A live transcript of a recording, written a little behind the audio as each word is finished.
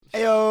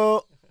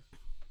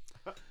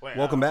Wait,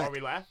 Welcome back. Are we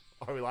live?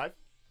 Are we live?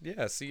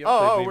 Yeah, see,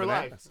 we're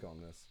live.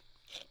 On this.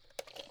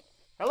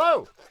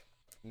 Hello.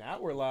 Now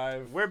we're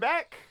live. We're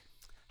back.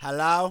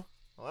 Hello.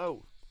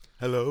 Hello.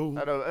 Hello.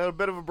 Had a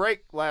bit of a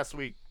break last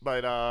week,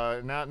 but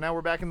now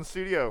we're back in the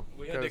studio.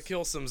 We had to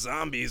kill some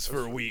zombies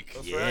for a week.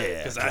 That's right.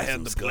 Because I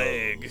had the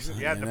plague.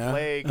 You had the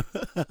plague.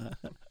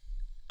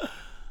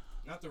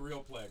 Not the real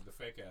plague, the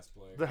fake ass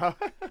plague.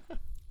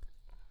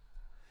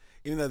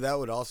 Even though that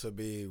would also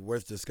be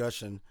worth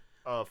discussion.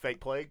 Fake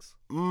plagues?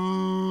 No.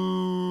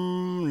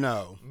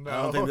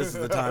 I don't think this is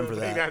the time for I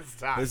think that. that's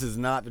the time. This is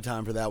not the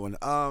time for that one.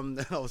 All of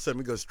a sudden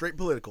we go straight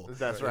political.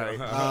 That's right.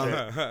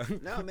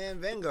 No, man,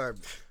 Vanguard.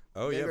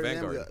 Oh, yeah,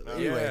 Vanguard.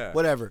 Anyway, Yeah.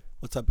 whatever.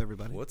 What's up,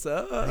 everybody? What's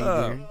up? How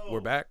you doing?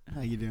 We're back.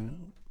 How you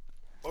doing?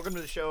 Welcome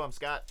to the show. I'm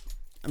Scott.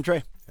 I'm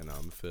Trey. And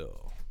I'm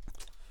Phil.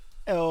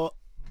 Oh,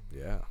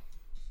 Yeah.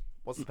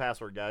 What's the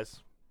password, guys?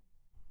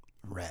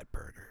 rat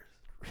burgers.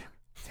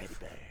 Teddy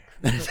bear.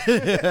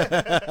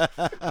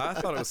 I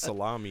thought it was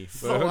salami.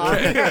 But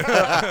okay.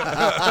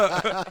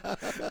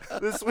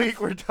 This week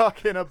we're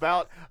talking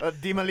about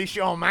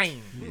Demolition Man.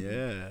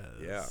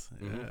 Yes.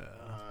 Yeah.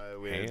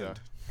 Mhm.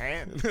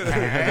 Hand.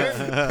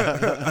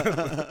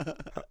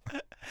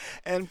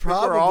 And we're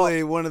all-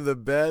 probably one of the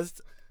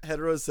best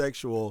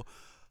heterosexual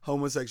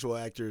homosexual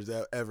actors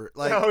ever.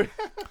 Like,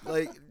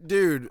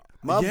 dude,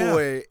 my Yeah.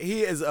 boy,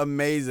 he is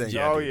amazing.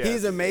 Yeah, Oh, dude. yeah.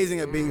 He's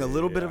amazing at being a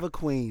little bit Yeah. of a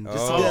queen. Just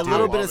Oh, to get a dude.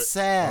 little I bit love of it.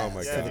 sass Oh,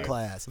 my to the God.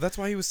 class. That's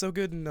why he was so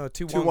good in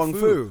Tu Tu Wong Wong Fu.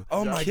 Fu.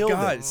 Oh, my Killed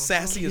God. it.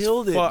 Sassy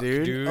Killed as fuck,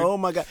 it, dude. Oh,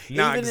 my God. Even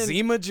in-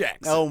 Noxzema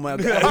Jackson. Oh, my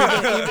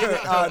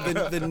God.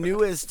 Even, the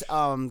newest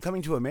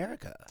Coming to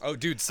America. Oh,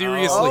 dude,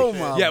 seriously. Oh,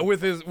 my- Yeah,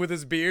 with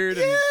his beard.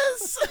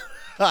 Yes.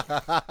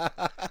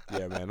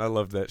 Yeah, man, I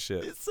love that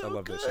shit. It's so I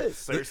love that good. shit.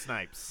 Sir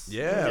Snipes.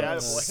 Yeah, boy.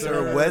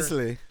 Sir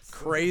Wesley.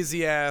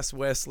 Crazy ass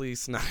Wesley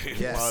Snipes.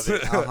 Yes.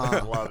 Love it.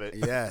 Uh-huh. Love it.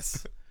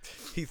 Yes.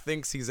 He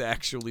thinks he's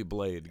actually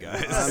Blade,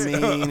 guys. I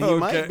mean, he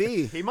might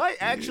be. He might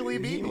actually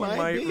be. He He might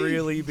might be.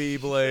 really be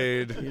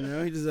Blade. You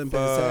know, he just doesn't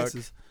pay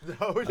his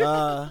Fuck.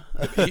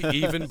 taxes.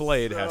 Even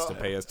Blade has to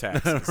pay his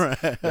taxes.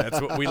 Right. That's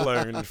what we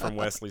learned from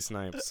Wesley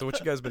Snipes. So what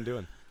you guys been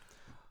doing?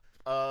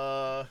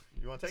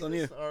 You want to take on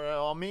this? All right,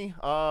 on me.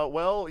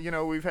 Well, you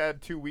know, we've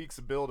had 2 weeks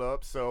of build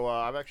up, so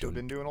I've actually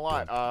been doing a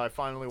lot. I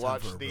finally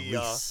watched for a the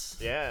release.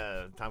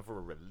 time for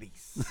a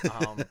release.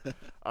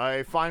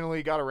 I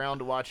finally got around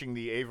to watching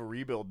the Ava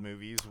Rebuild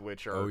movies,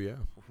 which are Oh, yeah.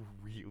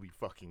 really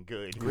fucking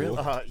good.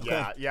 Really?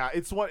 Yeah.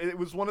 It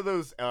was one of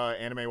those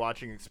anime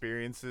watching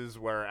experiences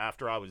where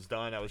after I was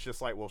done, I was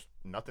just like, well,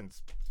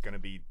 nothing's gonna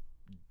be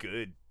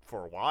good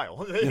for a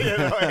while. You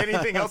know,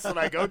 anything else that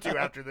I go to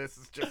after this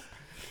is just.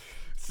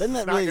 Doesn't that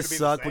it's not really gonna be the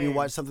suck when you same.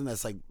 watch something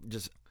that's like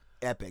just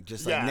epic,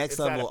 just like Yeah, next it's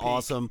at a level peak.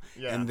 awesome,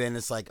 Yeah. and then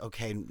it's like,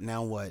 okay,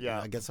 now what?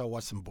 Yeah. I guess I'll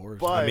watch some Boris.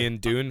 But- I mean,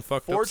 Dune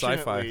fucked up sci-fi.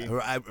 fortunately-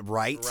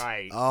 Right?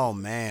 Right. Oh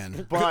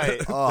man.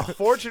 But Oh.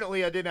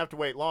 fortunately, I didn't have to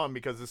wait long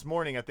because this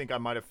morning I think I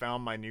might have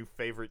found my new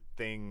favorite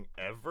thing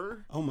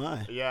ever. Oh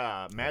my.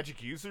 Yeah,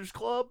 Magic Users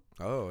Club.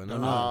 Oh, no.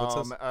 No.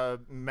 What's this?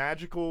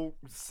 Magical,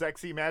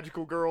 sexy,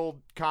 magical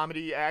girl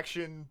comedy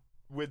action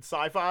with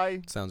sci-fi.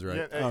 Sounds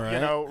right. Yeah, All You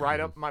right. know, right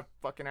up my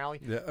fucking alley.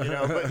 Yeah. You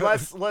know,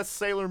 but less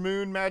Sailor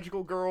Moon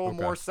magical girl, Okay.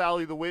 more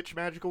Sally the Witch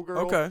magical girl.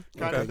 Okay.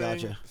 Kind Okay, of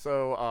thing. gotcha.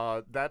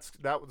 So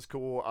that was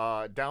cool.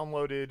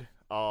 Downloaded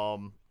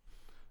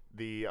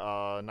the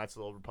Knights of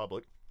the Old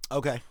Republic.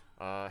 Okay.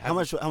 How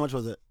much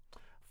was it?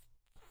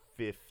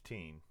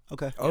 15.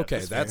 Okay. Okay,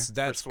 That's that's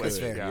fair. that's Switch,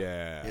 good. yeah.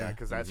 Yeah. Yeah,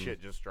 because that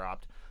shit just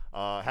dropped.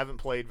 Haven't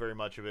played very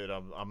much of it.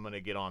 I'm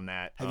gonna get on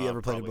that. Have you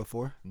ever played it probably.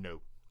 before?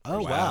 No.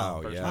 Oh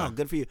Wow, wow. yeah. Oh,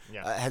 good for you.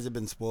 Yeah. Has it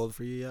been spoiled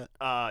for you yet?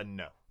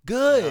 No.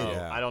 Good. No,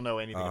 Yeah. I don't know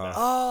anything about it.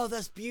 Oh,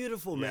 that's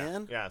beautiful, Yeah,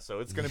 man. Yeah, so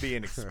it's gonna be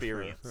an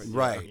experience.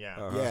 Right. Yeah.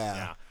 Uh-huh.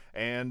 Yeah.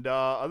 And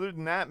other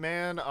than that,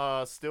 man,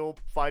 still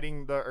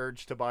fighting the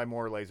urge to buy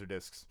more laser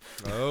discs.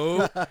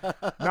 Oh,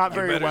 Not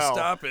very you better well.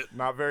 stop it.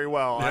 Not very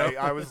well. Yep.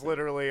 I was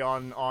literally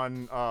on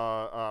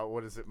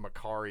what is it,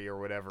 Macari or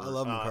whatever. I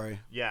love Macari.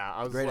 Yeah,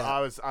 I was Great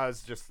app. I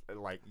was just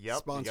like, yep,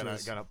 Sponsor you're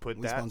us. gonna put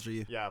We that. sponsor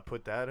you. Yeah,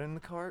 put that in the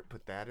cart.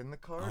 Put that in the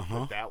cart. Uh-huh.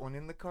 Put that one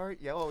in the cart.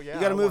 Yeah, oh yeah.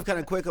 You got to I move want kind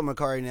of that. quick on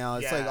Macari now.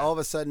 It's like Yeah. all of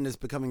a sudden it's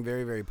becoming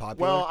very, very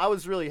popular. Well, I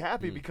was really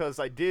happy because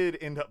I did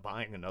end up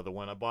buying another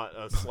one. I bought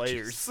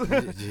Slayers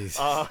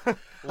Jeez.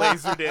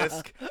 laser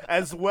disc,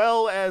 as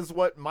well as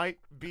what might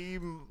be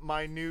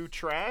my new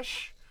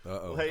trash.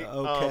 Uh-oh. Like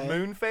Okay.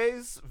 Moon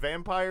Phase,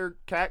 Vampire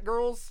Cat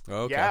Girls.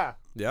 Okay. Yeah.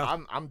 Yeah.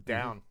 I'm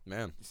down.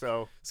 Man,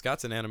 So,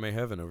 Scott's in anime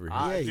heaven over here.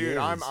 Yeah, he dude,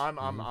 I'm is. I'm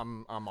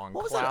on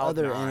What was cloud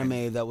that other nine.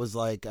 anime that was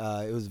like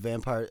it was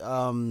vampire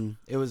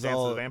it was Dance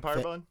all of the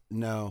Vampire Bud?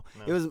 No.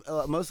 No. It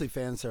was mostly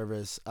fan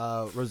service.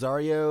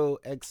 Rosario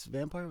X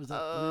Vampire was that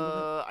the name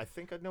of it? I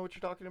think I know what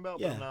you're talking about,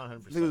 Yeah. but I'm not 100%.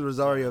 I think it was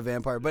Rosario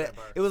Vampire, but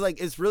Vampire. it was like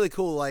it's really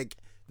cool. Like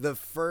the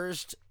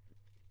first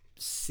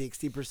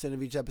 60%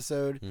 of each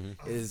episode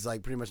is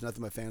like pretty much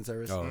nothing but fan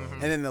service, Oh.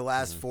 and then the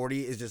last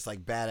 40 is just like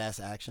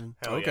badass action.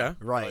 Hell Okay. yeah.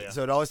 Right. Oh, yeah.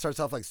 So it always starts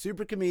off like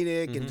super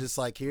comedic and just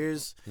like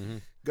here's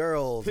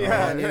girls.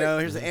 Yeah. And, you know,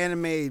 here's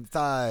anime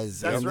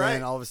thighs. That's and right.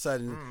 then all of a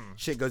sudden,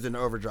 shit goes into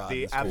overdrive.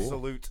 The That's cool.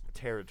 absolute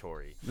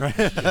territory. You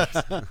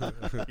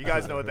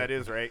guys know what that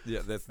is, right? Yeah,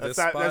 that's That's this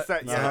that. spot. That's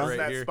that. Yeah, right that's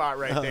that here. spot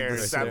right there.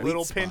 The It's that sweet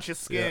little spot. pinch of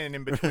skin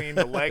in between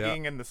the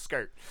legging and the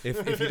skirt.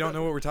 If you don't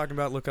know what we're talking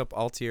about, look up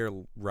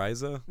Altier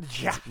Riza.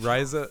 Yeah.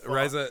 Riza,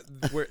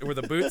 where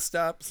the boot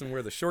stops and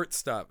where the short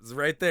stops,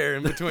 right there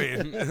in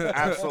between.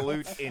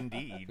 Absolute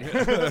indeed.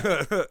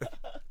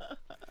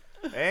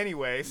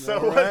 Anyway, so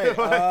All right. you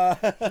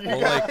Well,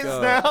 guys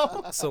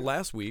now. So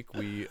last week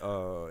we,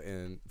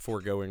 in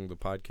foregoing the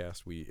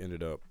podcast, we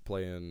ended up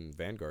playing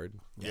Vanguard,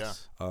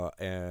 Yes.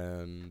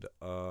 and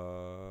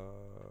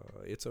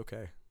it's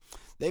okay.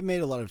 They've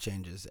made a lot of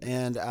changes,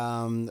 and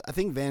I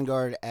think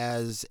Vanguard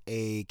as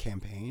a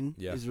campaign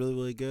Yeah. is really,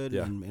 really good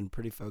Yeah. and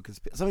pretty focused.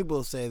 Some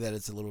people say that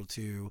it's a little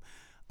too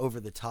over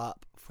the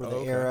top for the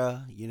Okay.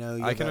 era. You know,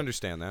 you I have can that-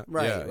 understand that.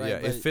 Right, yeah, right, yeah.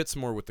 It but- fits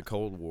more with the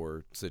Cold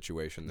War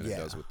situation than it Yeah.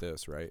 does with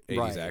this, right? 80s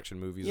Right. action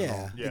movies and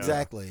Yeah, all. Yeah.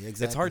 exactly.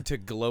 It's hard to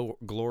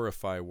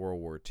glorify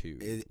World War II.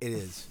 It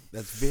is.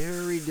 That's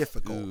very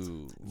difficult.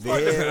 Ooh.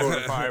 Very.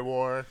 Glorify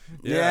war.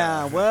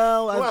 Yeah.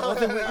 Well, I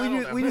think I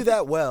don't know. we do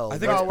that well. I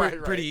think No, it's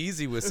right. pretty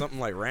easy with something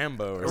like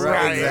Rambo or Right, something.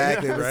 Right.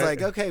 exactly. Right. It's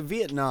like, okay,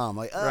 Vietnam.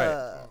 Like,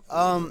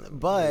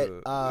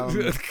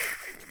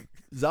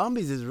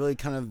 zombies is really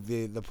kind of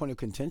the point of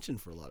contention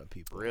for a lot of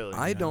people. Really?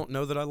 I don't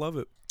know that I love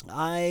it.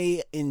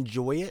 I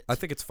enjoy it. I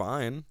think it's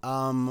fine.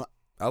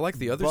 I like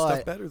the other but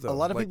stuff better though. A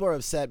lot of Like, people are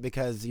upset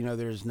because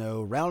there's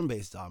no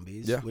round-based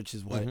zombies, Yeah. which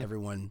is what Mhm.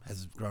 everyone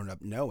has grown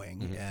up knowing,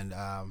 Mhm.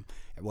 and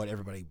what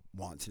everybody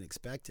wants and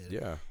expected.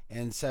 Yeah.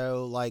 And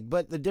so,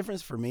 but the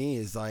difference for me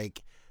is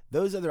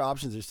those other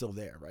options are still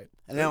there, right?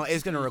 And now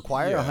it's going to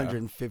require Yeah.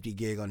 150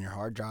 gig on your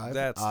hard drive.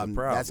 That's the problem.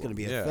 That's going to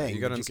be a yeah, thing. You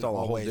got to but can install a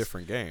whole always-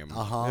 different game.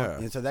 Yeah.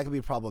 And so that could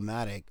be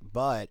problematic.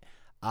 But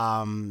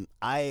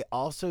I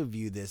also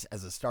view this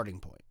as a starting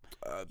point.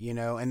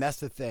 And that's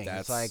the thing.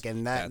 It's that's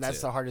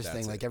it. the hardest That's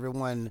thing. Like it.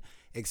 everyone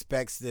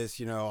expects this,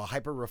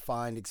 hyper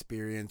refined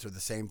experience or the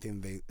same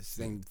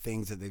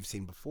things that they've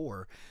seen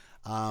before.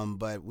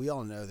 But we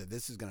all know that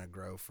this is going to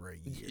grow for a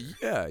year.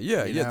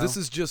 Yeah. You know? This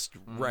is just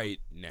right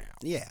now.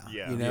 Yeah,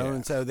 Yeah. Yeah.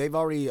 and so they've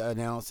already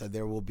announced that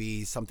there will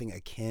be something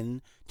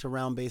akin to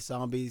round-based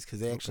zombies because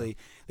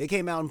they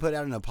came out and put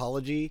out an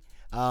apology.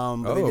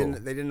 But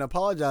they didn't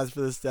apologize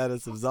for the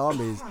status of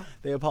zombies.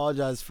 They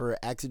apologized for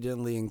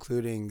accidentally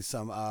including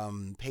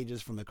some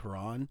pages from the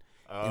Quran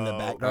in the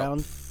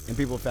background, and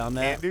people found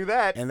that. Can't do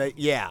that. And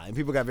and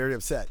people got very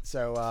upset.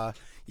 So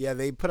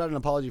they put out an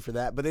apology for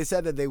that, but they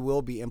said that they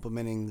will be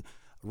implementing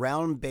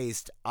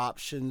round-based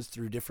options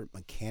through different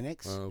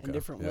mechanics in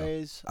different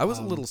ways. I was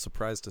a little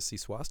surprised to see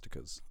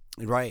swastikas.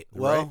 Right.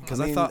 Well,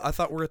 Because I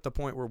thought we're at the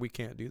point where we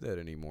can't do that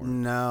anymore.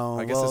 No,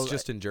 I guess it's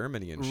just in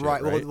Germany and shit.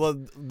 right. Right.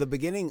 Well, the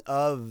beginning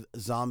of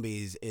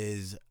zombies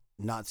is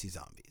Nazi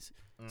zombies.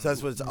 So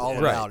that's what it's all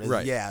Right, about.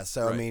 right, Yeah.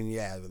 So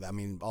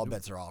right. all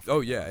bets are off.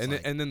 Oh yeah,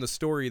 It's and then the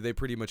story they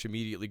pretty much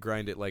immediately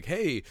grind it like,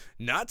 hey,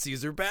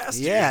 Nazis are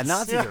bastards. yeah,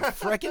 Nazis are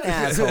freaking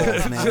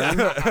assholes,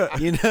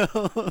 man.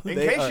 In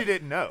case you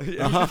didn't know.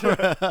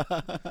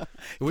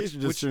 Which,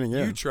 you're just tuning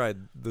in. you tried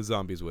the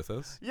zombies with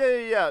us.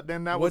 Yeah.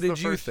 Then that What was did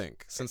the you first,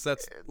 think? Since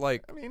that's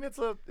like I mean, it's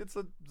a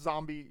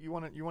zombie. You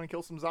want to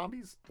kill some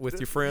zombies With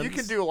your friends? You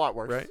can do a lot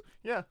worse, Right?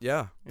 Yeah.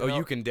 yeah. You know,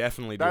 You can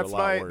definitely do That's a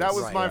lot worse. that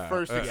was Right. my Yeah.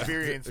 first Yeah.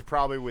 experience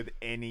probably with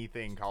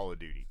anything Call of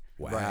Duty.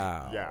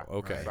 Wow. Yeah.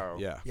 Okay. Right.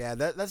 Yeah. Yeah,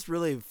 that's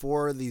really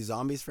for the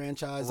zombies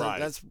franchise. Right.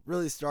 That's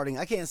really starting.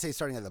 I can't say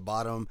starting at the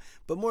bottom,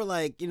 but more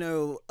like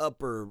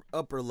upper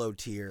low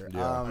tier.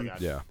 Yeah. I got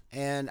Yeah.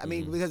 And I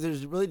mean, because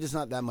there's really just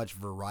not that much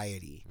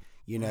variety.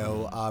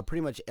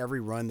 Pretty much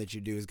every run that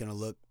you do is going to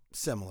look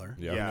similar.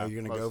 Yeah. Yeah,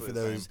 You're going to go mostly for the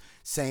those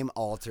same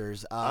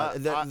altars. I-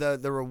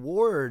 The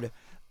reward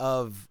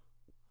of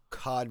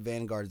COD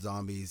Vanguard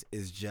Zombies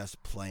is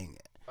just playing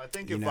it. I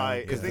think You if know,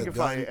 I 'cause think the if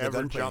I gun- the ever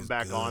gunplay jump is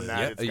back on good. that,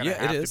 Yeah, it's gonna yeah, it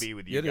have is. to be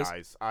with It you is.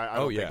 guys. I Oh,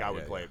 don't think yeah, I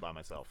would yeah, play yeah. it by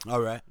myself.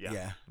 All right.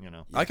 Yeah.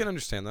 Yeah. I can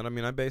understand that. I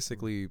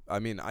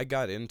mean, I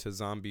got into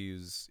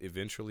zombies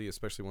eventually,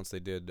 especially once they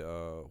did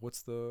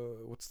what's the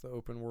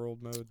open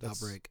world mode?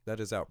 Outbreak. That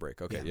is Outbreak.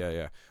 Okay, Yeah.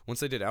 yeah. Once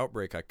they did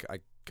Outbreak, I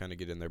kind of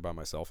get in there by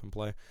myself and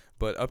play.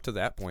 But up to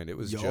that point, it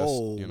was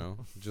Yo.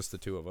 just the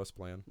two of us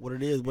playing. What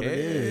it is, it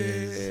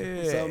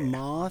is. What's up, Hey.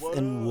 Moth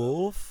and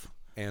Wolf?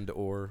 And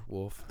or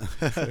Wolf.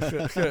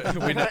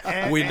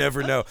 we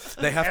never know.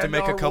 They have to And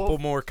make a or couple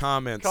Wolf. more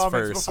comments Comments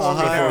first before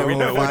we before we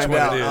know we'll which find one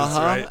out. it is,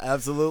 right?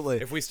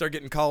 Absolutely. If we start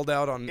getting called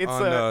out on It's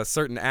a-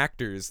 certain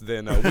actors,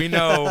 then we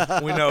know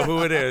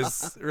who it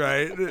is,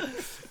 right?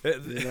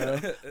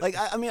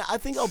 I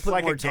think I'll It's put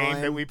like more a game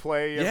time. that we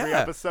play every Yeah.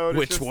 episode.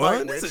 Which It's just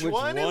one like, is which it?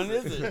 one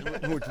is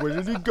it? Which way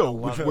did he go?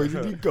 Which way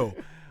did he go?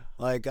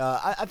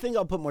 I think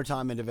I'll put more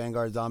time into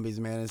Vanguard Zombies,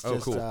 man. It's Oh,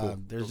 just cool.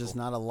 there's just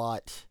not a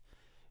lot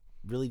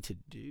really to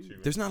do.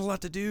 There's not a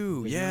lot to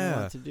do. There's not a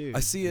Yeah, lot to do. I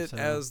see it So-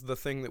 as the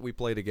thing that we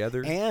play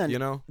together. And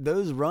you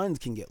those runs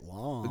can get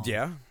long.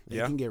 yeah, They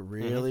yeah. can get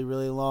really,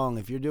 really long.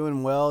 If you're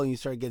doing well and you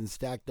start getting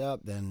stacked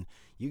up, then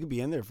you could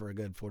be in there for a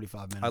good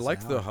 45 minutes. I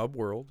like an the hour. hub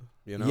world.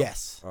 You know.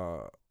 Yes.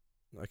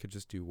 I could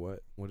just do what?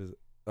 What is it?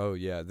 Oh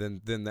yeah.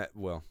 Then that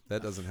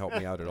doesn't help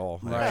me out at all.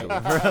 Right.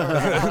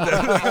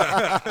 Actually.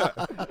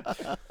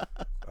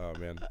 Oh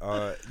man.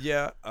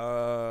 Yeah.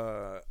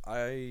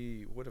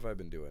 What have I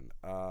been doing?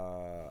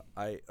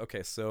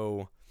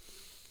 So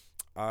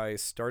I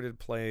started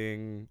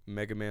playing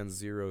Mega Man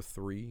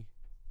 03.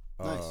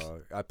 Nice.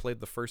 I played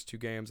the first 2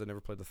 games. I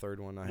never played the third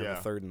one. I have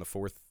the third and the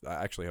fourth. I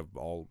actually have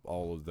all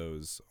of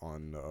those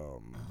on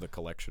the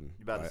collection.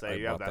 You about to say I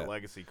you have bought that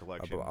legacy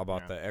collection. I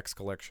bought the X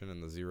collection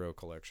and the 0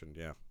 collection.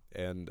 Yeah.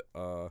 And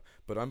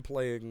but I'm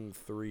playing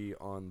 3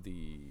 on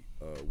the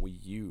Wii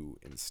U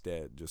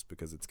instead, just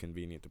because it's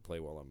convenient to play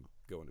while I'm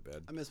going to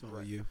bed. I miss my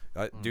Wii U.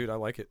 Dude, I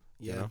like it.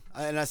 Yeah, You know?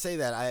 and I say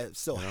that I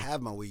still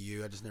have my Wii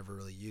U. I just never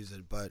really use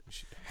it, but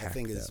I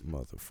think Hack it's that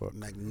motherfucker.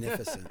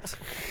 magnificent.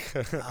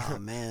 Oh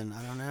man,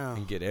 I don't know.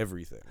 And get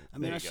everything. I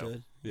mean, There I you go.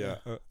 should. Yeah.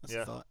 That's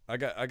a thought. I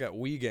got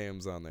Wii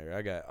games on there.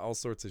 I got all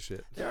sorts of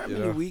shit. There are you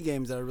many know? Wii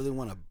games that I really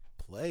want to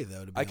play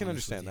though. To be I can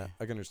honest with understand that. you.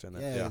 I can understand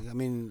that. Yeah, Yeah. I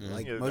mean,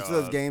 like Yeah, most of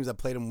those games, I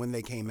played them when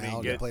they came out.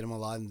 I get- played them a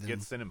lot, and then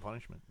Get Sin and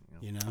Punishment.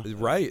 you know,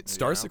 Right.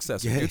 Star know?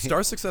 Successor. Yeah. Dude,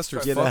 Star Successor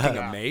is Get, fucking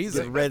get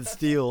amazing. get Red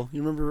Steel.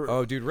 You remember?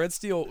 Oh, dude, Red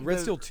Steel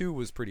 2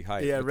 was pretty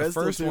hype. Yeah, but Red the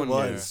Steel first 2 one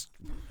was.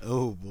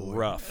 Oh boy,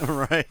 rough.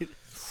 right?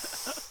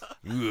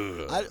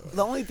 Ugh.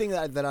 The only thing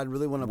that I'd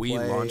really want to Wii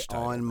play launch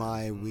title. on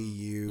my Wii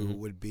U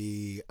would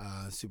be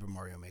Super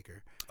Mario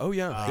Maker. Oh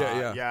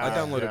yeah, yeah. I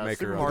downloaded Maker.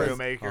 Super on Mario this.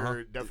 Maker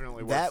Uh-huh.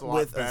 definitely works That a lot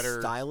with better.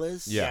 a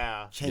stylus,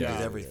 Yeah. changes Yeah.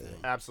 everything.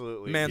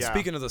 Absolutely. Man, yeah.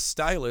 speaking of the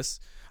stylus,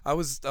 I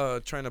was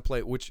trying to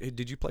play.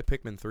 Did you play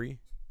Pikmin 3?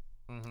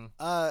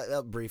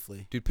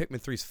 Briefly. Dude,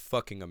 Pikmin 3 is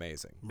fucking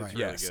amazing. Right.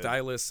 Yeah, really good.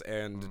 stylus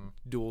and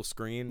dual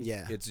screen.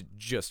 Yeah. It's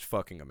just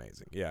fucking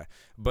amazing. Yeah.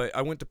 But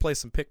I went to play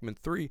some Pikmin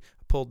 3, I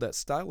pulled that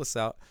stylus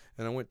out,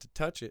 and I went to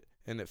touch it,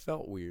 and it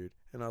felt weird.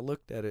 And I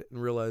looked at it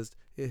and realized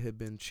it had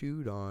been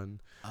chewed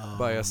on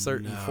by a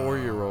certain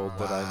 4-year-old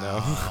that I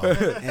know.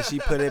 And she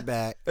put it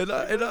back. and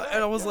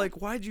I was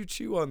like, "Why'd you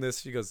chew on this?"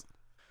 She goes,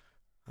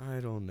 "I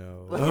don't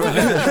know."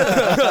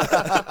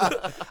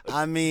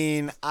 I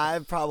mean, I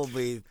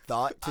probably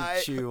thought to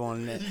chew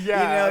on it. Yeah, you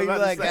know, I you're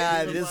was like,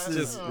 about to say, this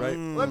is right.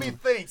 Let me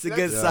think. It's a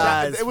good That's-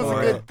 size It was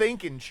for a it. good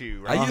thinking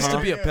chew. Right? I used to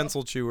be a Yeah.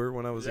 pencil chewer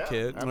when I was a Yeah,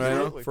 kid,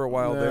 absolutely. for a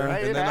while Yeah. there,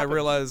 Hey, it and then I happens.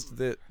 realized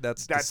that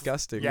that's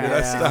disgusting. yeah. and I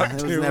Yeah, stopped it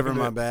was doing never it.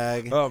 my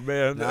bag. Oh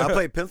man, No, I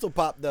played pencil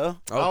pop though.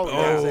 Oh, You know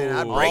what I'm saying?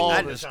 Oh, I all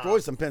the destroyed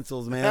time. some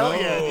pencils, man. Hell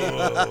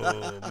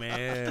yeah. Oh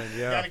man,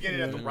 yeah. Gotta get it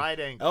at the right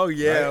angle. Oh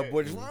yeah, Right.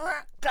 boy.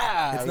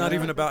 It's not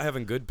even about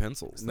having good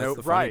pencils. That's Nope.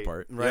 the funny Right,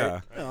 part.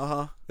 right. Uh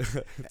huh.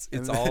 Yeah.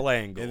 it's all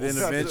angles. And then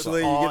That's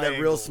eventually you all get that real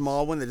angles.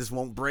 small one that just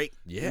won't break.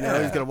 Yeah. You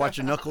know, he's gonna watch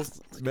your knuckles.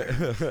 Go get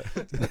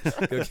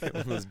one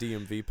of those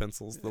DMV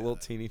pencils, the little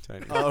teeny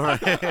tiny. All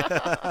right.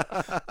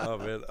 Oh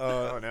man.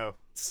 Oh no.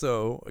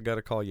 So I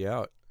gotta call you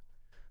out.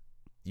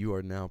 You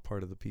are now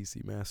part of the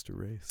PC Master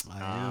Race. I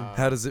am.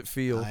 How does it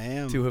feel I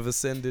am. to have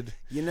ascended?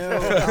 You know,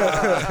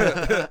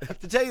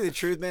 to tell you the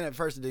truth, man, at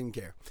first I didn't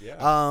care.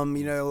 Yeah.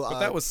 You know, But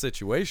that was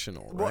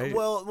situational, right?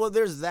 Well,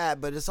 there's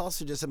that, but it's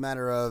also just a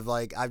matter of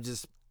like I've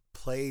just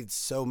played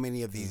so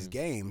many of Mm-hmm. these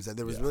games that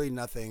there was really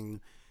nothing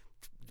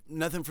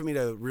for me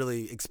to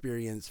really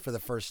experience for the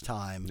first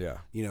time. Yeah.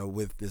 You know,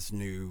 with this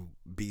new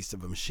beast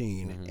of a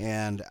machine, Mm-hmm.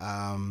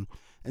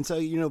 and so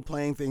you know,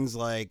 playing things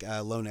like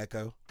Lone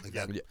Echo, like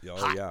that. Oh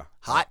Hot. yeah.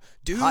 Hot,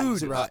 Dude, hot,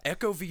 super hot.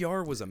 Echo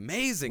VR was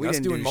amazing. We Us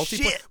didn't doing do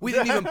multiplayer. shit. We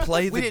didn't even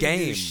play We the didn't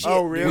do game. shit.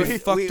 Oh, really? We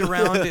fucked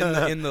around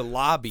in the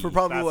lobby. For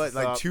probably That's what, what's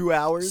like up. 2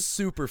 hours.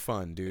 Super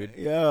fun, dude.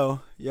 Yo,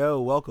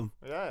 welcome.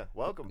 Yeah.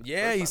 Welcome.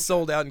 Yeah, First he time.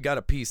 sold out and got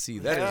a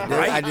PC. That Yeah. is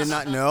right. I did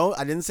not know.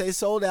 I didn't say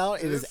sold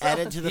out. It was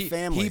added to the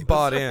family. He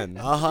bought in.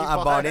 I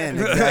bought in.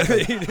 He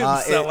Exactly. He didn't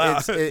sell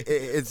out.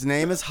 Its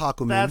name is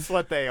Hakumen. That's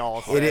what they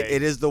all say.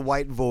 It is the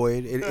white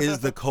void. It is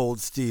the cold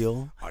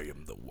steel. I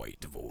am the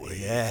white void.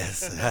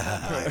 Yes,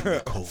 I am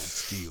the cold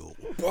steel.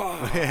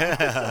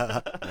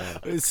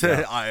 It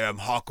said, "I am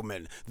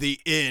Hakumen. The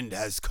end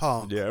has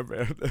come." Yeah,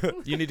 man.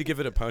 You need to give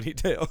it a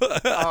ponytail.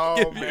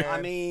 Oh man.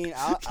 I mean,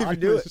 I'll Give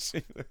do you it.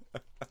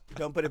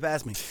 Don't put it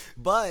past me.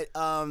 But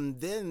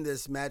then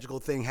this magical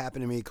thing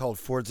happened to me called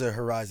Forza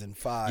Horizon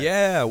 5.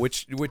 Yeah,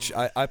 which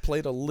I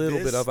played a little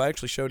This- bit of. I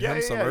actually showed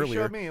him some you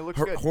earlier. showed me. It looks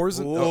good.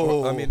 Horizon.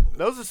 Whoa. I mean,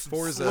 Those are some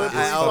Forza slippery is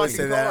I always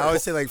fucking say that. I cars.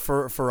 always say like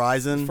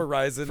Verizon.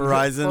 Verizon.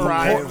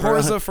 Verizon.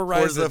 Forza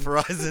Forza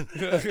Verizon.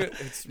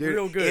 Verizon. It's Dude,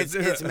 real good.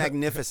 It's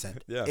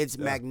magnificent. Yeah, It's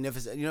yeah.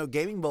 magnificent. You know,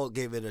 Gaming Bolt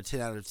gave it a 10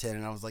 out of 10,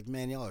 and I was like,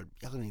 man, y'all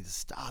need to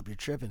stop. You're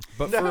tripping.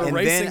 But for a And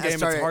racing then I game,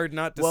 started- it's hard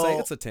not to well, say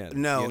it's a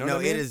 10. No, you know no,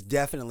 what I mean? it is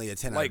definitely a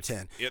 10 out Like, of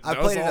 10. it I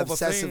does played it all the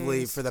obsessively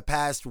things. for the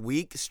past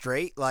week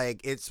straight.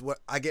 Like, it's what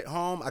I get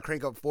home, I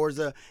crank up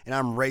Forza, and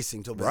I'm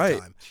racing till Right,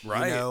 bedtime.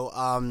 right. You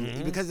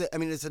know, because I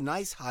mean, it's a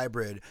nice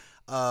hybrid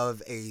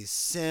of a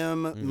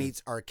sim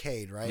meets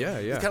arcade, right? Yeah,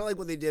 yeah. It's kind of like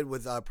what they did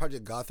with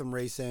Project Gotham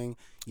Racing,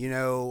 but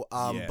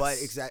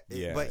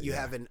Yeah, but you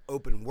yeah. have an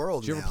open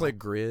world. Did you ever now. play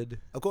Grid?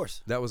 Of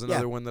course. That was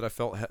another one that I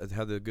felt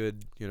had the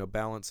good,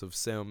 balance of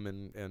sim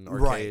and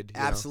arcade. Right,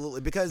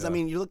 absolutely. Because, I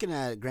mean, you're looking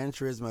at Gran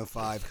Turismo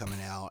 5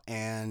 coming out,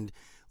 and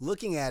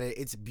looking at it,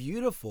 it's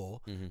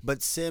beautiful,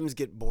 but Sims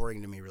get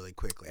boring to me really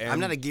quickly. I'm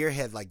And not a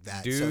gearhead like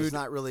that, so dude, it's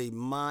not really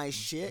my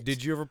shit.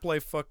 Did you ever play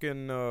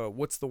fucking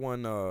what's the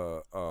one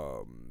the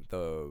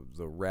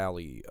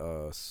rally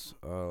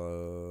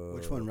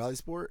Which one, Rally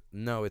Sport?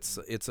 No,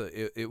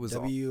 it was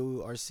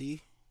WRC?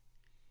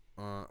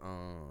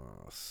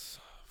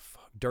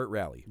 Dirt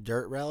Rally.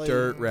 Dirt Rally?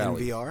 Dirt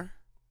Rally. In VR?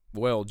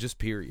 Well, just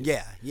period.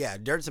 Yeah,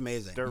 Dirt's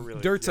amazing.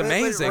 Dirt's But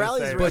amazing,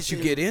 rally's but you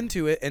racing- get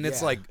into it and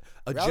it's Yeah. like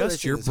Rally adjust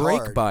racing your is brake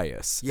hard.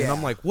 bias. And Yeah.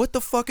 I'm like, what the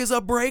fuck is a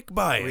brake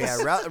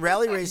bias? Yeah,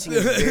 rally racing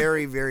is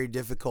very, very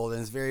difficult, and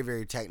it's very,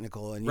 very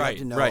technical, and you have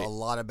to know Right. a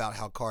lot about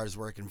how cars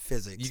work in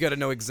physics. You got to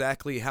know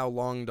exactly how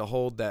long to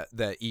hold that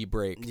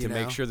e-brake to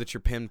make sure that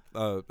you're hairpinning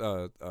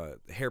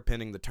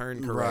the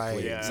turn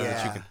correctly, Right. so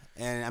that you can.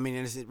 And I mean,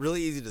 it's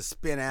really easy to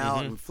spin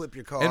out and flip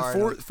your car. And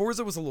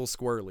Forza was a little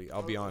squirrely,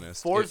 I'll be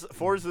honest.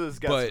 Forza's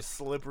got but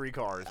some slippery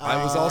cars.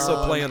 I was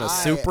also playing a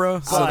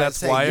Supra, so I'd that's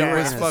say why you're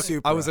it was in a fuck.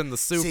 Supra. I was in the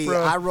Supra. See,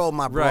 I roll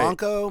my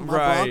Bronco. My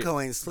Right. Bronco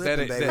ain't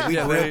slipping, That- baby. that- We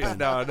yeah, gripping.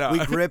 no.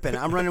 We gripping.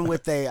 I'm running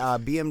with a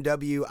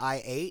BMW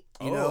i8.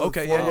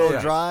 Okay, yeah, four-wheel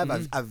yeah.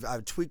 drive.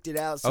 I've tweaked it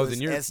out so then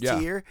it's you're- S yeah.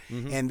 tier,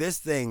 and this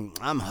thing,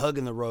 I'm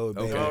hugging the road,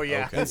 baby. Oh,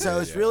 yeah. And so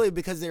yeah, it's yeah. really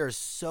because there are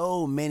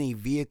so many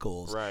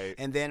vehicles, Right.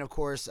 And then of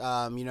course,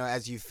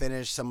 as you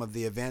finish some of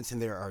the events,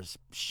 and there are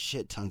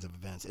shit tons of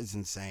events. It's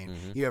insane.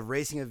 You have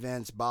racing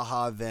events,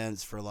 Baja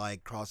events for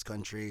like cross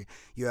country.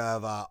 You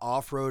have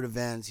off-road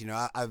events.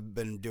 I've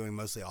been doing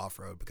mostly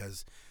off-road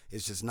because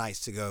it's just nice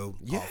to go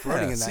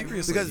off-roading in that.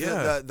 seriously, Because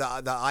yeah.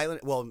 the island,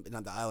 well,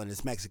 not the island,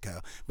 it's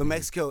Mexico, but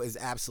Mexico is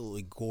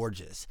absolutely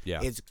gorgeous. Yeah.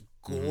 It's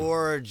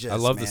gorgeous. I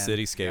love man. the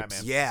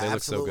cityscapes. Yeah, they look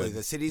absolutely. so good.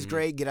 The city's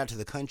great. Get out to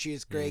the country,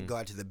 it's great. Go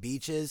out to the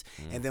beaches,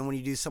 and then when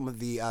you do some of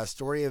the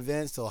story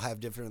events, they'll have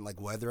different like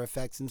weather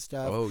effects and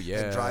stuff. Oh, like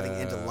yeah. driving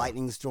into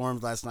lightning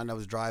storms. Last night I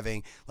was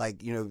driving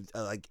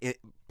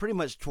pretty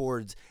much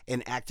towards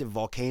an active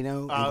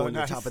volcano and going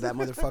nice. to the top of that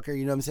motherfucker.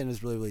 You know what I'm saying? It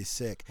was really, really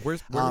sick. Where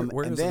and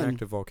is then, an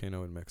active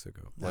volcano in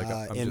Mexico? Like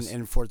I'm in, just.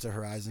 in Forza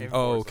Horizon.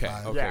 Oh, okay.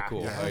 Forza Okay, Yeah.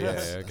 cool. Yeah, Oh, yeah,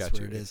 that's, I that's got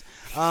where you. it is.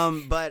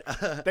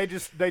 But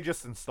They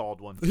just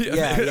installed one.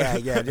 yeah.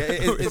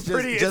 It's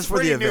Pretty- just it's for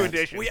the pretty new event.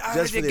 edition. We Just for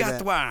already the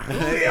got event.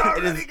 one. We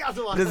already got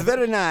one. It is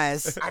very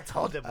nice. I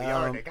told him we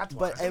already got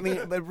one. But I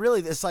mean, but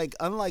really, it's like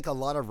unlike a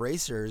lot of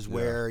racers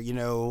where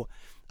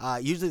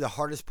usually the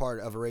hardest part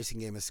of a racing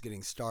game is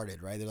getting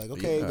started, right? They're like,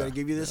 okay, Yeah, got to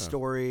give you this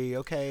story.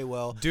 Okay,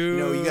 well,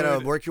 Dude. you got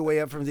to work your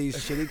way up from these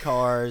shitty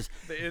cars.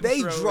 The They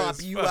intro drop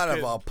is you out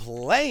of a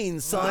plane,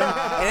 son,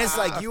 and it's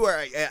like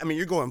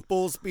you're going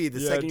full speed the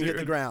Yeah, second you hit the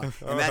dude. ground,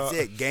 and that's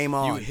it, game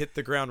on. You hit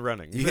the ground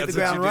running. You hit the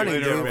That's what ground you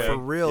do. running, dude, Yeah, for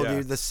man. real, Yeah.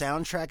 dude. The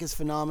soundtrack is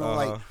phenomenal.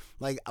 Uh-huh.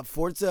 Like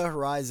Forza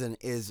Horizon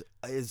is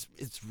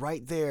it's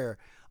right there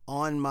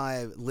on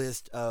my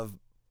list of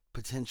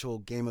potential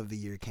game of the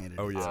year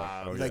candidates. Oh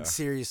yeah. Oh, Like yeah.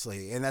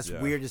 seriously, and that's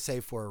Yeah. weird to say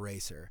for a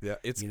racer. Yeah,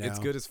 it's you it's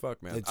know? good as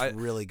fuck, man. It's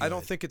really good. I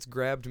don't think it's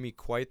grabbed me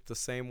quite the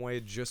same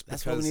way just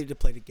That's why we because. need to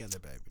play together,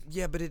 baby.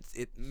 Yeah, but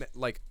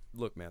like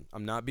look, man.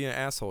 I'm not being an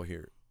asshole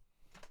here.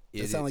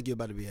 It sounds like you're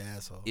about to be an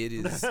asshole. It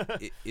is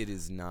it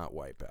is not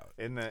Wipeout.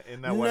 In that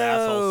what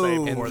assholes say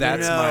No. before And they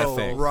that's do. my No,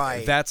 thing.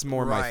 right, That's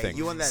more my right. thing.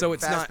 You want that so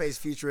it's not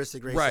fast-paced,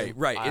 futuristic racing?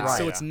 right.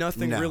 So yeah. it's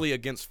nothing No. really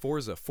against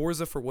Forza.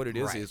 Forza for what it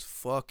is Right.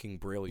 fucking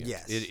brilliant.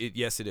 Yes.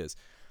 Yes, it is.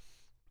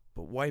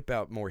 But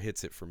Wipeout more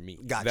hits it for me.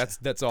 Gotcha.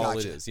 That's all Gotcha.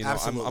 it is. You know,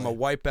 I'm a Absolutely.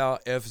 Wipeout,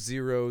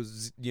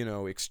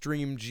 F-Zero,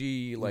 Extreme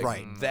G, like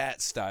Right.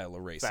 that style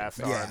of racing. Fast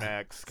Yeah.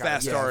 RMX.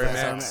 Fast Yeah,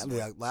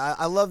 RMX.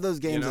 I love those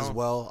games You as know?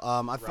 well.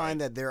 I Right.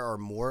 find that there are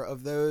more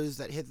of those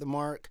that hit the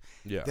mark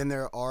Yeah. than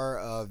there are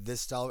of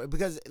this style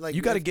because like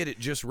You got to get it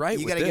just right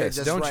you with got to get it this,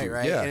 just don't right, you?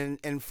 right? Yeah.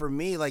 And for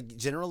me, like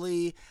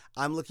generally,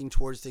 I'm looking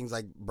towards things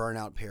like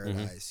Burnout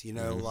Paradise.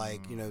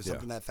 Mm-hmm.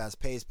 Something that fast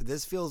paced. But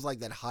this feels like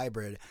that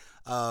hybrid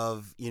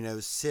of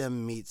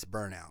sim meets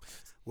Burnout.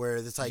 Where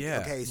it's like, Yeah,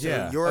 okay, so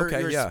yeah, your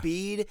okay, yeah.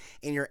 speed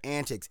and your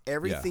antics,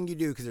 everything you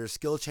do, because there's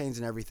skill chains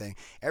and everything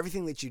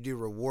that you do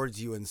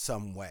rewards you in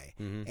some way.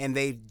 Mm-hmm. And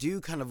they do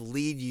kind of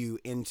lead you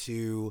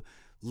into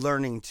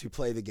learning to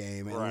play the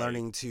game and Right.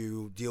 learning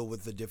to deal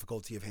with the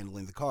difficulty of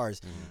handling the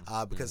cars.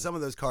 Mm-hmm. Because some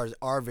of those cars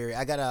are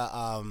I got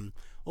a,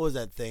 what was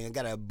that thing? I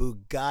got a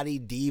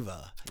Bugatti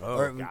Diva. Oh,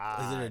 Or is it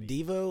a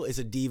Devo? It's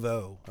a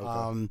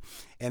Devo.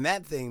 And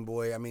that thing,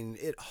 boy, I mean,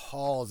 it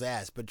hauls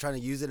ass, but trying to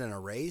use it in a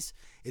race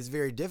is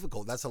very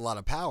difficult. That's a lot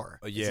of power.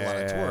 It's a lot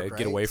of Yeah, torque, it'd right?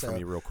 get away from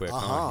you real quick,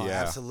 huh?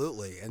 Yeah.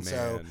 Absolutely. And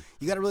so Man.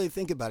 you got to really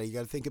think about it. You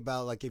got to think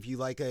about like if you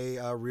like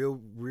a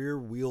rear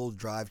wheel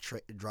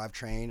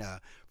drivetrain,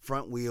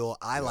 front wheel.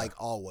 I like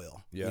all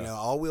wheel. Yeah.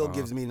 All wheel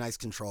gives me nice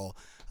control.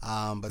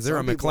 But Is there a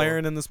some people-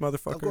 McLaren in this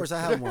motherfucker? Of course,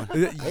 I have one.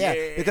 Yeah,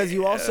 because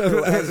you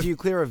also, as you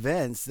clear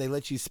events, they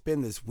let you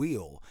spin this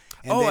wheel,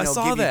 and Oh, then I it'll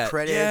saw give that. you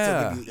credits,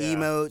 Yeah. it'll give you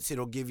emotes,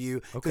 it'll give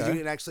you because Okay. you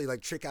can actually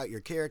like trick out your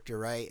character,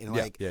 right, and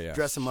Yeah, like yeah.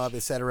 dress them up,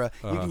 etc.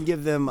 You can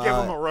give them Give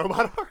him a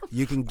robot arm.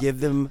 you can give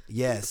them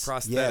yes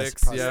Prosthetics, yes,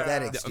 yeah.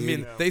 prosthetics. I dude.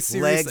 mean, they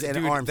seriously, legs and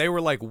dude, arms. they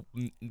were like,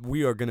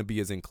 we are gonna be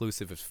as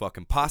inclusive as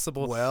fucking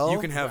possible. Well, you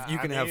can have I mean,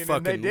 and they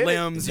fucking did it.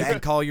 limbs. You That- can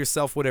call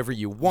yourself whatever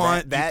you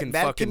want. that you can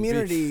that fucking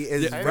community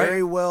is Yeah.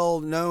 very well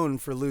known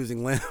for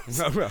losing limbs.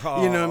 You You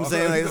know what I'm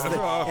saying? Like, it's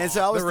and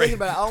so I was thinking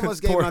about it. I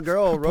almost gave Poor- my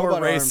girl poor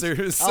robot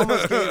racers. arms. I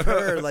almost gave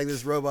her like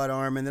this robot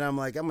arm, and then I'm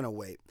like, I'm gonna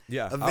wait.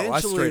 Yeah, Eventually, I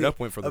straight up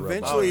went for the robot.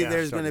 Eventually, Oh, yeah.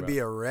 there's Talking going to be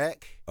about- a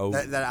wreck Oh.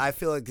 that I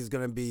feel like is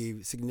going to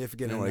be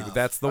significant like enough.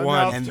 that's the Enough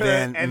one. And to-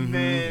 then- and mhm.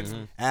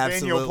 then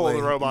Absolutely. you'll pull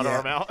the robot Yeah.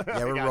 arm out.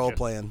 Yeah, we're Gotcha. role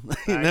playing.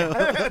 You know?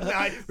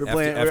 Nice. We're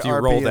playing After you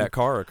we're roll RPing. that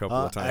car a couple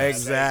of times.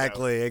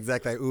 Exactly.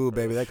 Ooh,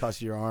 baby, that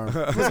cost you your arm.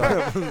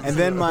 Sorry. And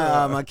then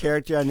my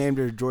character, I named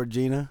her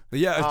Georgina.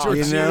 Yeah, Oh,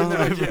 You Georgina.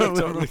 know, Yeah,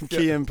 totally.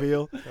 Key and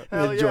Peele.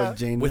 Hell yeah.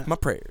 Georgina. With my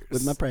prayers.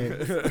 With my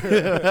prayers.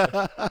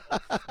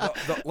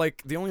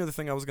 Like the only other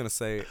thing I was gonna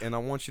say, and I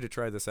want you to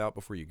try this out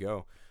before you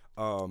go.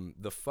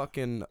 The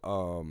fucking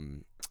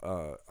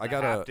I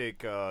got a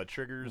haptic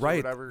triggers or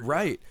right, whatever.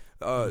 right.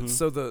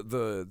 So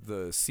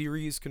the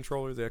Series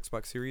controller, the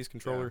Xbox Series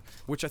controller,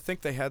 which I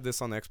think they had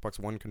this on the Xbox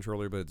One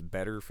controller, but it's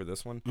better for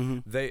this one.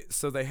 They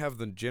have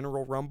the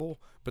general rumble,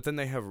 but then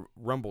they have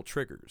rumble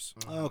triggers.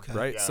 Okay.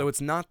 Right, Yeah. so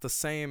it's not the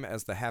same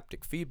as the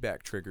haptic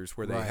feedback triggers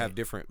where they Right. have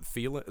different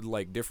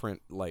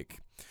different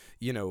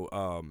you know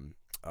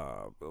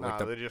like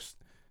No, they just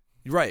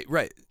right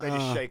they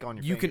just shake on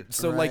your you fingers. can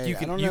so like you Right. I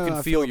can don't you know can how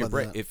I feel feel your about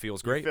brake. that. It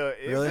feels great.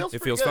 Really? Feels It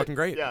pretty feels good. fucking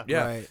great. Yeah.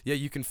 Right. Yeah,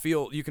 you can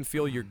feel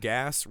your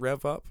gas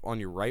rev up on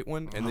your right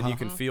one, and then you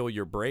can feel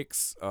your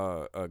brakes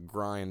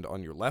grind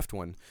on your left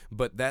one.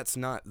 But that's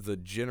not the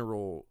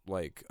general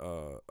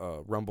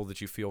rumble that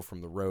you feel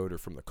from the road or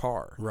from the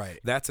car. Right.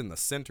 That's in the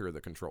center of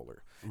the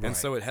controller, Right. and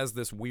so it has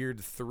this weird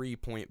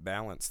 3-point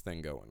balance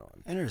thing going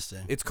on.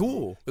 Interesting. It's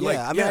cool.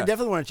 Yeah, I mean, I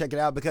definitely want to check it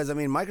out because I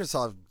mean,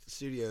 Microsoft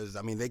Studios.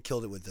 I mean, they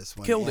killed it with this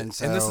one. killed it. And,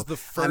 so And this is the I'm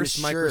first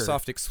sure-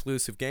 Microsoft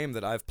exclusive game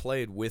that I've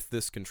played with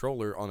this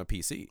controller on a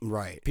PC.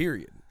 Right.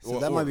 Period. So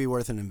that might be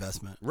worth an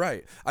investment.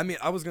 Right. I mean,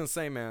 I was going to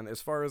say, man,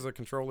 as far as a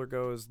controller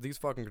goes, these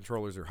fucking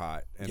controllers are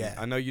hot. And Yeah.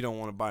 I know you don't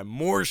want to buy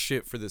more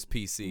shit for this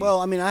PC.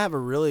 Well, I mean, I have a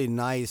really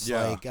nice,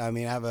 Yeah. I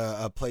have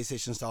a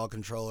PlayStation style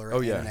controller Oh,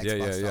 and yeah, an yeah, Xbox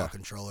yeah, style yeah.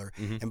 controller,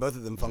 Mhm. and both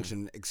of them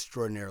function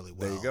extraordinarily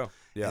well. there you go.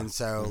 Yeah. And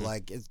so,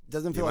 like, it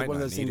doesn't feel You like might one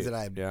of not those need things it. that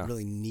I Yeah.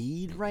 really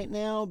need right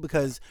now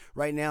because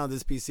right now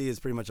this PC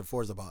is pretty much a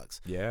Forza box.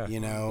 Yeah. You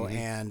know, Mhm.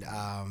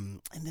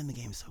 and then the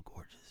game's so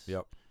gorgeous.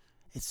 Yep.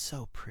 It's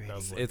so pretty.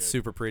 Does look It's good.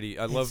 super pretty.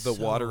 I It's love the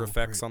water so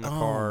effects pretty. on the Oh,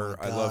 car.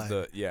 my I love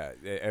God.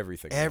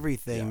 everything.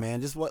 Everything, Yeah.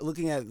 man. Just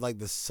looking at like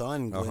the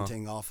sun Uh-huh.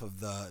 glinting off of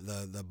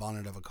the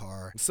bonnet of a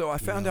car. So I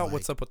found know, out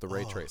what's like, up with the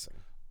ray oh. tracing.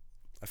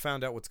 I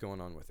found out what's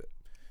going on with it.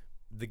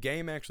 The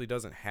game actually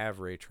doesn't have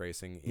ray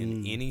tracing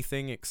in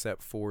anything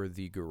except for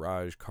the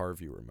garage car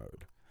viewer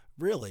mode.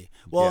 Really?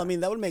 Well, Yeah. I mean,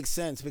 that would make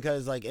sense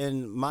because, like,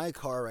 in my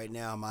car right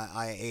now, my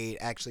i8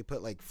 actually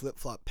put, like,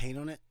 flip-flop paint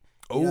on it.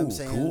 You know what I'm Oh,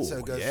 saying? cool. So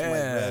it goes from, like,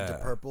 red to Yeah.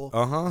 purple,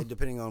 Uh-huh. like,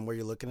 depending on where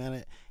you're looking at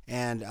it.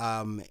 And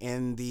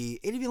it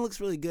even looks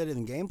really good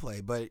in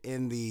gameplay, but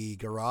in the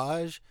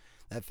garage,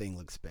 that thing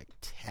looks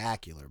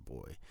spectacular,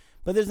 boy.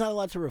 But there's not a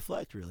lot to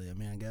reflect, really. I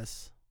mean, I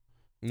guess.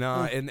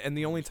 Nah, and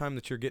the only time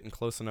that you're getting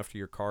close enough to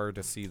your car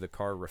to see the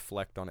car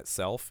reflect on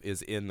itself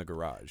is in the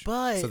garage.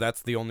 But so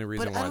that's the only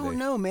reason But why I don't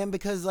know, man,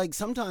 because like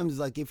sometimes,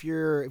 like if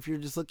you're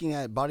just looking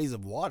at bodies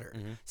of water,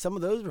 some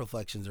of those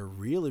reflections are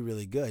really,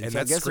 really good. And so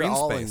I that's guess they're screen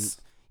all space.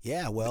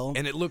 Yeah, well,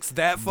 And it looks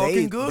that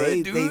fucking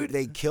good, dude.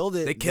 They killed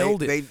it. They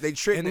killed it. They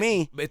tricked And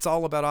me. It's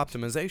all about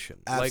optimization.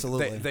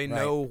 Absolutely, Like they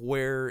right. know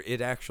where it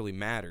actually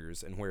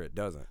matters and where it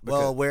doesn't.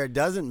 Well, where it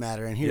doesn't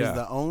matter, and here's Yeah.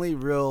 the only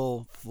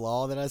real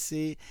flaw that I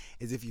see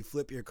is if you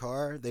flip your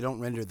car, they don't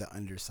render the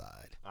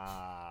underside.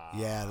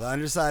 Yeah, the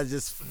underside is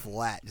just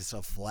flat, just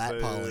a flat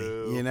poly.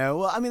 Boo. You know,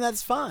 well, I mean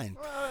that's fine.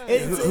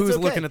 Who's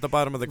looking at the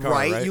bottom of the car?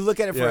 Right. You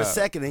look at it for Yeah. a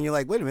second, and you're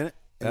like, wait a minute.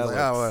 And That you're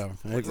like, looks-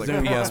 oh, well. Looks like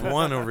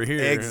PS1 over here.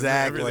 and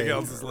Exactly. Everything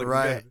else is looking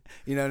right. good.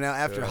 You know, now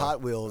after Yeah.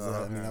 Hot Wheels, Oh,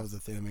 I mean, yeah. that was the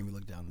thing that made me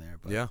look down there.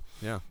 But, Yeah,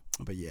 yeah.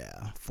 But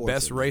yeah, Forza,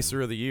 Best man.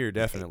 racer of the year,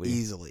 definitely.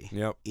 Easily.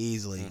 Yep.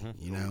 Easily. Mhm.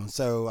 You know,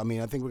 so I mean,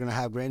 I think we're gonna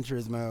have Gran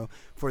Turismo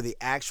for the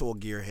actual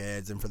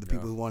gearheads and for the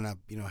people who want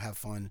to, have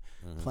fun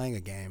playing a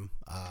game.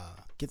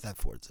 Get that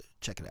Forza.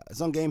 Check it out. It's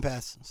on Game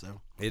Pass,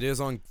 so It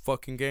is on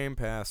fucking Game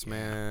Pass,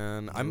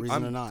 man. no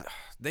reason to not.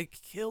 They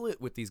kill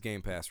it with these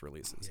Game Pass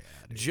releases.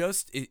 Yeah, dude.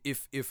 Just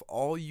if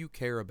all you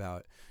care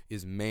about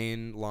is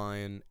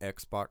mainline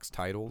Xbox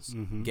titles,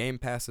 Game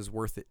Pass is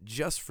worth it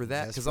just for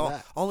that. Just Because for all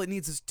that. all it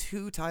needs is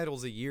 2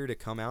 titles a year to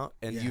come out,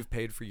 and Yeah. you've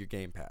paid for your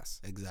Game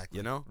Pass. Exactly.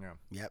 You know? Yeah.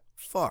 Yep.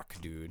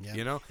 Fuck, dude. Yeah.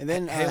 You know? And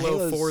then, Halo,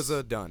 Halo's-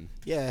 Forza, done.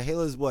 Yeah,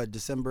 Halo's what,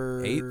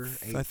 December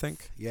 8th, I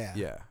think. Yeah.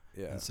 Yeah,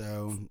 yeah. And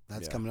so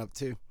that's Yeah. coming up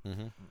too.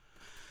 Mm-hmm.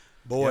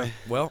 Boy. Yeah.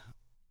 Well,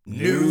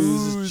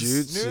 News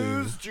Jutsu.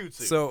 News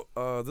jutsu.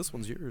 so this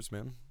one's yours,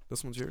 man.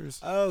 This one's yours.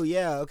 Oh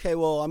yeah, okay.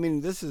 Well, I mean,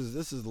 this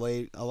is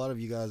late. A lot of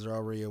you guys are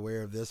already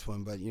aware of this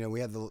one, but we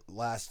had the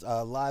last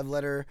live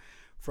letter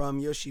from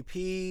Yoshi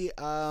P,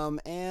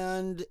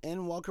 and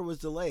Walker was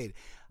delayed.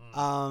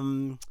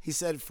 He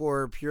said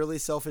for purely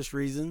selfish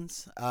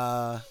reasons.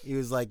 He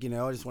was like,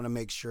 I just want to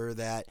make sure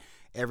that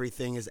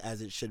everything is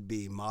as it should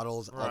be.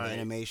 Models, all the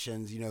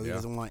animations. He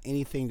doesn't want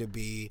anything to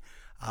be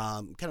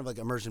kind of like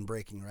immersion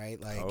breaking,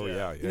 right? Like,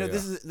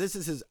 this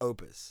is his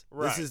opus.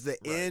 Right, this is the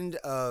end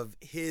of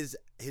his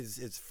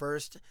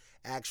first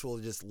actual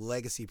just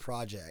legacy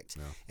project.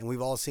 And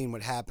we've all seen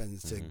what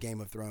happens to Game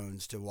of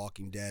Thrones, to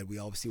Walking Dead. We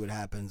all see what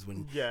happens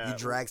when you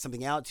drag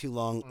something out too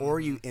long or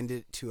you end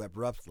it too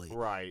abruptly,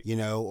 right?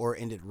 Or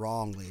end it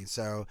wrongly.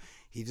 So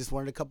he just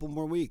wanted a couple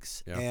more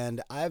weeks,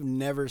 and I've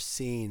never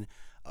seen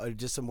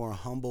just a more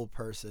humble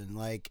person.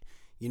 Like,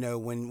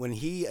 when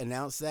he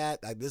announced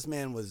that, like, this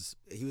man was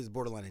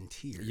borderline in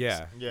tears.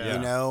 Yeah.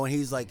 And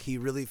he's like, he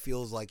really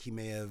feels like he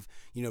may have,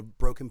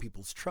 broken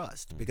people's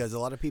trust because a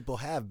lot of people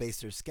have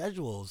based their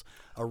schedules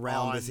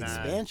around this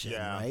expansion,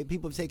 right?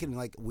 People have taken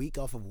like a week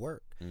off of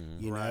work, and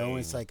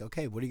it's like,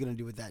 okay, what are you going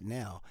to do with that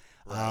now?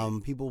 Right.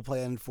 People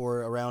plan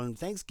for around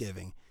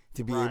Thanksgiving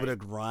to be able to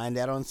grind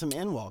out on some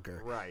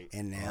Endwalker. Right.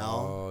 And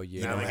now,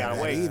 now they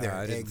gotta wait either.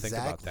 I didn't think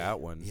about that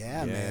one.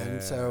 Yeah, man.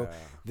 So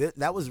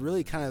that was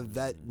really kind of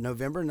that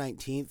November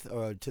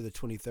 19th to the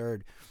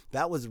 23rd.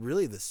 That was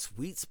really the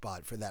sweet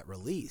spot for that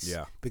release.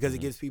 Yeah. Because it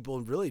gives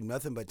people really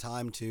nothing but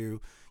time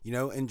to,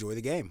 enjoy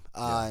the game.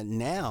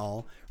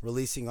 Now,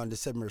 releasing on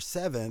December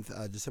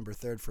 7th, December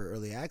 3rd for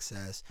early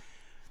access,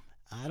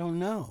 I don't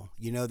know.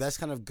 That's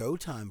kind of go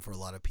time for a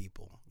lot of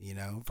people,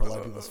 for a lot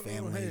of people's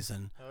families.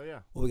 And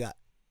what we got?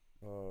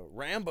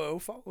 Rambo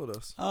followed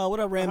us. What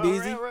up,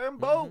 Rambeezy?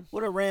 Rambo.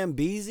 What up,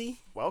 Rambeezy?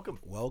 Welcome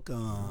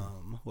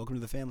to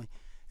the family.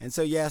 And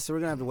so we're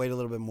gonna have to wait a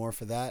little bit more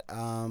for that.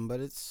 But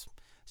it's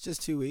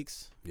just 2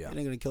 weeks. Yeah, it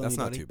ain't gonna kill that's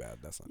anybody. Not too bad.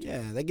 That's not. Too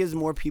bad. That gives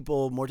more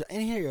people more time.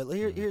 And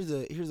here's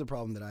the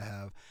problem that I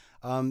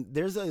have.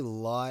 There's a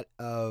lot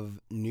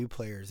of new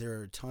players. There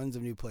are tons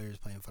of new players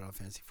playing Final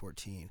Fantasy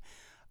 14.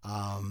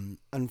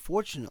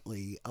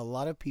 Unfortunately, a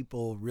lot of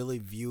people really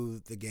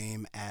view the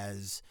game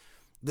as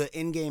the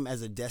end game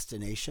as a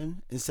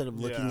destination instead of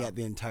looking at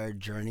the entire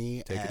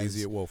journey. Take it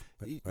easy at Wolf,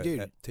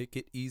 dude. Take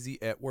it easy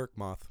at work,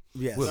 Moth.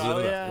 Yes.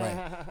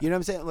 Right. You know what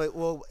I'm saying? Like,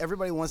 well,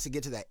 everybody wants to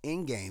get to that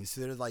end game, so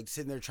they're like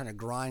sitting there trying to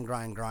grind,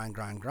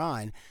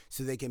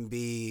 so they can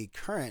be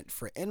current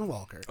for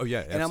Endwalker. Oh yeah,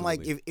 absolutely. And I'm like,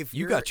 if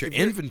you got your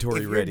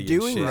inventory ready,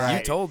 doing and shit. that,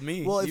 you told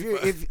me. Well,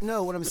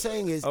 what I'm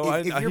saying is,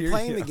 if you're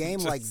playing the game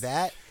like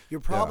that,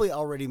 you're probably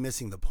already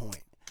missing the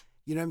point.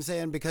 You know what I'm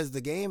saying? Because the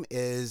game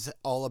is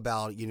all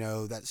about,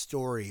 that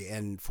story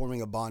and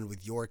forming a bond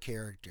with your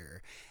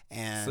character.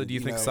 And so do you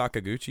think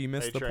Sakaguchi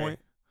missed the point?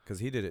 Because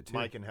he did it too.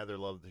 Mike and Heather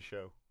love the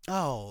show.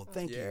 Oh,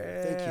 thank you.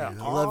 I Awesome.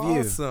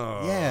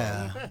 love you.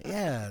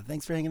 Yeah.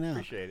 Thanks for hanging out.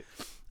 Appreciate it.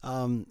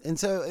 And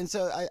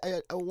so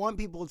I want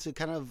people to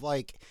kind of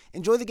like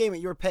enjoy the game at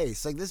your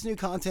pace. Like, this new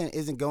content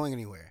isn't going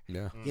anywhere.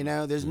 Yeah.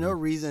 There's no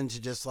reason to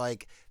just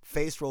like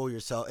face roll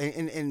yourself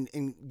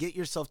and get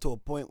yourself to a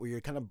point where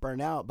you're kind of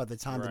burnt out by the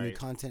time the new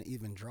content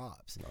even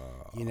drops.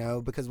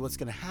 Because what's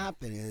going to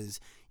happen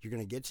is you're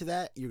going to get to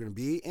that, you're going to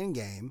be in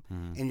game,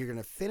 and you're going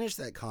to finish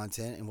that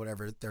content in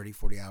whatever 30,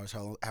 40 hours,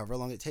 however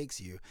long it takes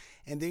you.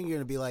 And then you're going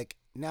to be like,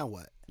 now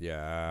what?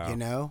 Yeah.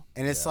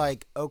 And it's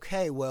like,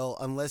 okay, well,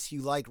 unless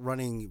you like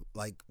running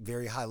like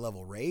very high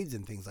level raids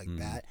and things like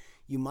that,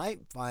 you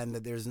might find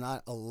that there's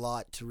not a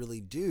lot to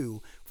really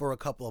do for a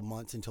couple of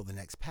months until the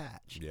next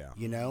patch. Yeah.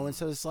 And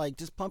so it's like,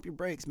 just pump your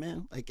brakes,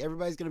 man. Like,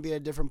 everybody's going to be at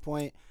a different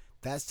point.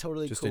 That's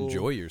totally just cool. Just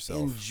enjoy yourself.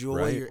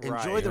 Enjoy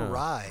the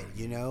ride,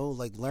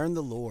 like learn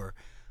the lore.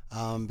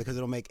 Because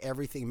it'll make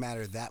everything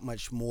matter that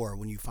much more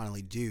when you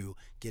finally do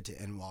get to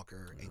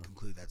Endwalker and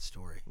conclude that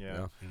story.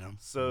 Yeah.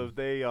 So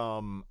they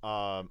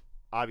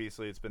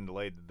obviously it's been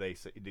delayed. Did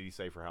he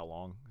say for how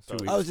long? So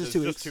 2 weeks. Oh, it's just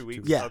 2 weeks. Just 2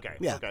 weeks. Yeah. Okay.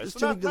 Yeah. Okay. It's So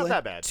 2 week not delay.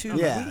 that bad. 2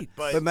 weeks.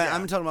 But man,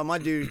 I'm talking about my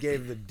dude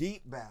gave the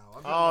deep bow.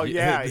 Oh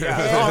yeah.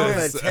 On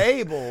the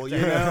table,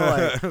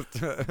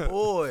 like,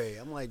 boy,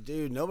 I'm like,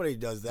 dude, nobody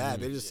does that.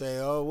 They just say,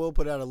 oh, we'll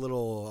put out a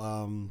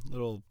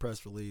little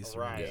press release,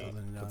 right? Or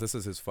something. But this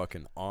is his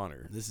fucking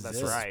honor.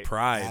 That's right.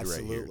 Pride,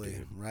 absolutely, right here,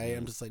 dude. Right?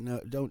 I'm just like, no,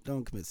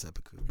 don't commit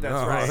seppuku.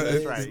 That's right.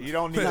 That's right. You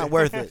don't need. It's not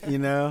worth it,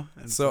 And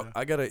so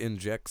I gotta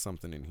inject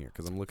something in here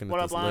because I'm looking at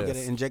this list.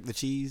 Gotta inject the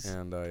cheese.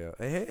 And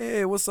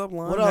hey, what's up,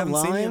 Lon? What up, Haven't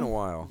seen you in Lion? a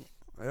while.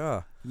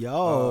 Yeah.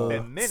 Yo. Been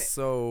a minute.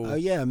 So. Oh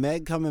yeah,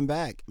 Meg coming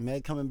back.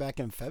 Meg coming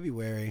back in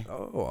February.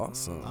 Oh,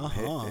 awesome.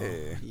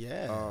 Hey.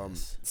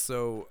 Yes.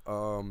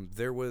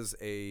 There was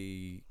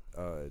a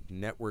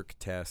network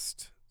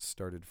test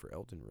started for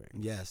Elden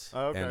Ring. Yes.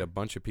 Okay. And a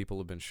bunch of people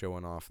have been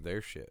showing off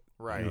their shit.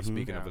 Right.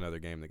 Speaking of another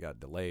game that got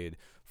delayed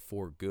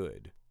for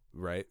good.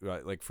 Right,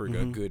 like for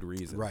a good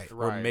reason, right?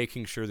 Or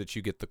making sure that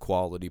you get the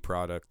quality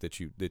product that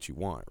you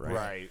want,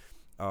 right?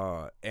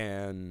 Right.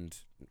 And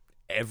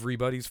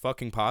everybody's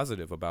fucking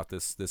positive about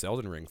this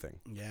Elden Ring thing.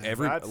 Yeah. That's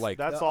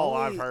The all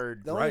only- I've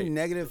heard. The only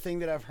negative thing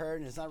that I've heard,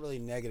 and it's not really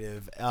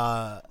negative,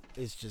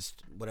 it's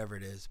just whatever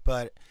it is,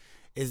 but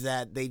is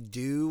that they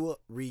do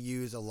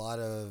reuse a lot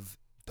of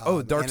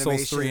Dark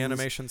Souls 3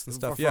 animations and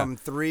stuff. From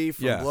 3,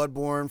 from Yeah.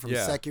 Bloodborne, from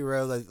Yeah.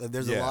 Sekiro.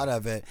 There's a Yeah. lot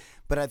of it.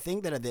 But I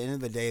think that at the end of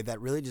the day, that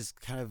really just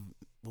kind of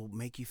will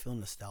make you feel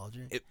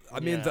nostalgic. I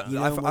mean, Yeah. You know,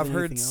 more I've than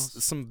heard anything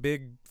else. some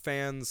big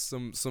fans,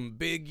 some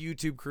big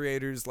YouTube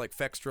creators like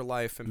Fextra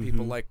Life and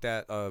people like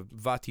that,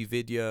 Vati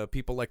Vidya,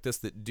 people like this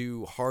that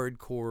do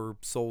hardcore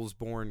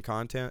Soulsborne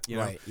content, you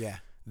know, Right, yeah.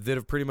 that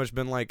have pretty much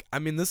been like, I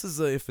mean, this is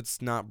a if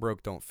it's not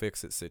broke, don't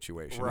fix it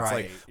situation. It's like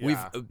Right,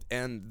 yeah.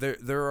 and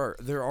there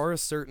are a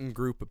certain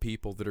group of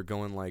people that are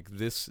going like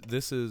this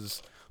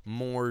is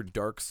more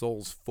Dark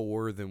Souls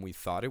 4 than we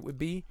thought it would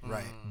be.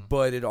 Right.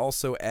 But it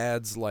also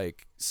adds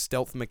like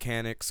stealth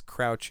mechanics,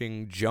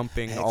 crouching,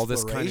 jumping, all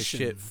this kind of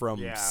shit Exploration. from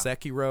Yeah.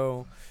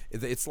 Sekiro.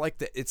 It's like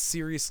it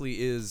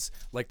seriously is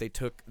like they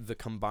took the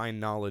combined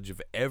knowledge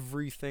of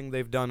everything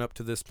they've done up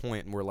to this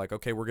point and we're like,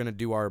 okay, we're gonna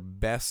do our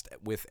best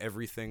with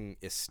everything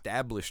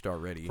established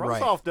already.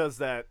 FromSoft does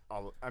that.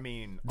 I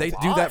mean, They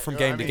a do lot. that from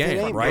game I to mean, game,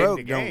 from ain't right? game broke,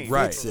 to don't game,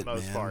 Right. for the fix it,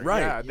 most man. part. Right.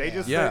 Yeah, they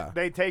just Yeah.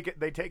 they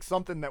take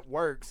something that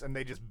works and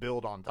they just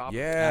build on top.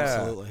 Yeah,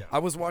 Absolutely. I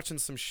was watching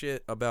some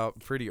shit about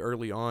pretty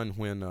early on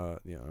when That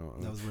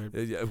was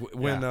weird.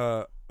 when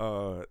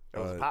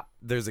was pop.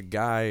 there's a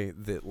guy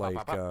that like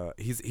pop, pop.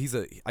 he's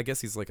I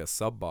guess he's like a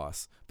sub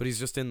boss, but he's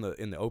just in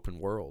the open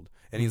world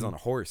and he's on a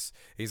horse.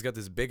 He's got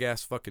this big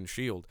ass fucking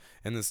shield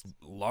and this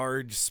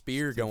large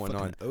spear going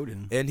on. Fucking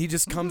Odin. And he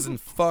just comes and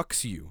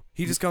fucks you.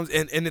 He just comes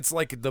and it's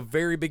like the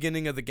very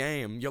beginning of the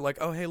game. You're like,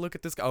 oh hey, look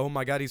at this guy. Oh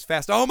my god, he's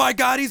fast. Oh my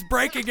god, he's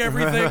breaking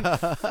everything.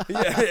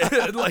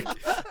 Yeah,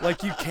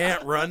 like you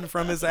can't run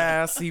from his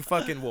ass. He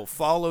fucking will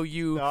follow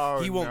you.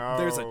 Oh, He won't.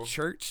 There's a no.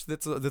 church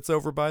that's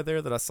over by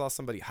there that I saw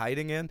somebody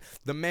hiding in.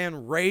 The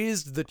man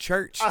raised the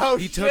church. Oh,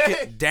 he took shit.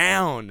 it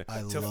down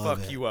I to love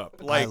fuck it. you up.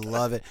 I Like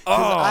love it. 'Cause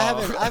Oh.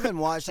 I haven't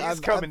watched. He's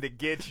I've coming to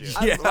get you.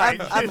 Yeah.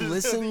 I've There's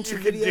listened nothing to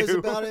you can videos do.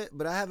 about it,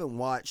 but I haven't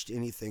watched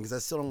anything because I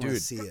still don't want to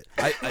Dude, see it.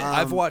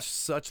 I've watched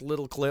such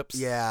little clips.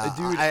 Yeah,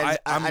 dude. I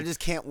I'm- just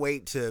can't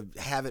wait to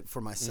have it for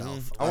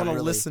myself. I want to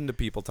really- listen to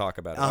people talk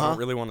about it. I Uh-huh. don't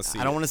really want to see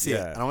it. I don't want to see it.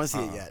 Yeah. I don't want to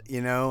see it yet.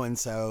 You know, and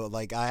so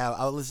like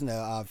I'll listen to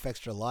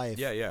Fextra Life.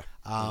 Yeah, yeah.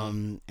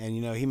 And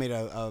you know he made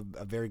a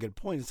very good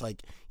point. It's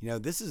like, you know,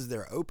 this is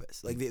their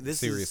opus. Like this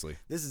Seriously.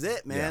 this is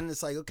it, man.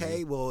 It's like,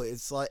 okay, well,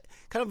 it's like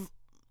kind of,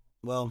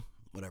 well,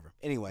 whatever.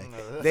 Anyway,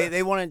 Mm.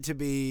 they want it to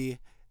be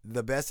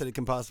the best that it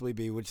can possibly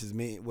be,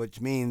 which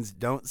means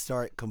don't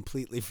start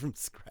completely from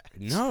scratch.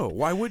 No,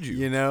 why would you?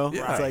 You know,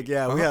 Yeah. it's like,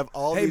 yeah, we Uh-huh. have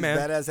all Hey these man,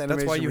 badass animation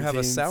that's why you have a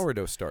routines.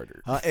 sourdough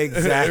starter.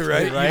 Exactly,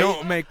 right? right? You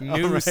don't make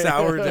new Right.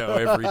 sourdough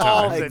every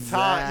All time. the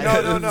time.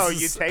 Exactly. No.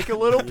 You take a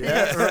little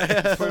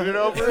piece, put it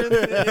over,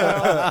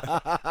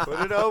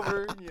 put it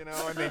over,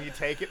 and then you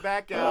take it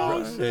back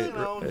out,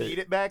 Right. knead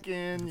it back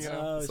in,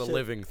 Oh, It's a shit.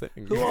 living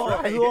thing. Who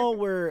all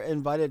were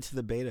invited to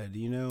the beta? Do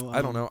you know?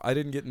 I don't know. I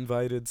didn't get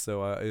invited,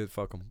 so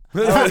fuck them.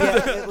 Oh,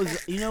 yeah, it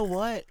was. You know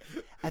what?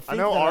 think I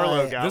know that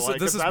Arlo got This like,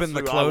 has 'cause been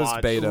the that's who I closed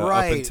watched. beta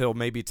Right. up until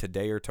maybe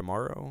today or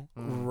tomorrow.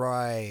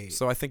 Right.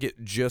 So I think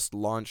it just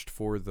launched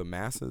for the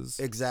masses.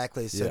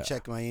 Exactly. So Yeah.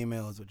 check my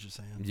email is what you're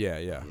saying. Yeah,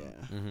 yeah.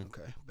 Yeah. Mhm.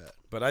 Okay. Bet.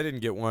 But I didn't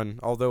get one,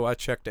 although I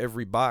checked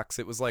every box.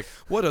 It was like,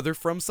 what other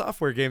From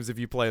Software games have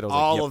you played? I was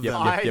All like, of yep,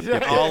 them. Yep, yep,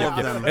 yep, yep, All yep, of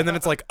yep. them. And then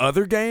it's like,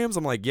 other games?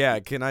 I'm like, yeah,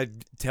 can I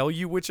tell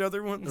you which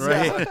other ones?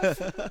 Right.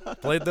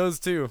 Played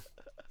those too.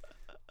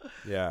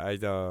 Yeah,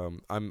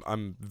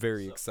 I'm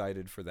very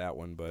excited for that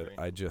one, but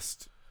I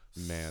just,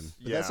 man.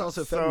 But that's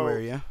also so-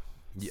 February, yeah.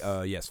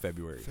 Yes,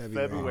 February.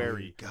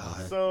 February. Oh,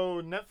 God.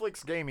 So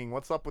Netflix Gaming,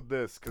 what's up with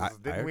this? I Because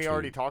didn't we actually-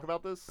 already talk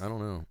about this? I don't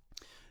know.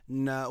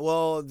 No,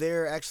 well,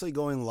 they're actually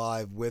going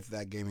live with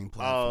that gaming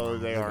platform. Oh,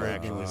 they Like, are they're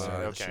actually. going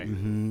live. Okay.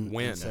 Mhm.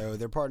 When? And so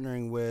they're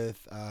partnering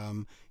with,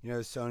 Sony,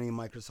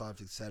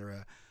 Microsoft,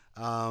 etc.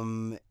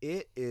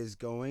 It is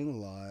going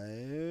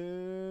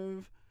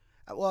live.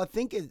 Well, I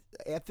think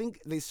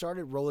they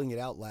started rolling it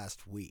out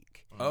last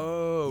week.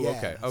 Oh, Yeah,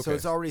 okay. So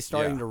it's already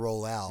starting Yeah. to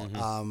roll out.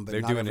 Mhm. But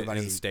They're not doing it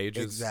everybody, in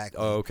stages. Exactly.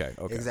 Oh, okay.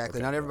 Okay. Exactly.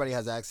 okay. Not everybody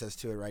has access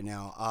to it right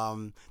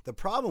now. The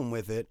problem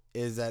with it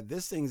is that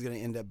this thing's going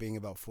to end up being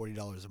about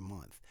 $40 a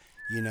month.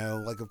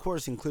 Of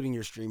course, including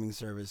your streaming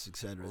service, et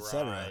cetera, et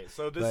cetera. Right.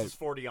 So this But- is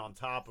 40 on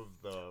top of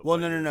the. Well,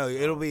 no.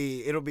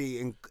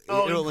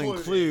 It'll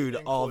include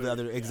all the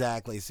other yeah.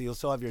 exactly. So you'll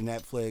still have your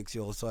Netflix.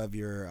 You'll still have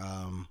your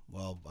HBO,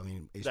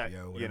 That,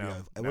 whatever, you know, you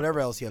have, whatever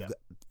else you have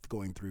yeah.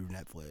 going through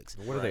Netflix.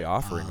 What are they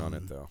offering on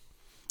it though?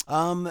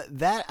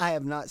 That I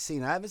have not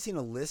seen. I haven't seen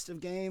a list of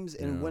games,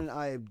 and Yeah. when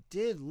I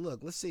did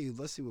look, let's see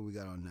what we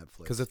got on Netflix.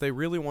 Because if they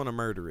really want to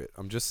murder it,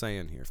 I'm just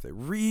saying here, if they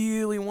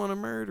really want to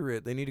murder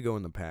it, they need to go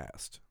in the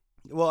past.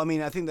 Well, I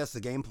mean, I think that's the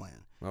game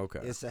plan. Okay.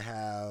 Is to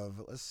have,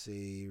 let's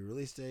see,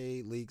 release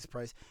date, leaks,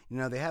 price.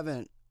 They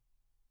haven't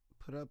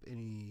put up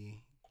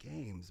any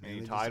games, man. Any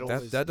They just titles?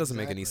 always- That doesn't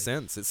make any Exactly.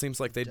 sense. It seems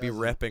like they'd be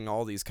doesn't. repping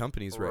all these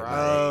companies right, Right.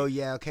 now. Oh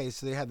yeah, okay.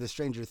 So they have the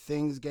Stranger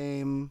Things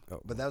game,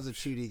 Oh, but that was a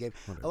 2D game.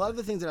 whatever. A lot of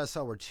the things that I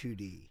saw were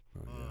 2D.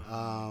 Oh,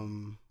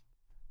 yeah.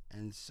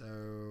 And so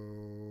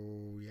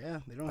yeah,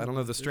 they don't. I don't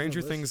know. The there's no Stranger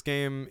list. Things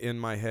game in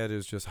my head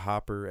is just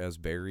Hopper as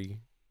Barry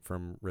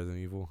from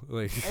Resident Evil.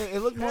 Like, It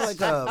looked more like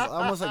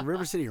almost like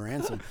River City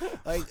Ransom.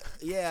 Like,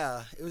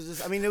 yeah, it was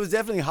just. I mean, it was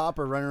definitely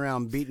Hopper running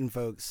around beating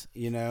folks,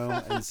 you know.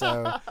 And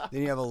so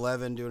then you have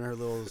 11 doing her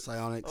little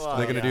psionic Oh, stuff.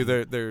 they're gonna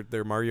yeah. do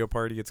their Mario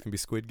Party. It's gonna be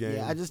Squid Game.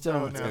 Yeah, I just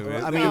don't. Oh, no.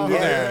 I mean, No.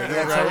 yeah,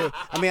 Right. totally.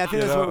 I mean, I think You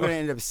that's what know? we're gonna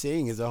end up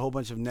seeing is a whole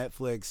bunch of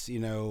Netflix, you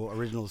know,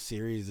 original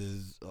series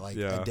is like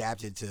Yeah.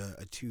 adapted to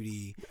a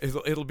 2D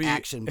It'll be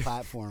action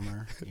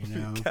platformer, you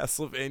know.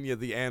 Castlevania,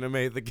 the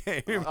anime, the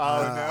game. Oh, no.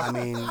 I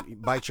mean,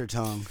 bite your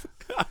tongue.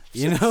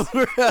 You know,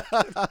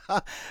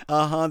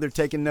 they're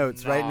taking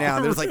notes right No. now.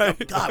 They're just like,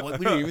 oh, God,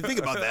 we didn't even think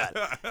about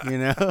that. You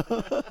know,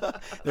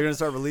 they're gonna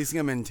start releasing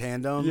them in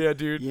tandem. Yeah,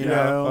 dude. You yeah.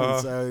 know,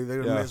 and so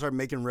they're gonna yeah. start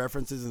making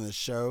references in the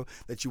show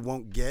that you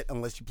won't get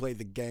unless you play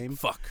the game.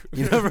 Fuck.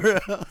 You never.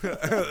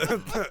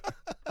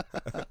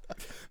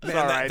 It's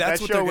all right. that's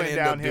That what show they're went gonna end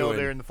up downhill doing.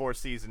 there in the 4th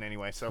season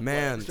anyway. So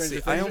Man, Stranger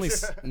see, I only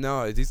Things?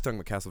 no, he's talking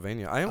about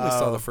Castlevania. I only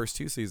saw Oh. the first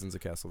 2 seasons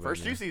of Castlevania.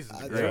 first 2 seasons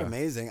are They're great.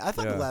 amazing. I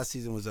thought the Yeah. last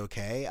season was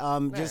okay.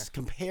 Just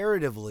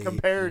comparatively.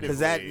 Comparatively. Because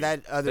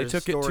that other They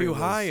took it story too was,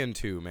 high in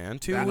 2, man.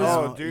 2 That- was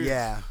Oh, dude.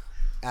 Yeah,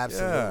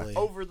 absolutely.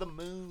 Over the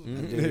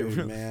moon.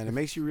 Dude, man, it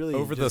makes you really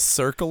over the just-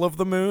 circle of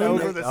the moon.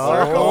 Over the Oh.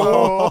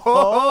 circle.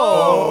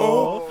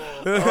 Oh.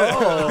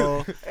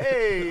 Oh.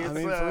 Hey, I it's,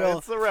 mean, for real.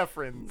 it's a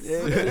reference.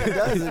 It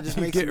does. It just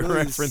makes get you really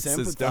references,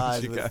 don't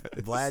sympathize you with guys?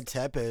 Vlad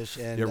Tepes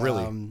and Yeah,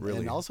 really, really.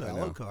 and also I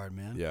know. Alucard,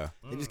 man. Yeah,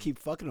 They just keep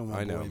fucking on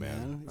my I know, boy,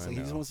 man. It's I like he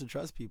just know. wants to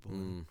trust people.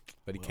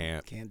 but he Well,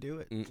 can't. Can't do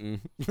it.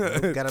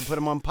 Mm-mm. Got to put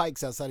him on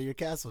pikes outside of your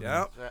castle.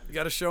 Yeah, man. you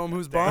got to show him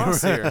who's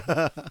boss here.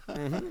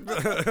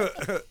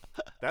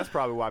 That's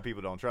probably why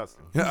people don't trust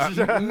him.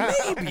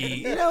 Maybe.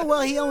 You know,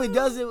 well, he only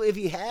does it if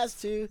he has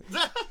to.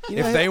 You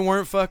know, If they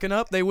weren't fucking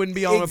up, they wouldn't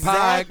be on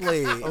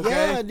exactly. a pike.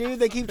 Yeah, dude,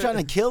 they keep trying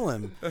to kill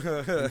him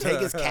and take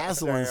his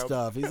castle and Damn.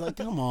 stuff. He's like,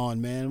 come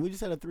on, man. We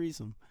just had a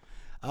threesome.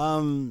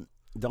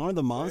 Dawn of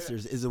the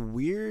Monsters is a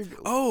weird.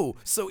 Oh,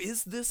 so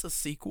is this a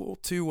sequel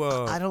to?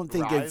 I don't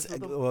think Rise it's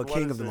of the- well, what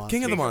King is of the it? Monsters.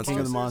 King of the Monsters. King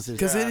of the Monsters.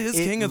 Because it is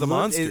King of the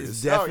Monsters.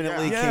 It's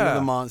definitely yeah. King of Yeah.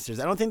 the Monsters.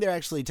 I don't think they're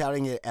actually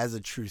touting it as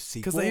a true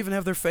sequel. Because they even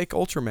have their fake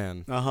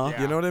Ultraman. Uh-huh.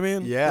 Yeah. You know what I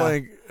mean? Yeah.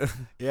 Like,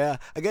 Yeah,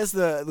 I guess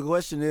the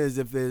question is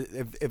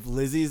if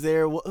Lizzie's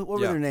there, what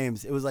were Yeah. their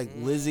names? It was like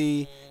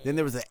Lizzie. Then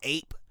there was an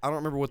ape. I don't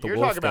remember what the You're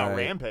wolf talking about guy-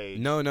 Rampage.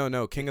 No,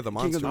 King of the King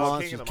Monsters. of the Oh,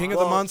 Monsters. King of the King of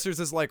the Well, Monsters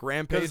is like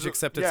Rampage, because-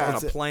 except it's yeah. on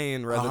It's a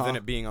plane rather uh-huh. than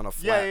it being on a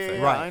flat Yeah,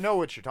 thing. Right. I know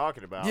what you're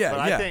talking about. Yeah,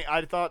 but yeah.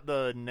 I thought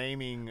the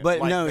naming. But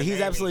like no, the he's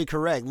naming- absolutely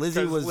correct.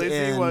 Lizzie 'cause was Lizzie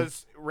in.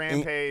 was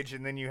Rampage,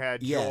 and then you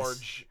had Yes.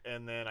 George,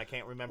 and then I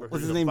can't remember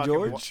Was who his the name fucking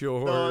George? wa-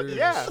 George.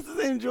 yeah. What's his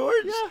name? George.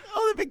 Yeah.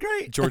 Oh, that'd be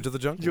great. George of the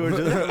Jungle.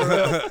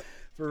 George.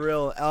 For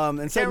real.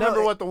 And so Can't no,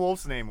 remember what the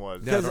wolf's name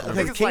was. Yeah, I I don't think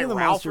remember. it's King like of the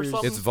Ralph or Monsters-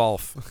 something. It's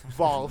Volf.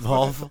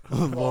 Volf.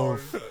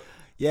 Volf.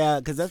 Yeah,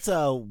 because that's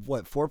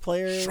what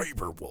 4-player?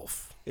 Saber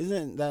Wolf.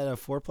 Isn't that a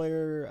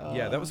 4-player?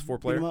 Yeah, that was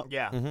 4-player. beat 'em up?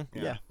 Yeah. Mhm.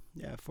 Yeah.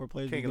 Yeah, 4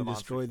 players. King You of can the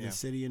destroy Monsters, the yeah.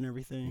 city and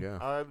everything. Yeah.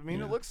 I mean,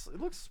 Yeah. it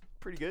looks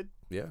pretty good.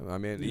 Yeah, I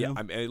mean, Yeah.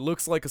 it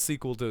looks like a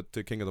sequel to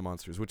King of the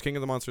Monsters, which King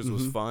of the Monsters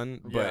was Mhm.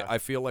 fun, but Yeah. I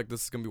feel like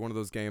this is gonna be one of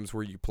those games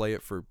where you play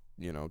it for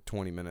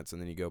 20 minutes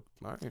and then you go.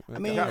 All right, I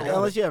mean, Yeah.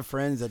 unless you have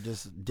friends that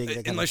just dig that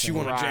kind Unless of you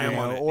thing, wanna jam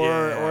on know, it. or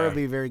Yeah. or it'd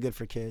be very good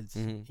for kids.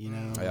 Mhm. You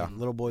know, Yeah.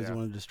 little boys Yeah. who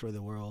want to destroy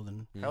the world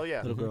and Hell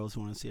yeah. little girls who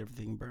want to see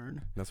everything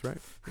burn. that's right.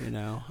 You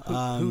know,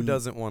 Who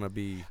doesn't want to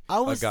be I a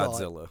always thought-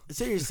 Godzilla?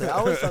 Seriously, I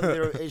always thought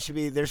there should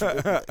be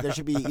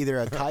either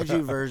a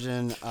kaiju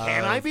version.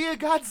 Can I be a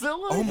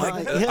Godzilla? Oh my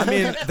Why- god! I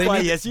mean, they Why,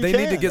 need yes, you they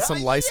need to can. get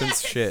some Oh,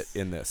 licensed yes. shit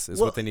in this. Is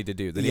Well, what they need to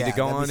do. They need yeah, to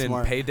go that'd be on and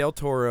smart. pay Del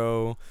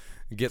Toro.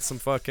 Get some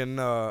fucking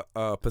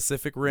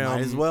Pacific Rim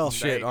Might as well. There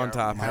shit you on go.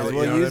 top Might of as it.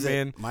 well You know use what I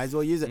it. mean? Might as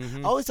well use it.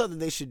 Mhm. I always thought that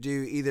they should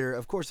do either,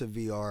 of course, a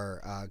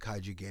VR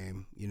kaiju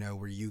game,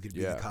 where you could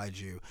be Yeah. the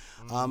kaiju.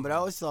 But I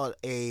always thought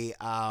a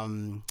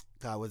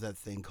God, what's that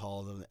thing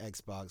called on the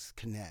Xbox?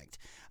 Kinect.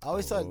 I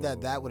always thought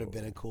that would have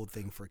been a cool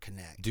thing for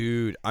Kinect.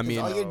 Dude, I 'Cause mean,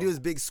 all you gotta do is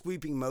big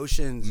sweeping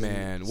motions. and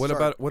man, what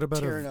start about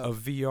tearing a up.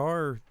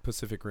 VR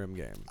Pacific Rim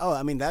game? Oh,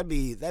 I mean that'd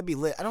be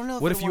lit. I don't know.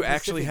 What I'd if you want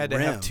actually Pacific had to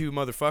have Rim. 2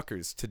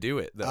 motherfuckers to do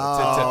it though,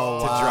 Oh,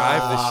 to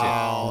drive the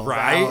wow. shit,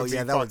 right? Oh,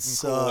 yeah, that would Fucking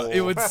suck. cool.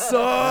 It would suck.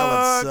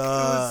 That would It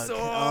suck. would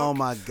suck. Oh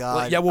my god.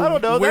 Well, yeah, I well,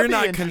 don't know, we're that'd be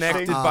not interesting.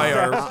 connected by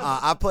our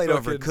I played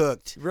fucking-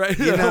 Overcooked. right.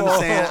 You know what I'm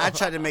saying? I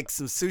tried to make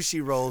some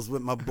sushi rolls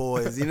with my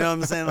boys. You know what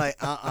I'm saying?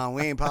 Like,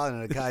 we ain't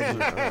piloting a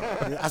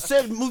kaiju. I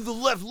said move the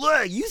left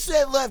leg. You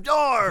said left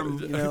arm.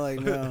 You know, like,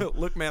 no.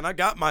 Look, man, I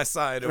got my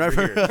side over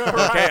here.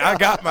 Okay, I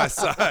got my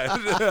side.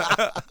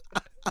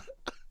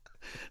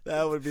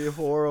 That would be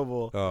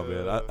horrible. Oh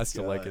man, I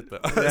still like it though.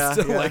 Yeah, I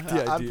still yeah, like the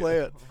idea. I'd play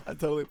it. I'd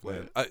totally play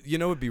Man, it. you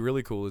know, what'd be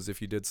really cool is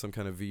if you did some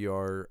kind of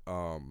VR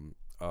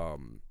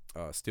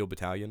Steel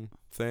Battalion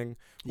thing,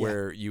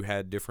 where you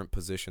had different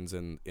positions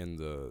in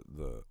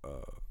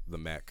the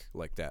mech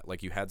like that.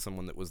 Like you had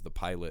someone that was the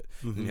pilot,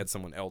 and you had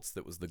someone else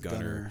that was the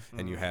gunner,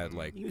 and you had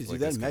like You can like do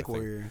that this in kind of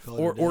Mech thing.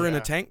 Warrior. or in a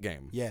Yeah. tank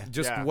game. Yeah.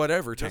 Just Yeah.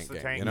 whatever Just tank the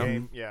game, tank you know?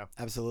 game. Yeah.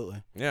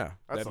 Absolutely. Yeah,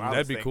 That's what I that'd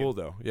was be thinking. cool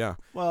though. Yeah,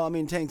 Well, I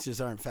mean, tanks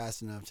just aren't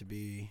fast enough to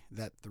be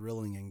that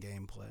thrilling in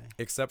gameplay,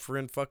 except for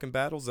in fucking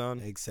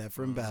Battlezone. except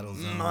for in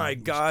Battlezone. My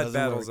which God,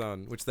 doesn't work.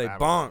 Battlezone, which they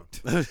Battlezone.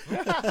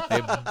 bonked,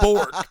 they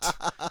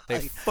borked,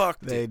 they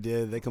fucked They it.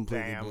 did. They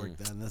completely Damn. borked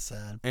that. And that's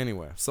sad.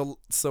 Anyway, so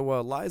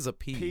Liza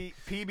P.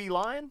 PB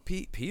Lion?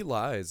 P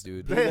lies,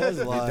 dude. He does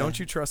Dude, lie. don't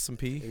you trust some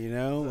P? You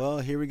know, well,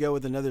 here we go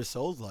with another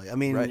Souls-like. I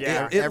mean, Right.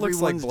 Yeah. It looks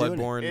like everyone's doing it.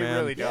 Bloodborne, It man.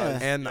 really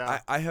does. And Yeah.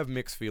 I have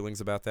mixed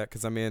feelings about that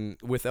because I mean,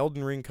 with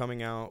Elden Ring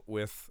coming out,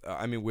 with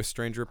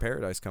Stranger of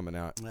Paradise coming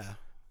out, Yeah.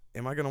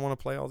 am I gonna want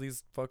to play all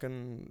these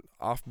fucking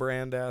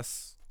off-brand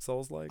ass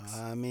Souls likes?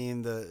 I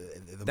mean, the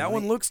that money,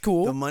 one looks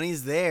cool. The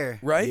money's there,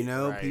 Right? You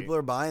know, Right. people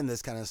are buying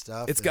this kind of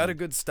stuff. It's got a and-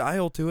 good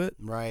style to it.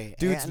 right.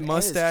 Dude's and it's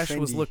mustache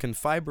was trendy. looking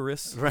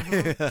fibrous. right.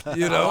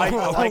 You know, I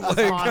like his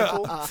Like,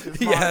 monocle. His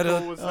he had a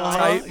monocle was nice.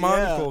 tight yeah.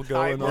 monocle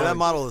going Tight Yeah, on. that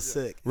model is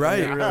sick. Right,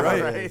 It really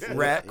right. is.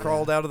 Rat Yeah.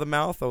 crawled out of the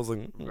mouth. I was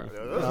like,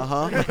 Uh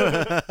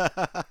huh.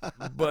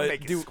 but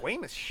Make it dude,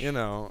 squeamish. you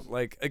know,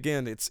 like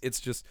again, it's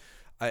just,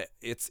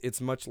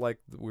 it's much like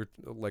we're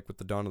like with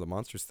the Dawn of the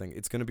Monsters thing.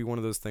 It's gonna be one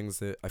of those things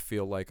that I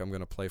feel like I'm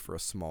gonna play for a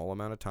small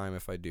amount of time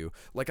if I do.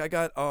 Like I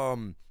got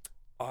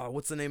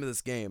what's the name of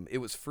this game? It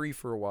was free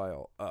for a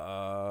while.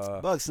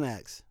 Bug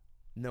snacks.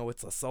 No,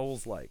 it's a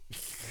Souls like.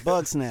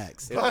 Bug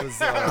snacks. It was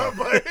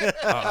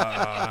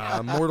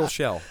Mortal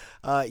Shell.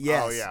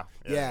 Yes. Oh, yeah.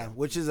 Yeah,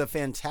 which is a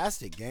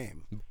fantastic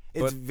game.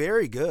 It's But-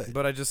 very good.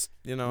 But I just,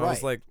 I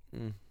was Right. like,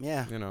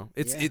 yeah.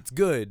 it's Yeah. it's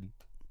good.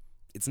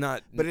 It's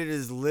not. But it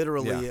is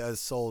literally a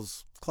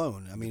Souls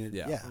clone. I mean,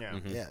 Yeah. yeah. Yeah.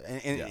 Yeah.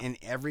 Mhm. In, Yeah. in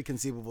every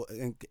conceivable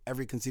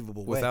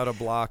way. without a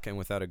block and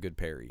without a good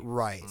parry.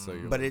 Right. So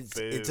you're But like,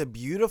 it's a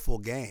beautiful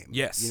game.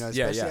 Yes. You know,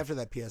 Yeah, especially yeah. after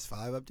that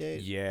PS5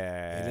 update.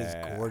 Yeah. It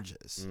is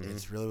gorgeous. Mhm.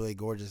 It's really, really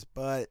gorgeous.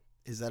 But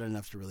is that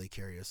enough to really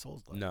carry a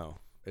Souls like? No,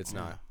 it's Yeah.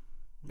 not.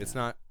 It's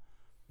not.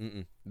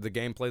 The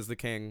gameplay's the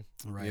king.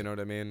 Right. You know what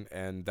I mean?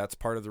 And that's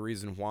part of the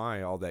reason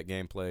why all that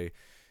gameplay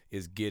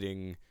is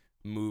getting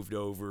moved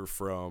over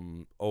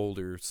from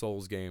older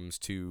Souls games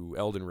to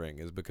Elden Ring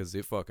is because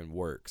it fucking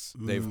works.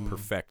 They've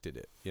perfected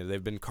it. You know,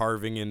 they've been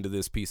carving into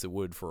this piece of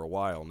wood for a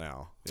while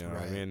now. You know what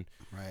I Right. mean?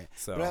 Right.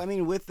 So But I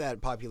mean, with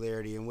that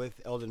popularity and with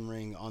Elden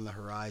Ring on the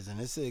horizon,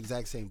 it's the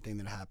exact same thing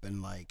that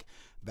happened like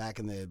back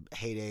in the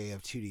heyday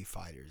of 2D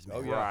fighters. Man.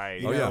 Oh, yeah.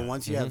 Right. You Oh, know, yeah.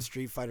 once you have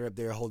Street Fighter up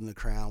there holding the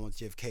crown,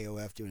 once you have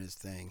KOF doing his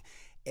thing,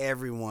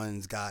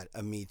 everyone's got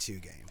a Me Too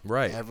game.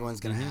 Right. Everyone's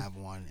gonna have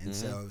one, and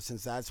so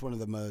since that's one of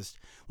the most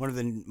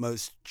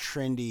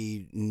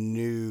trendy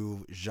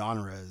new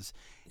genres,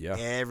 yeah.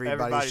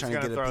 everybody's trying to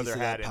gonna get a throw piece their of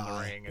hat that in the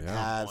pie. ring at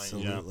some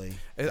point, yeah.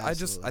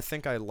 Absolutely. I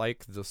think I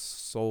like the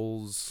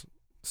Souls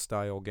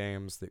style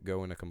games that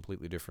go in a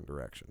completely different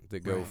direction. That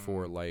go Right.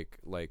 for like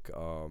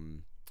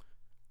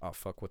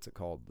what's it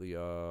called?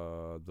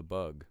 The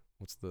bug.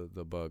 What's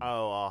the bug?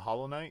 Oh,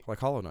 Hollow Knight? Like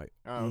Hollow Knight.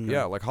 Oh, okay.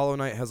 Yeah, like Hollow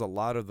Knight has a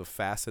lot of the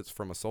facets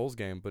from a Souls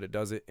game, but it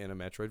does it in a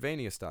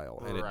Metroidvania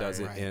style, and it does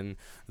it Right. in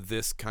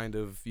this kind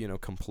of,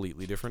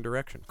 completely different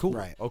direction. Cool.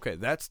 Right. Okay,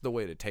 that's the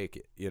way to take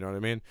it. You know what I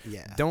mean?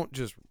 Yeah. Don't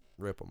just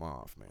rip them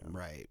off, man.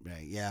 Right.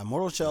 Yeah,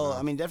 Mortal Shell.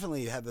 I mean,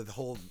 definitely had the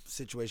whole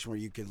situation where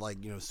you could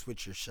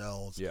switch your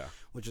shells, Yeah.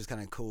 which was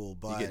kind of cool.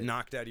 But You get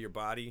knocked out of your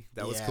body.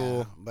 That was yeah,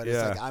 cool. But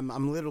yeah. it's like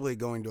I'm literally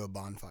going to a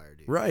bonfire,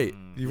 dude. Right.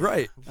 You're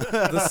right.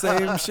 The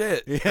same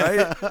shit,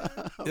 right?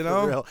 You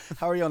know? For real.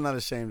 How are y'all not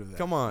ashamed of that?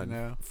 Come on. You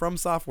know? From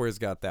Software's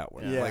got that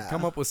one. Yeah. Like,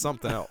 come up with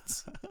something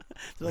else.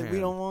 They're like, Man. we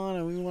don't want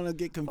to. We want to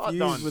get I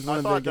confused with one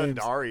of their thought games.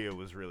 Dundaria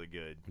was really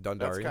good.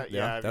 Dundaria. That's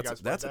Yeah, have you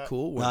guys that's played a that?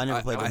 cool one. No, I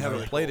never played I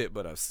haven't Dundaria. played it,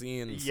 but I've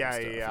seen some Yeah,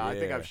 stuff. yeah. I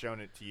think I've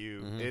shown it to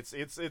you. It's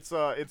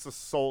a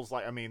Souls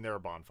like. I mean, there are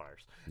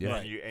bonfires. Yeah.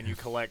 And you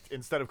collect,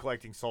 instead of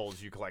collecting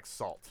souls, you collect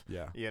salt.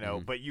 Yeah. You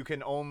know, but you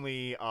can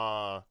only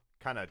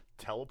kind of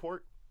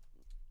teleport.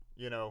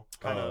 You know,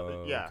 kind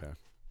of yeah. Okay.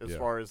 As Yeah.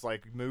 far as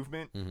like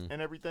movement Mhm.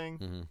 and everything,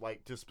 Mhm.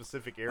 like to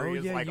specific Oh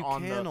areas, yeah, like you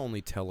on can the.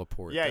 only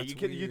teleport. Yeah, That's you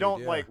can. You weird,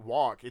 don't yeah. like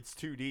walk. It's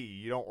 2D.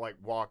 You don't like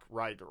walk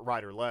right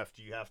or left.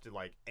 You have to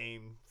like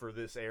aim for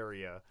this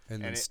area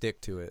and then it-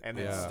 stick to it. and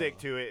then yeah. stick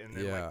to it, and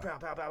then Yeah. like pow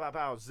pow pow pow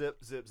pow,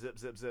 zip zip zip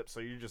zip zip.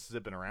 So you're just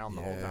zipping around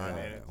the whole time,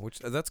 and Which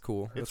that's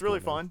cool. it's That's really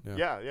cool, fun. man.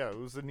 Yeah, it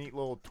was a neat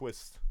little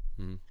twist.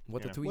 Mhm.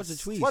 What Yeah. the tweets? What's a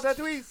tweet? What that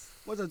twist?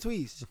 What's a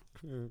tweet?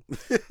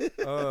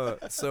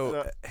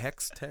 So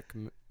Hex Tech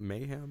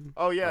Mayhem.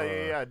 Oh yeah,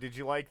 yeah. Did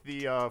you like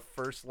the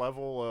first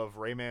level of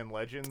Rayman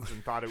Legends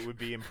and thought it would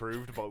be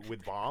improved, but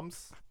with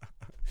bombs?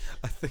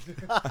 Look,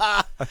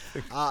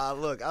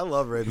 I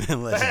love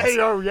Rayman Legends. Hey,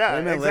 oh yeah,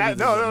 Rayman exactly. Legends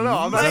No, is no, no.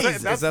 I'm not amazing. saying,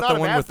 Is that's that not the a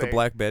one bad with the thing.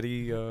 Black Betty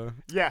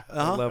Yeah.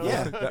 Uh-huh. level?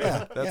 Yeah,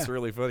 That's yeah.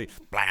 really funny.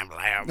 Blam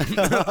blam.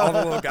 All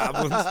the little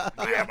goblins.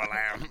 Blam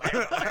blam.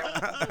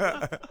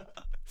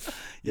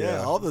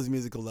 Yeah, all those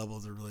musical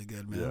levels are really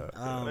good, man.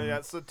 Yeah,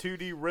 it's a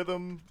 2D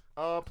rhythm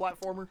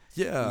platformer.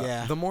 Yeah.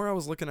 Yeah. The more I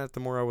was looking at it, the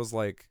more I was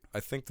like, I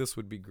think this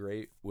would be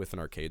great with an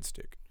arcade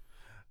stick.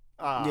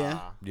 Yeah.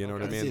 You know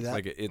what I I see mean? that.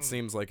 Like it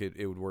seems like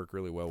it would work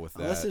really well with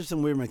Unless that. there's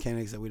some weird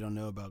mechanics that we don't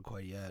know about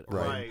quite yet.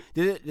 Right.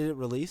 Did it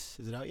release?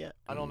 Is it out yet?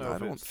 I don't know. I if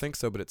don't it's, think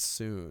so, but it's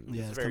soon.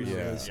 Yeah, it's very coming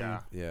out soon. really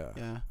soon.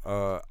 Yeah.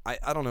 Yeah.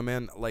 I don't know,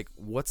 man. Like,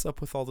 what's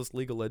up with all this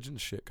League of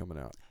Legends shit coming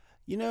out?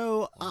 You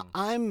know,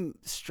 I'm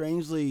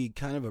strangely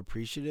kind of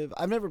appreciative.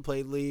 I've never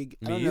played League.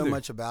 I Me don't know either.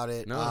 much about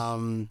it.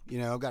 No. You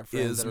know, I've got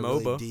friends Is that are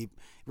really MOBA. deep,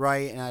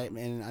 right?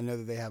 And I know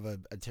that they have a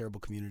terrible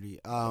community.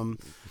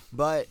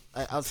 But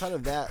outside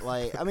of that,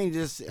 like,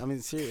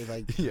 seriously,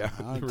 like, Yeah,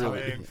 I don't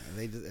really.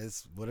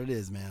 it's what it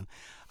is, man.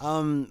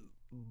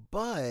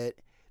 But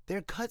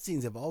their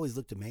cutscenes have always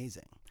looked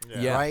amazing.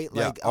 Yeah. Right?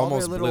 Yeah. Like all their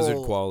Almost little,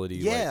 Blizzard quality.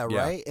 Yeah, like,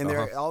 right. And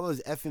uh-huh. they're all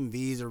those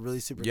FMVs are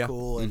really super Yeah.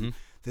 cool, and Mhm.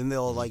 then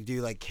they'll like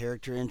do like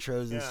character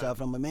intros and Yeah. stuff.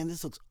 And I'm like, man,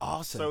 this looks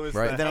awesome. So is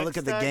Right. the And then I Hex look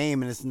at the Tech-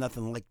 game, and it's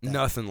nothing like that.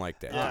 Nothing like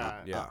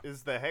that. Yeah.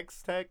 Is the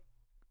Hex Tech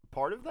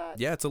part of that?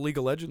 Yeah, it's a League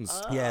of Legends.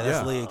 Yeah, that's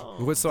Yeah.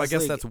 League. So I That's guess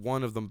League. that's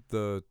one of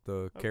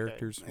the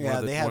characters. Yeah,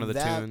 one they of have the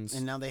that, tunes.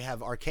 and now they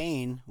have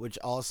Arcane, which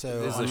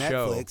also Is on a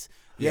show. Netflix.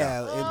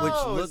 Yeah, which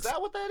Oh, looks. is that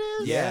what that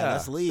is? Yeah, Yeah.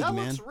 that's League, That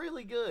man. looks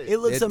really good. It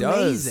looks It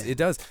amazing. does. It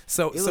does.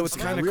 So It so looks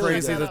it's kind of really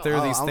crazy good. that there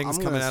are these I'm things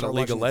gonna coming out start of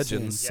League of watching it soon.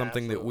 Legends, Yeah,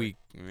 something that we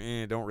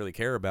don't really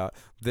care about,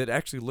 that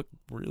actually look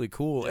really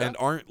cool Yeah. and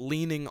aren't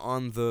leaning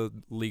on the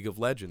League of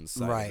Legends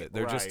side Right. of it.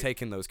 They're just Right.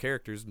 taking those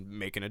characters and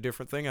making a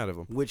different thing out of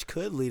them. Which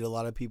could lead a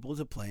lot of people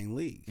to playing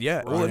League.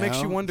 Yeah. Well, You it makes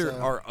you know? wonder: So-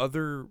 are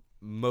other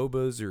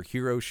MOBAs or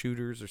hero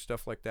shooters or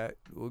stuff like that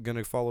going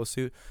to follow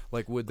suit?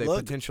 Like, would they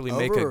Look, potentially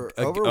make a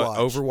Overwatch.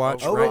 Overwatch?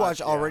 Overwatch Right?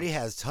 yeah. already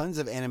has tons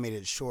of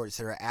animated shorts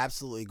that are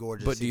absolutely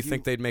gorgeous. But do you If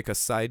think they'd make a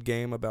side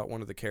game about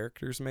one of the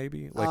characters?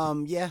 Maybe. Like, yeah, you I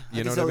know can what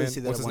I totally mean? see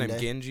that What's his one name?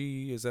 day.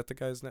 Genji? Is that the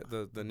guy's name?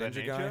 The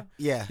ninja guy?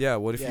 Yeah, Yeah.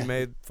 What if Yeah. you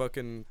made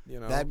fucking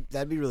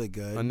that'd be really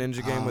good. a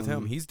ninja game with him?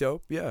 Um, He's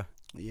dope. Yeah.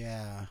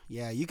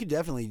 Yeah, you could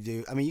definitely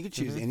do. I mean, you could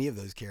choose any of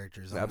those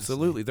characters. Honestly,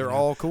 Absolutely. They're you know?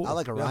 all cool. I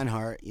like a Yeah.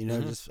 Reinhardt, you know,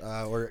 Mhm. just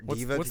or What's,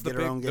 Diva what's to the get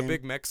her own big game. the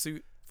big mech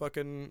suit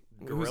fucking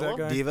who's Gorilla? that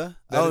guy? Diva?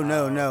 That Oh is-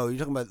 no, you're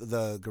talking about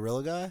the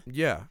gorilla guy.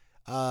 Yeah.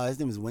 His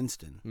name is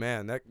Winston.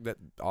 Man, that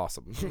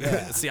awesome.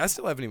 Yeah. See, I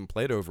still haven't even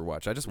played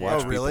Overwatch. I just Yeah.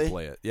 watch Oh, really? people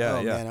play it. Yeah,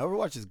 oh yeah. man,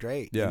 Overwatch is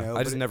great. Yeah, you know,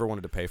 I just but never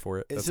wanted to pay for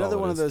it. It's That's all another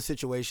it one of is. those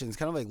situations,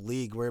 kind of like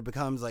League, where it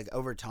becomes like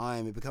over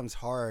time, it becomes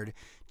hard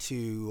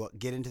to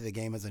get into the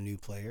game as a new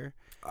player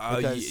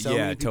because so yeah,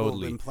 many people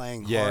totally. have been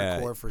playing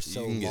Yeah, hardcore for you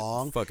so can get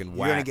long. fucking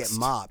You're gonna get waxed.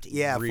 mopped.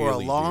 Yeah, for a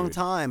Really, long dude.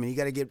 time, and you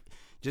got to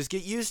just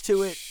get used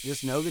to it.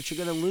 Just know that you're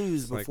gonna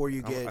lose It's like, before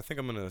you I get. think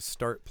I'm gonna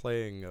start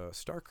playing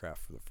StarCraft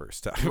for the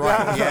first time.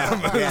 Right,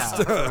 yeah.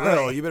 For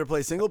real, you better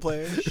play single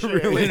player.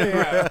 Really?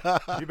 Yeah.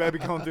 You better be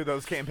going through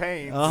those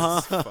campaigns.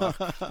 Fuck,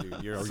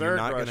 dude, you're Zerg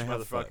not Rush, gonna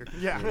have fun.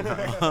 motherfucker. Yeah.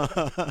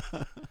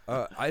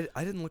 I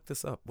didn't look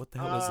this up. What the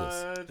hell is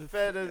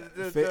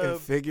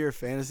this? Figure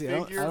fantasy. I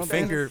don't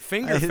Finger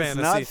think fantasy. it's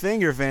not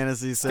finger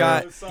fantasy, sir.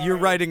 Scott, sorry. you're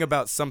writing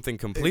about something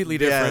completely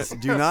different.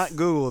 Yes, do not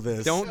Google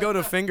this. Don't go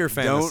to finger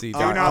fantasy. Do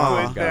Oh,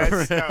 not God.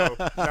 put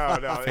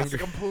that. No. It's a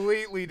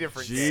completely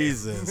different game.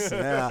 Jesus.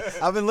 Yeah.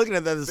 I've been looking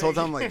at that this whole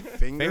time. I'm like,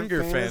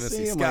 finger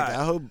fantasy, I'm Scott. like,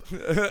 I hope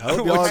What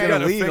y'all you are got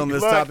gonna a lead on finger-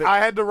 this Look, topic. I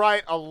had to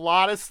write a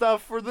lot of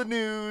stuff for the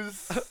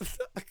news,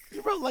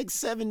 You wrote like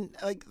 13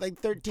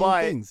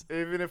 but things.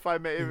 even if I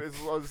made,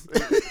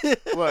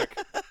 look,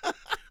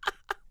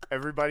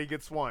 everybody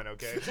gets one,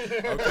 okay?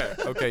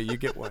 Okay, you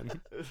get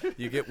one.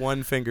 You get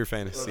one finger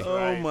fantasy. Oh, Oh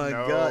Right, my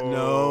no. God,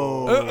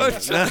 no!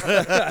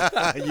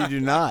 You do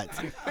not.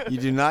 You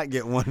do not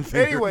get one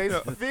finger. Anyways,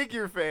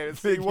 figure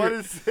fantasy. What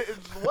is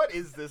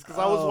this? Because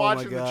I was Oh, my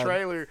watching the God.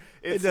 trailer.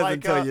 It It's doesn't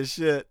like tell you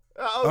shit.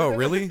 Oh,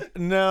 really?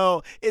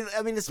 No,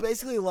 it's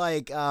basically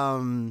like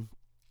So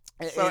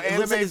it anime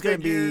looks like it's gonna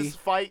be figures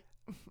fight.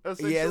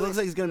 yeah, it looks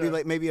like it's gonna be Yeah.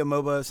 like maybe a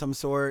MOBA of some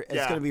sort. It's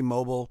Yeah. gonna be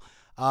mobile.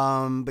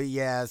 But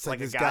yeah, it's like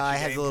Like a this gotcha guy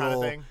has game a kinda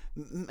little. thing?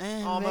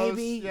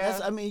 Maybe.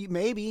 yeah.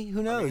 Maybe.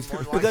 Who knows?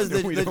 more than Because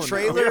likely. We the don't know.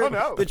 trailer, We don't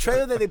know. the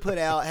trailer that they put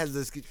out has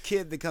this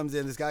kid that comes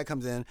in. This guy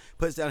comes in,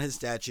 puts down his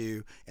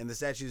statue, and the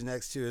statue's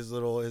next to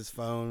his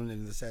phone,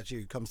 and the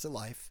statue comes to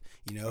life.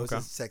 You know, it's Okay.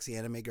 a sexy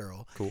anime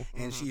girl. Cool.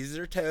 And she uses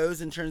her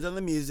toes and turns on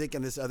the music,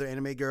 and this other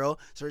anime girl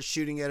starts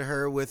shooting at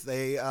her with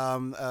a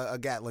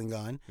Gatling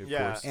gun. Of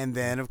Yeah. course. And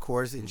then, of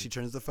course, and she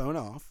turns the phone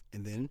off,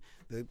 and then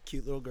the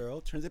cute little girl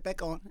turns it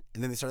back on,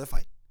 and then they start the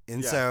fight.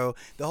 And Yeah. so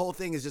the whole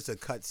thing is just a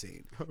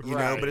cutscene, you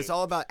know. But it's Right.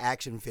 all about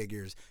action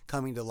figures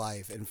coming to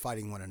life and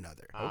fighting one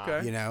another.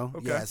 Okay. You know,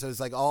 Okay. yeah. So it's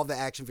like all the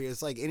action figures.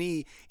 It's like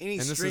any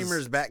this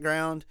streamer's is-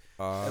 background.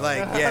 Uh, Like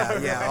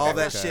yeah, all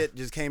that Okay. shit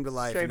just came to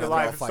life. Came and to now they're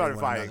all life and fighting started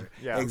one fighting. another.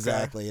 Yeah, okay.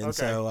 Exactly. And Okay.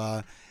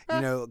 so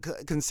you know,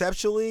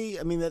 conceptually,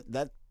 I mean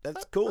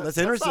that's cool. That's That's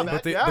not interesting.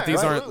 bad. But, Yeah, but these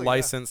aren't absolutely, yeah.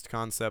 licensed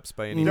concepts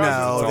by any No,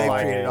 means. It's they've all-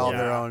 created all yeah.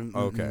 their own.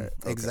 Okay, okay,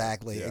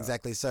 Exactly, yeah.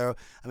 exactly. So,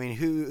 I mean,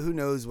 who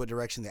knows what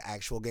direction the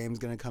actual game's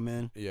going to come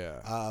in?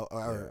 Yeah.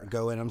 Or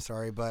go in. I'm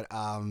sorry, but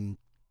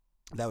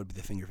That would be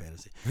the finger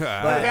fantasy.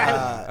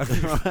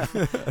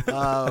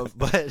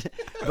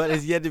 But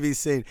it's yet to be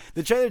seen.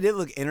 The trailer did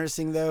look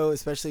interesting though,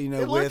 especially It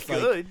with looked like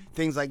good.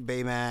 things like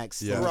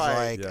Baymax, Yeah. things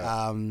Right.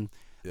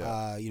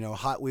 like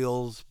Hot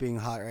Wheels being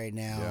hot right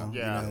now.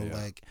 Yeah.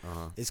 Like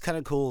Uh-huh. it's kind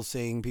of cool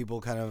seeing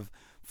people kind of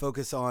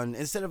focus on,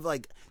 instead of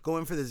like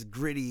going for this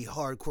gritty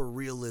hardcore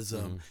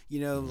realism,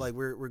 like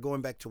we're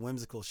going back to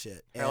whimsical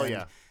shit. Hell And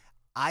yeah.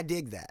 I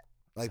dig that.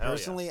 Like Hell yeah.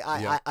 personally,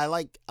 Yeah. I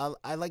like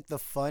the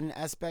fun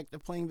aspect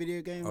of playing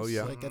video games. Oh,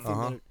 yeah. Like I think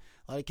Uh-huh. that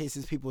a lot of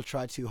cases people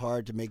try too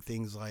hard to make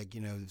things like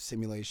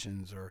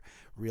simulations or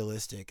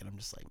realistic, and I'm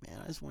just like, man,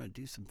 I just want to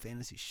do some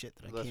fantasy shit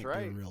that I That's can't do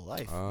right. in real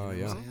life. Oh,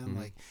 you know yeah. what I'm saying? Mhm.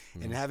 Like,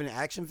 and having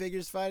action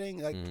figures fighting,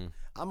 like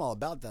I'm all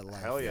about that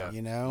life. Hell yeah.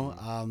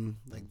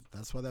 Like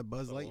that's why that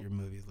Buzz Lightyear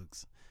movie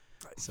looks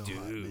so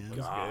hot, Dude, man.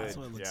 God. That's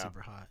why it looks Yeah.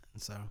 super hot.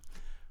 And so,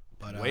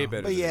 but Way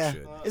better But than it yeah,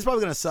 should. it's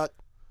probably gonna suck.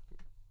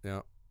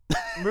 Yeah.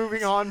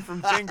 Moving on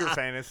from finger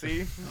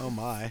fantasy. Oh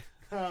my.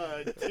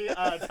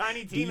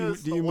 Tiny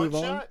Tina's do you The move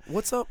One on? Shot.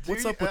 What's up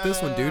Dude, with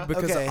this one, dude?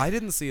 Because okay. I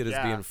didn't see it as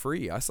Yeah. being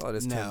free. I saw it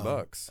as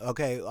 $10.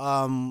 Okay.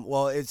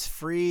 Well, it's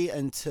free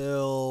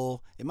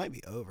until it might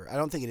be over. I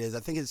don't think it is.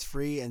 I think it's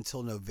free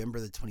until November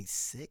the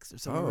 26th or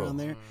something around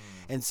there.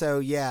 And so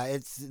yeah,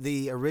 it's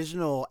the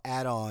original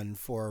add-on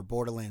for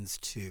Borderlands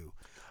 2.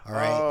 All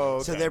right.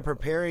 Oh, So okay. they're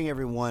preparing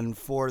everyone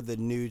for the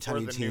new Tiny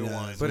the new Tina's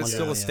one. But it's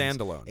still a Wonderlands.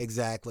 standalone.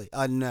 Exactly.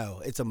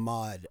 No, it's a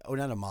mod. Oh,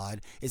 not a mod.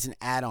 It's an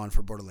add-on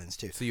for Borderlands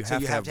 2. So you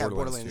have to have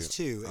Borderlands Borderlands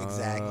 2.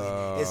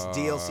 Exactly. It's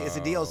DLC. It's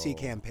a DLC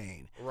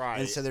campaign.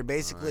 Right. And so they're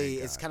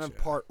basically, I it's kind of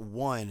gotcha. part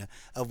one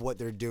of what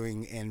they're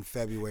doing in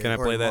February. Can I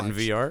or play that in March.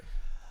 VR?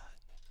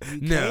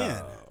 You No.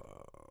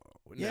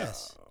 can.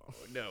 Yes.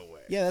 No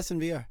way. Yeah, that's in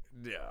VR.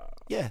 Yeah.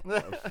 Yeah.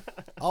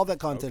 All that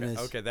content is.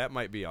 Okay, that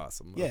might be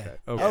awesome. Yeah.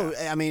 Okay. Okay.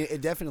 Oh, I mean,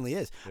 it definitely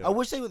is. Yeah. I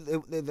wish they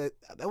would.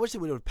 I wish they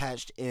would have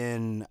patched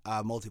in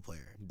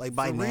multiplayer. Like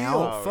by For now,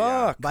 real? Oh,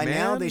 Fuck, by man.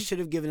 now they should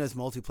have given us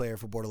multiplayer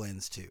for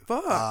Borderlands 2.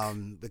 Fuck.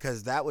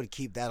 Because that would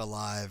keep that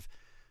alive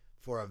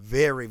for a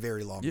very,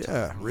 very long time.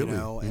 Yeah, really.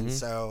 And Mhm.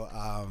 so,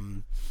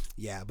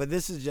 yeah. But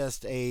this is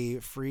just a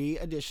free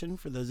edition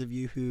for those of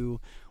you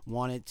who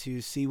wanted to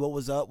see what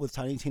was up with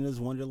Tiny Tina's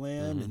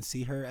Wonderland Mm-hmm. and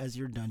see her as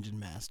your dungeon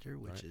master,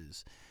 which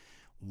is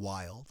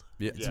wild.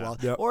 Yeah. It's Yeah.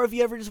 wild. Yep. Or if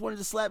you ever just wanted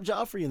to slap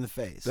Joffrey in the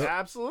face.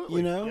 Absolutely.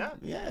 You know? Yeah.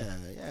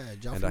 Yeah.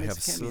 Joffrey And I makes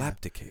have a cameo.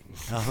 slapped a king.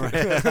 All right.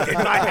 Did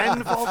my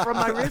hand fall from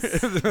my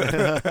wrist?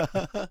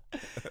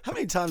 How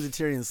many times did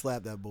Tyrion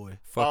slap that boy?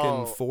 Fucking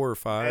Oh, 4 or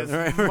 5.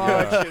 As Yeah.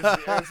 much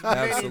as many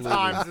Absolutely.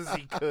 times as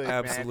he could,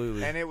 Absolutely.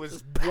 man. And it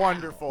was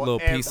wonderful. Little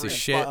piece of every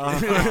shit.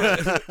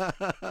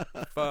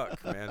 fucking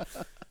Fuck, man.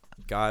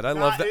 God, I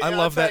time. love that. I I'll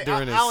love tell that you,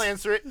 during his. I'll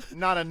answer it.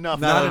 Not enough.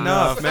 Not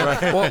enough,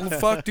 enough, man. Well,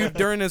 fuck, dude.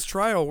 During his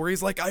trial, where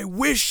he's like, "I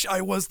wish I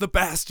was the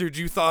bastard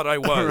you thought I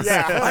was.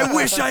 Yeah. I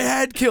wish I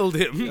had killed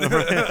him."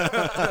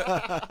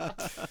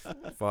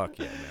 Fuck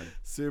yeah, man.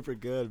 Super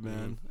good,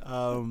 man.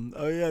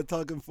 Oh yeah,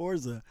 talking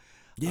Forza.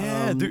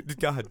 Yeah, dude.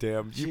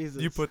 Goddamn, you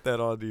Jesus. put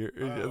that on your.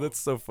 That's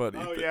so funny.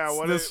 Oh This-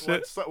 yeah, this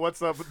shit.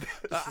 what's up with this?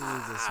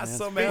 Ah, man.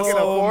 some Speaking of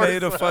asshole Forza.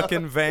 made a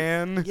fucking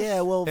van.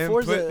 Yeah, well,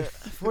 And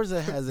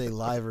Forza has a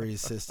livery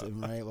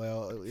system, right?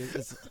 Well,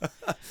 it's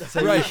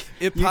so Right,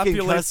 you it can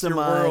populates your customize-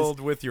 world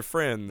with your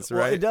friends, Well,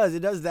 right? it does.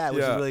 It does that,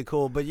 which Yeah. is really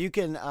cool. But you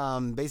can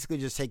basically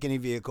just take any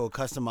vehicle,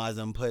 customize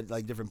them, put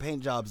like different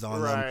paint jobs on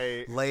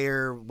Right. them,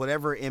 layer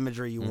whatever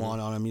imagery Mm-hmm. you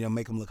want on them.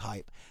 Make them look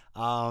hype.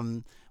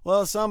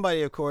 Well,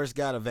 somebody, of course,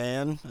 got a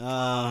van.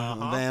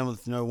 A van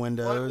with no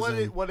windows.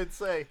 and What did it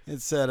say?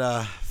 it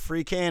said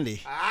free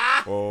candy.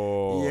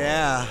 Oh,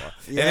 Yeah.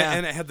 And, Yeah.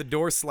 and it had the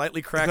door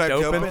slightly cracked Cracked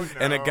open, open?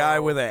 and a guy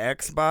with an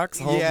Xbox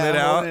holding it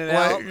out. holding it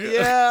like- out.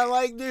 Yeah,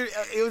 like dude,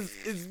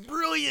 it's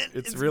brilliant.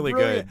 It's really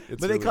brilliant. good. It's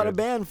but they really caught a good.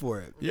 ban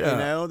for it.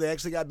 Yeah. they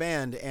actually got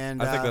banned,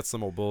 and I think that's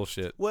some old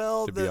bullshit.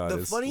 well. to be The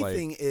honest. funny Like-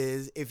 thing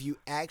is, if you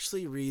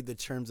actually read the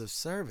terms of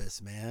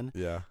service, man,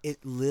 Yeah.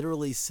 it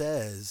literally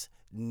says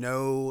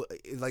no,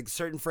 like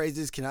certain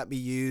phrases cannot be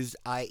used,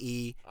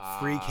 i.e.,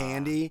 free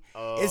candy.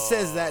 It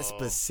says that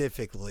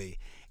specifically.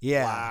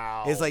 Yeah,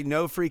 Wow. it's like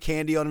no free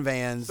candy on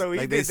vans. So he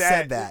like did they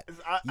said that.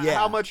 Yeah.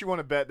 How much you want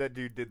to bet that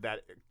dude did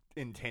that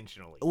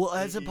intentionally? Well,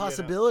 that's a You know,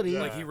 possibility.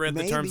 Like he read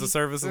the terms Maybe. of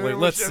service and It like,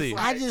 was let's just see.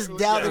 like- I just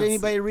doubt that Yeah.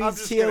 anybody I'm reads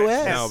just gonna TOS.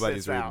 test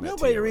Nobody's this out. reading it.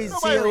 Nobody TOS. reads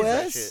Nobody reads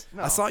that TOS. shit.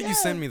 No. I saw you Yeah.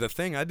 send me the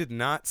thing. I did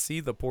not see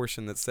the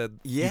portion that said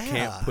Yeah, you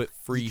can't put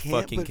free You can't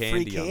fucking put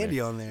candy, free candy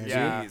on there.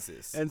 Yeah.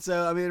 Jesus. And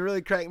so, I mean, it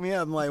really cracked me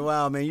up. I'm like,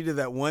 wow, man, you did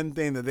that one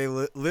thing that they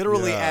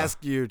literally Yeah.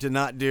 asked you to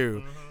not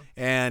do,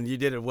 and you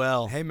did it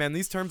well. Hey man,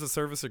 these terms of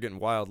service are getting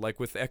wild. Like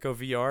with Echo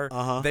VR,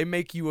 they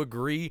make you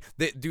agree.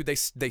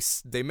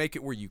 They make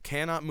it where you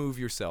cannot move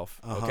yourself.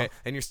 Okay,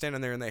 and you're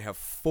standing there, and they have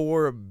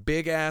 4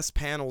 big ass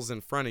panels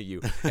in front of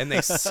you, and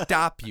they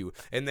stop you,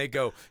 and they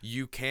go,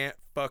 "You can't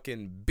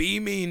fucking be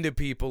mean to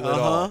people at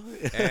all,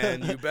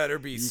 and you better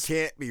be. You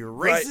can't be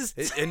right,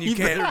 racist, and you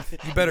can't.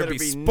 You better be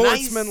nice.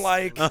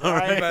 sportsmanlike. You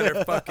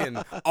better fucking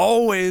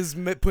always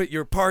put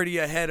your party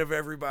ahead of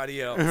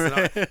everybody else,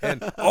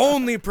 and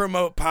only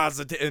promote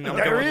positive. And I'm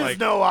There going is like,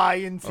 no I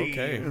in team.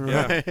 okay,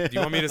 yeah. Do you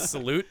want me to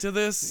salute to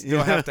this? Do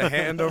I have to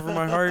hand over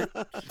my heart?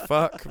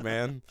 Fuck,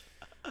 man.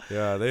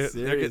 Yeah, they're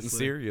getting Seriously.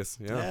 serious.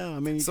 Yeah. Yeah, I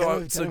mean, you So,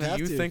 kind of so do have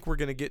you to. think we're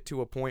gonna get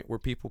to a point where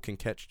people can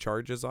catch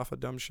charges off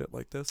of dumb shit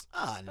like this?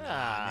 Ah, nah,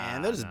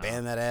 man, they'll just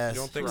ban that ass. You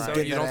don't think Right. so?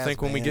 Get You that don't ass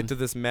think when we get banned. to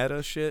this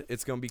meta shit,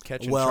 it's gonna be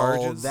catching well,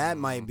 charges? that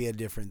might be a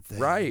different thing.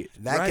 Right,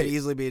 That right. could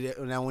easily be.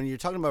 Now, when you're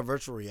talking about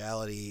virtual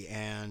reality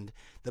and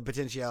the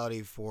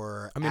potentiality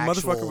for I mean,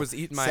 actual motherfucker was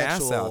eating my ass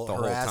sexual out the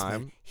whole harassment,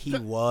 time. He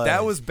was.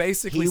 That was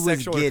basically He was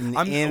sexual. getting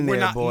in we're there,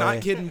 not, boy. not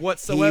kidding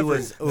whatsoever.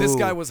 was- This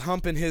guy ooh. was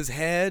humping his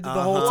head the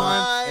whole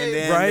time. And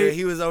then right?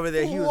 he was over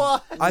there. He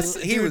was. What?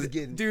 He was Dude,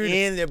 getting dude.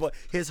 in there, boy.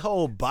 His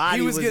whole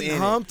body He was getting in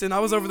humped, and I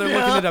was over there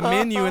looking at a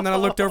menu, and then I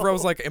looked over. I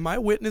was like, "Am I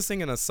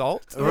witnessing an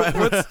assault?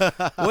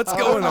 What's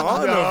going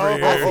on no. over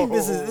It. I here?" think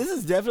this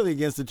is definitely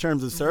against the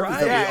terms of service Right.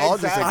 that we Yeah, all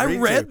exactly. just I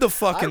agreed read to. the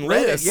fucking I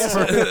read it, list. yes.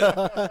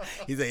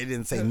 He said he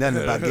didn't say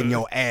nothing about getting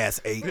your ass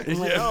ate. I'm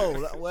like,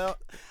 oh, well,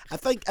 I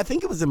think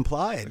it was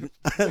implied.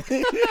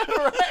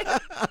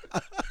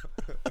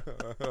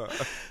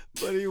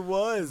 But he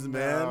was,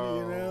 man.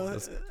 You know.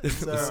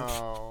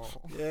 So,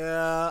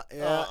 No.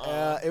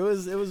 yeah. It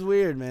was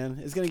weird, man.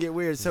 It's gonna get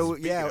weird. So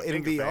yeah, Speaking in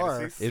of finger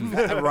VR,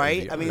 fantasies.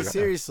 right? I mean, Yeah.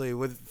 seriously,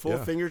 with full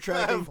Yeah. finger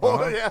tracking.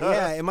 Oh, yeah.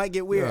 Yeah, it might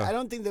get weird. Yeah. I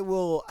don't think that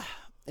we'll,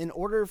 in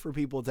order for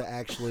people to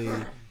actually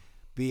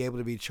be able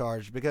to be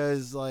charged,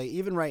 because like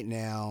even right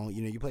now,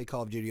 you know, you play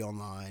Call of Duty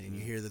online and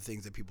you hear the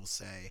things that people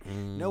say.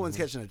 No one's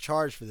catching a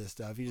charge for this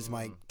stuff. You just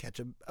might catch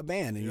a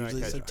ban, and You might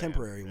usually it's a catch a ban,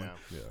 temporary one.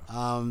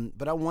 yeah.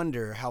 But I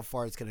wonder how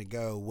far it's going to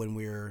go when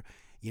we're,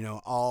 you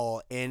know,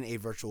 all in a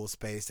virtual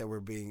space that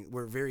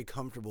we're very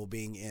comfortable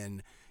being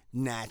in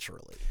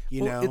naturally.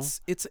 You Well, know,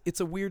 it's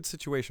a weird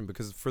situation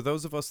because for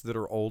those of us that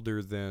are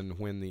older than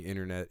when the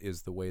internet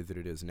is the way that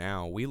it is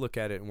now, we look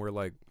at it and we're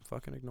like,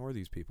 fucking ignore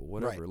these people,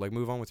 whatever. Right. Like,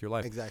 move on with your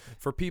life. Exactly.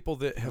 For people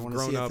that have wanna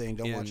grown see a up thing,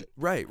 don't watch it.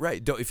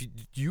 Right. Don't, if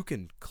you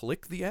can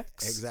click the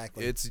X.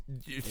 Exactly. It's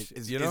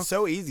you know. it's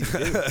so easy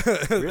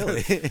to do.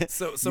 Really.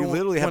 So you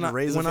literally have when to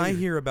raise a when I finger.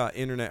 hear about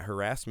internet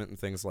harassment and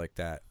things like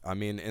that, I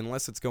mean,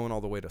 unless it's going all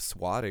the way to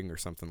swatting or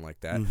something like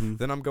that,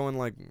 then I'm going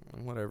like,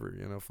 whatever,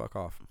 you know, fuck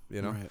off,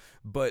 you know. Right.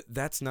 But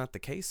that's not the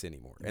case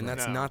anymore, and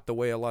that's No. not the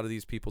way a lot of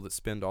these people that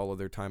spend all of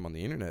their time on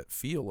the internet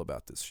feel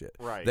about this shit.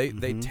 Right.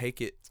 They take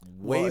it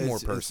way Well, more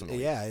it's-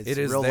 personally. it's it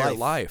is real their life.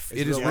 life.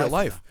 It's It is real real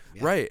life, life,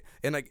 yeah. right?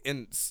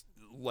 And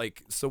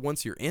like so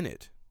once you're in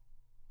it,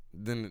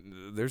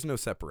 then there's no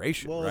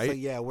separation, Well, right? it's like,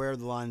 yeah, where are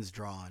the lines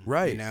drawn?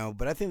 Right. You know,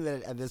 but I think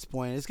that at this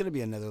point, it's going to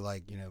be another,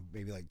 like, you know,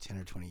 maybe like 10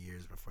 or 20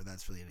 years before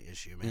that's really an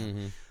issue,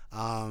 man.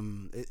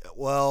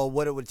 Well,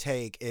 what it would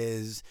take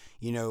is,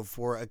 you know,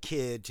 for a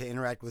kid to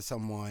interact with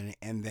someone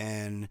and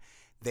then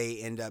they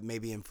end up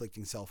maybe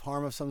inflicting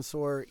self-harm of some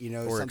sort, you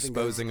know, or something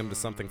exposing them to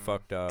something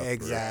fucked up. or-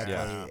 Exactly,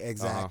 yeah.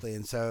 exactly.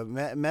 And so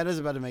Meta's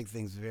about to make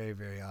things very,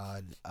 very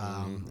odd. It's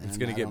and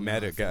gonna I get don't know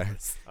meta, if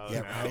guys. Oh, Yeah,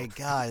 no. right,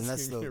 God, and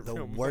that's gonna the get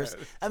real worst.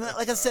 mad. I mean,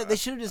 like I said, they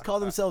should have just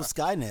called themselves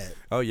Skynet.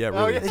 Oh yeah, Oh,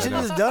 really. yeah. They I should know.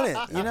 have just done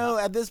it. You know,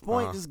 at this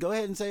point, Uh-huh. just go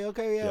ahead and say,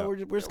 okay, yeah, Yeah.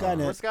 we're We're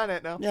Skynet.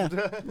 Skynet now.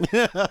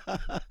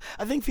 Yeah.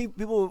 I think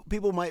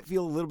people might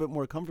feel a little bit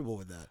more comfortable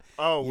with that.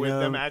 Oh, You with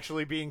them know,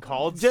 actually being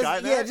called Just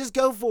Skynet? yeah, just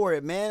go for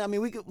it, man. I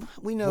mean,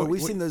 we know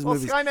we've seen those well,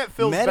 movies. Skynet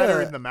feels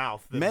better in the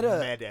mouth than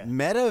Meta.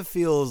 Meta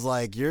feels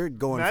like you're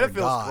going Meta for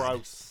feels God.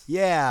 gross.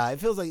 Yeah, it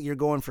feels like you're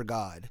going for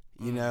God.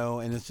 You know,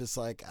 and it's just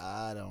like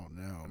I don't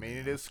know. I mean,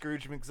 it is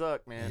Scrooge McZuck,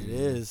 man. It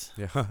is.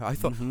 Yeah, I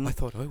thought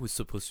I was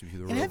supposed to be the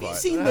And robot. have you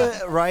seen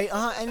the right?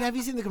 And have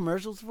you seen the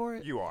commercials for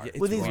it? You are. Yeah,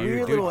 With it's these weird,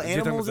 weird dude. little You're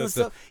talking animals about and the-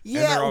 stuff. and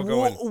Yeah, they're all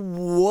going,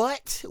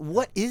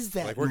 what is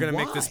that? like, we're gonna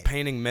make this Why?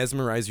 painting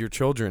mesmerize your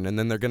children, and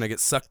then they're gonna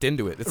get sucked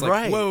into it. It's like,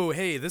 Right. whoa,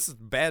 hey, this is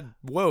bad.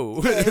 Whoa,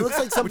 Yeah, it looks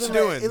like what something. you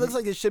doing? It looks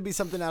like it should be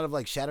something out of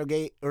like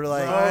Shadowgate or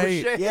like. Oh,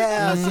 Right. shit.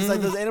 Yeah, it's just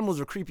like those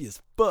animals are creepy as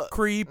fuck.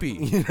 creepy,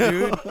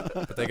 dude.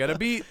 But they got a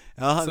beat.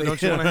 Uh-huh, So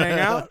don't you want to hang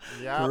out?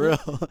 Yeah. For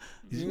real.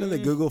 Did you know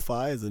that Google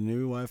Fi is a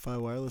new Wi-Fi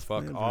wireless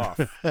Fuck plan? off.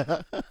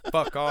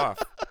 Fuck off.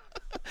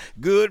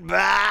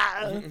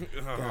 Goodbye.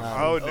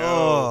 Oh no!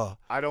 Oh.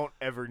 I don't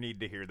ever need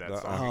to hear that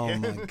Uh-uh. song Oh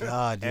again. my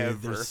god,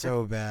 dude, they're Ever.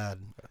 so bad.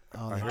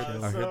 Oh, I they heard,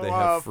 kill. I heard So, they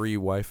have free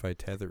Wi-Fi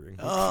tethering.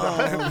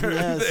 Oh,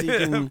 yeah, so you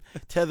can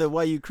tether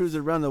while you cruise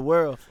around the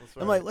world.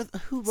 I'm right. like,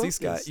 what? Who wrote See,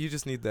 Scott, this? you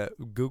just need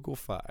that Google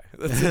Fi.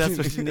 That's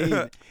what you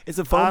need. It's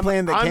a phone I'm,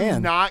 plan that I'm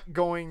can. not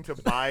going to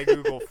buy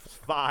Google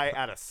Fi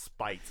out of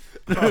spite.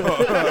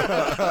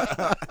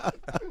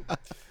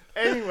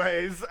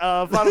 Anyways,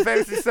 Final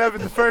Fantasy VII: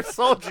 The First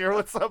Soldier.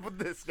 What's up with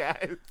this,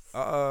 guys?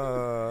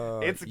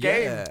 It's a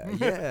game.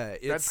 Yeah,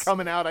 it's That's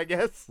coming out, I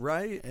guess.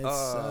 right. It's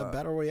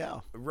Battle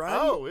Royale. right.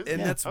 Oh, is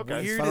and it? that's Okay.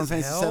 It's weird Final as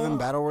Fantasy hell. VII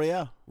Battle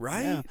Royale.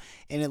 Right? Yeah.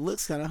 And it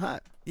looks kind of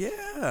hot. I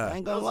Yeah.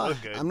 ain't gonna Those lie.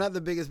 look good. I'm not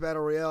the biggest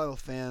Battle Royale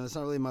fan. It's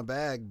not really my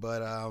bag,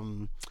 but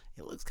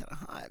it looks kind of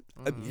hot.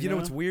 You know,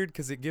 it's weird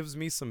because it gives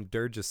me some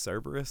Dirge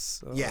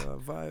Cerberus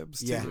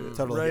vibes. Yeah, to it,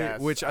 totally. Right? Yes,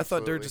 Which I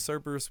thought absolutely. Dirge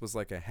Cerberus was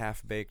like a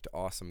half-baked,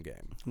 awesome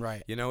game.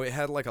 Right. You know, it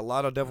had like a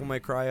lot of Devil May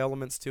Cry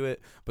elements to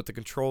it, but the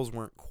controls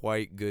weren't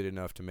quite good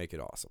enough to make it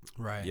awesome.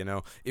 Right. You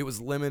know, it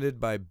was limited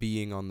by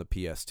being on the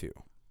PS2.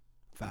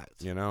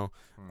 Facts. You know,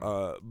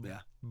 Yeah.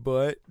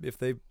 But if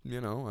they, you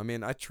know, I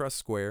mean, I trust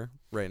Square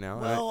right now.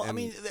 Well, I and-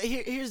 mean,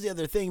 here's the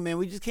other thing, man.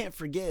 We just can't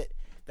forget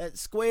that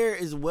Square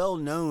is well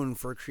known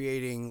for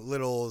creating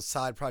little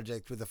side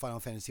projects with the Final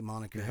Fantasy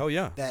moniker. hell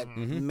yeah. That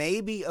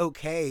may be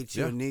okay to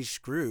Yeah. a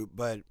niche group,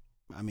 but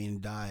I mean,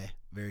 die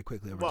very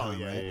quickly over Well, time,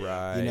 yeah, right? yeah.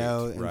 Right. You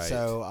know, and right.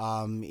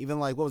 so even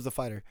like what was the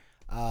fighter?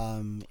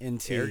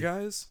 NT. Air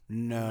Guys?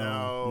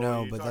 No,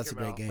 you're but that's a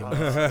great talking game.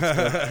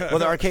 about, Well,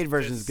 the arcade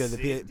version is good. The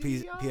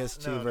Dissidia?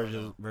 PS2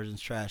 No.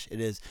 version's trash.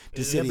 It is.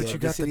 Is Yeah, it? Dissidia, but you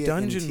got the Dissidia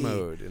dungeon NT.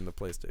 mode in the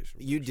PlayStation.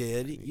 You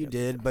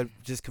did, but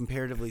just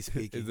comparatively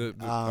speaking, The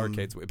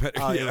arcade's way better.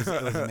 Oh, yeah.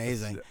 it was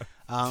amazing.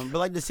 But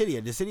like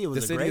Dissidia was a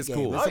great Dissidia's game.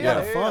 cool. It's Oh, a lot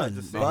of yeah, fun, Dissidia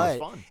was but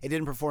fun. it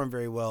didn't perform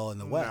very well in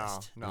the No,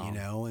 West. no. You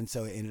know, and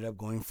so it ended up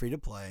going free to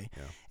play.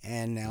 Yeah.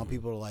 And now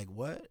people are like,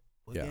 "What?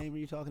 What Yeah. game are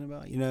you talking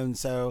about?" You know, and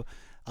so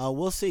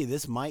we'll see.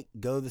 This might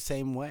go the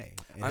same way.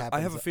 It I have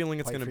happens a feeling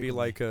it's quite going to be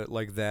frequently.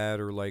 like that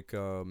or like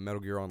Metal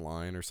Gear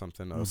Online or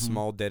something. A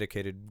small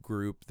dedicated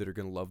group that are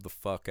going to love the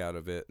fuck out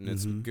of it, and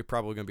it's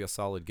probably going to be a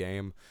solid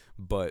game,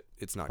 but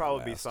it's not Probably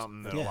gonna be last.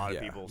 something that Yeah. a lot of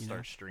Yeah. people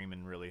start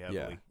streaming really Yeah.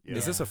 heavily.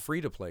 Is this a free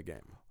to play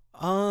game?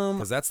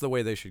 Because that's the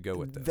way they should go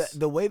with the, this.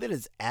 the way that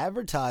it's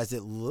advertised,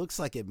 it looks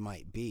like it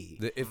might be.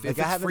 If Like, I it's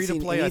haven't free to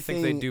seen play, I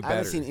think they anything- do I better.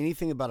 haven't seen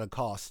anything about a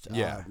cost.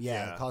 Yeah.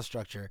 Yeah. Cost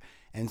structure,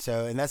 and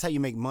that's how you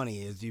make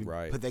money is you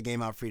Right. put that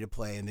game out free to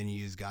play, and then you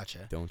use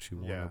gotcha. Don't you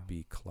want to Yeah.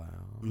 be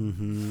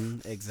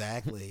Cloud?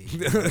 Exactly.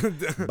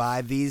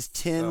 Buy these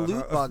 10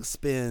 loot box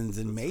spins,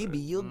 and maybe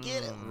you'll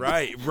get it.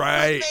 Right.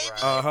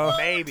 Uh-huh.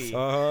 Maybe.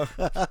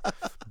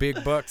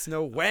 Big bucks,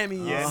 no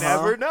whammy. You Uh-huh.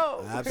 never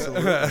know.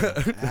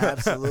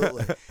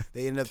 Absolutely.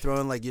 They end up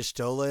throwing like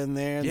Y'shtola in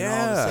there, and then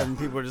all of a Yeah. sudden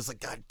people are just like,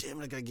 "God damn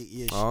it, I gotta get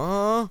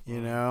Yish."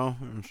 You know,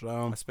 and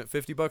so I spent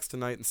 $50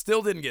 tonight and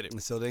still didn't get it. I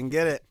still didn't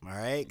get it. All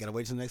right, gotta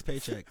wait till the next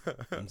paycheck.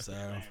 And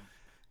so,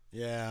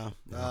 yeah.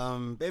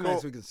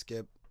 Baymax we can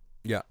skip.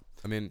 Yeah.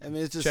 I mean,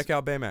 It's just check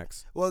out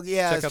Baymax. Well,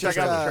 yeah, check it's out just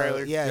the trailer.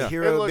 trailer. Yeah,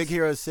 Yeah. It looks- Big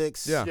Hero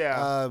 6. Yeah.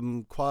 Yeah.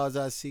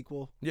 Quasi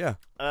sequel. Yeah.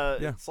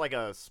 Yeah. It's like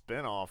a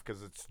spin-off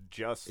because it's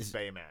just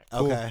Baymax.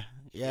 Okay.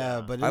 Yeah,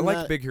 Yeah. but I isn't liked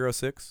that- Big Hero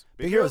 6.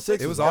 Big Hero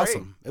 6. It was great.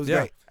 awesome. It was Yeah.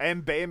 great.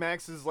 And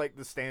Baymax is like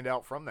the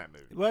standout from that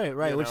movie.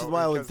 Right. You Which is know,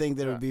 why I would because- think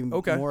that it would be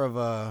Okay. more of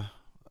a.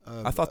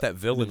 I thought that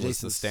villain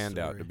was the Jason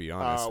standout, story. to be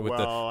honest, with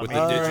well, the with I the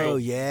mean- digital Oh,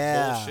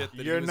 yeah. bullshit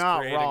that You're he was not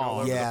creating all wrong.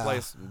 over Yeah. the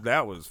place.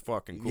 That was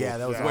fucking cool. Yeah,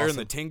 that was wearing awesome.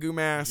 the Tengu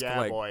mask. Yeah,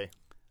 like, boy.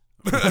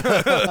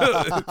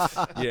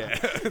 yeah.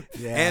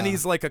 Yeah. And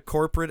he's like a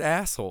corporate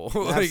asshole.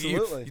 Like,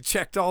 you Absolutely.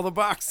 checked all the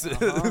boxes.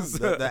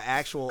 the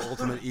actual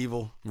ultimate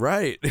evil.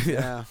 Right.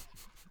 Yeah.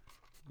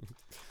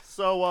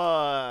 So,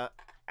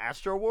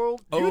 Astro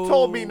World? You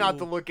told me not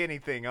to Oh. look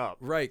anything up.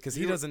 Right, because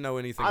he You- doesn't know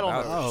anything I don't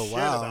about know it. Oh, shit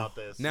wow. about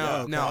this.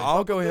 Now, Yeah, now okay.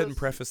 I'll go ahead and This-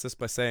 preface this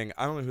by saying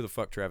I don't know who the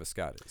fuck Travis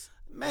Scott is.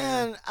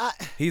 Man,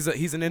 He's an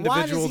why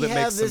individual does he that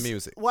have makes this, some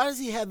music. Why does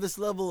he have this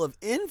level of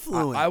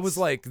influence? I was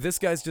like, this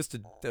guy's just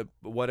a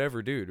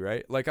whatever dude,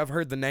 right? Like, I've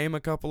heard the name a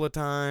couple of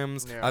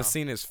times. Yeah. I've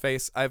seen his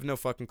face. I have no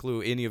fucking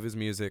clue any of his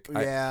music.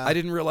 Yeah. I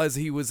didn't realize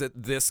he was at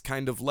this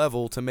kind of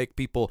level to make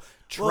people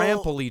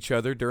trample each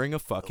other during a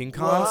fucking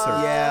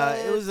concert. Yeah,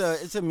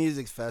 it's a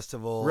music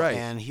festival, Right.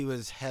 and he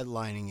was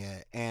headlining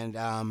it, and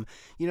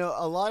you know,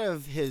 a lot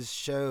of his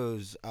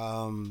shows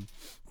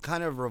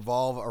kind of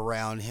revolve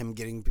around him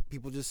getting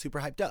people just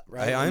super hyped up,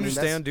 right? Hey, I mean,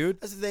 understand, dude.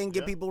 That's the thing,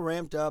 get people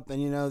ramped up,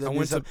 and you know, I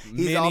went to he's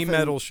many often,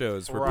 metal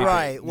shows for people.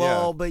 Right.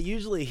 Well, yeah. but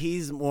usually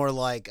he's more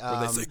like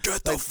Where they say,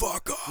 get the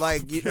fuck up.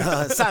 like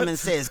Simon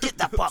says, "Get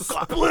the fuck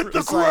up."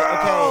 It's like,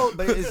 okay,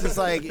 but it's just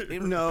like,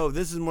 no,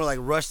 this is more like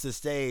rush the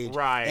stage,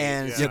 Right,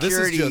 And yeah. Yeah, this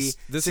is security, just-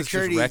 this is just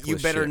security, you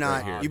reckless better shit not,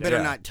 right here. you better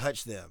Yeah. not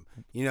touch them.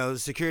 You know,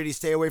 security,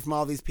 stay away from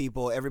all these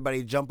people.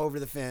 Everybody, jump over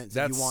the fence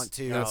if you want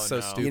to. That's so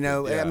no. stupid. You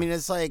know, yeah. I mean,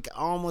 it's like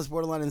almost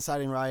borderline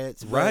inciting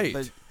riots, Right.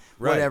 But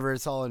Right. whatever,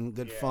 it's all in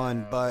good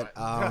fun. But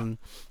right.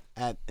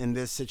 in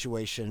this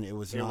situation, it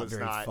was It not was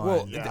very not- fun.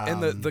 well, Yeah.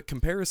 and the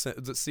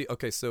comparison. See,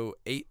 okay, so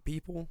 8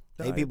 people.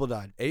 Died. 8 people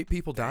died. 8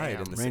 people died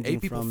Damn. in this. Ranging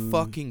 8 people from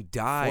fucking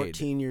died.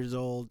 14 years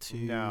old to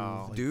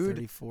No. like Dude,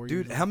 34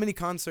 dude, years how old. many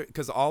concerts?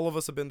 Because all of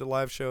us have been to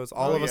live shows.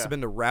 All Oh, of us yeah. have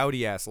been to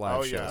rowdy ass live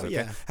Oh, shows. yeah. Okay,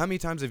 Yeah. how many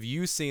times have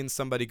you seen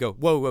somebody go,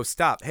 "Whoa,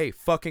 stop! Hey,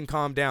 fucking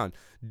calm down!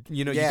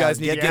 You know, Yeah, you guys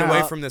need to get get them away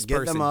up, from this get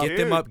them person. up. Get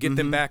them up. Get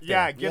them Mhm. back there."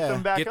 Yeah, get Yeah.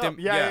 them back Get up. them-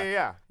 Yeah.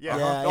 yeah.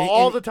 Yeah,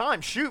 All and- the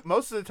time. Shoot,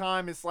 most of the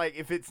time it's like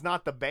if it's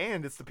not the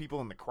band, it's the people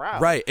in the crowd.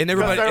 Right, and Because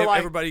everybody, they're like-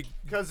 everybody.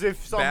 Because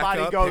if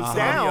somebody up, goes pick somebody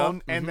down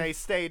up. and Mhm. they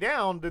stay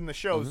down, then the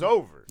show's Mhm.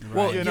 over.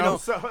 Well, you know,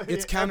 so,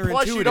 it's and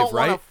plus you counterintuitive, don't want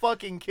right? to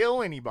fucking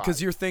kill anybody.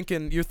 Because you're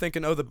thinking,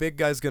 oh, the big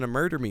guy's gonna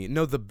murder me.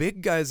 No, the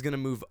big guy's gonna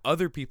move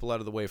other people out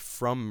of the way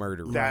from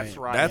murder. That's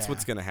right. That's Yeah.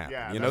 what's gonna happen.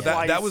 Yeah, You know, that's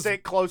why that you was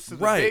sit close to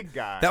the right. big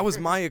guy. That was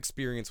my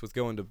experience with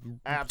going to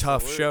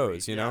tough Absolutely,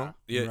 shows. You know,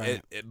 yeah.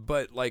 Right.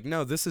 But like,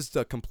 no, this is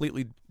a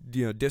completely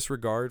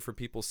disregard for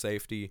people's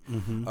safety.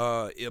 Mm-hmm.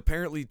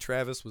 Apparently,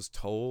 Travis was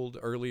told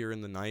earlier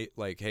in the night,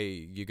 like, hey,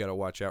 you got to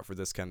watch out for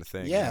this kind of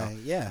thing. Yeah, you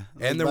know? yeah.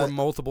 And there But- were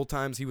multiple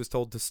times he was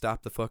told to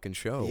stop the fucking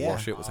show Yeah. while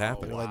shit was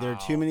happening. like there are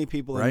too many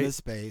people Right? in this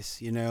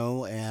space, you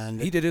know,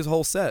 and He did his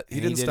whole set. He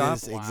and didn't did stop.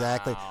 his-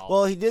 exactly. Wow.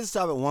 Well, he did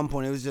stop at one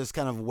point. It was just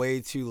kind of way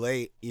too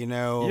late, you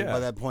know. Yeah. By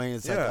that point,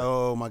 it's like, Yeah.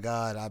 oh my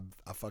god,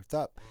 I fucked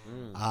up.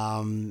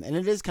 And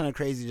it is kind of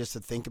crazy just to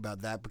think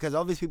about that because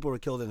all these people were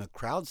killed in a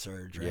crowd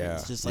surge, right? Yeah.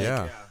 It's just like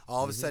Yeah.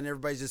 all of a sudden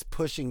everybody's just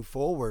pushing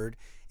forward,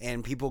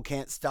 and people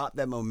can't stop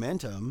that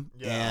momentum,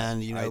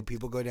 and you know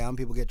people go down,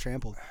 people get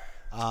trampled.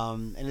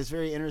 And it's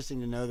very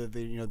interesting to know that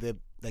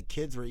the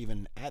kids were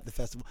even at the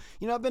festival.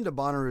 You know, I've been to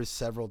Bonnaroo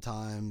several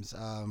times.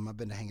 I've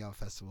been to Hangout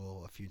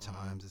Festival a few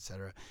times,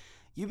 etc.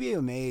 You'd be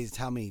amazed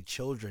how many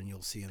children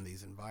you'll see in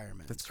these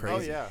environments. That's Oh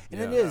crazy. yeah.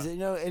 And it is, you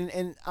know,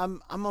 and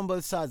I'm on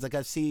both sides. Like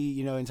I see,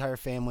 you know, entire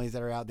families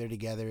that are out there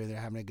together, they're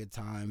having a good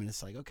time, and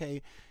it's like,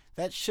 okay,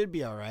 that should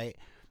be all right.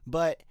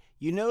 But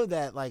you know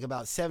that like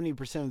about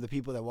 70% of the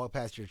people that walk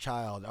past your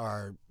child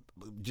are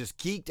just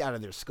geeked out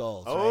of their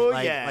skulls. Oh, right?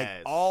 Like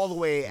yes. all the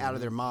way out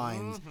of their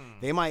minds.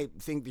 They might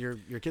think your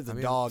kid's a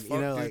dog. Fuck, You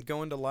know, dude, like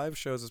going to live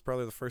shows is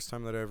probably the first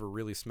time that I ever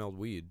really smelled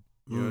weed.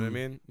 You know what I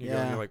mean? You go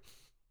and Yeah. you're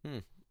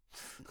like,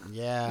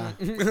 yeah.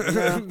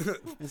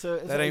 And so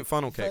it's that like ain't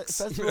funnel cakes.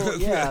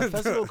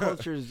 festival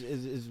culture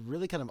is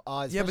really kind of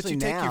odd. Yeah, but you especially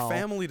take your now.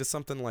 family to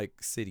something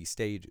like City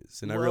Stages,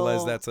 and I realize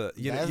Well, that's a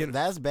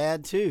that's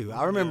bad too.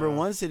 I remember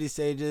one City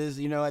Stages.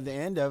 You know, at the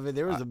end of it,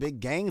 there was a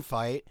big gang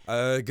fight.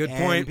 good and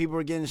point. People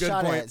were getting Good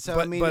shot point. at. So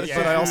but I mean, but, it's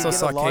but I like also you get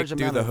saw a large Cake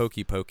do amount the of-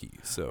 hokey pokey.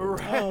 So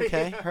Oh,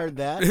 okay, heard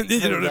that. you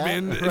know Heard what I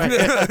that.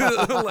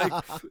 mean?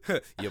 Right.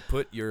 Like you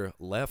put your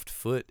left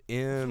foot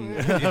in.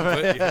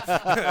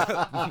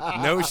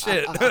 No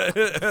shit.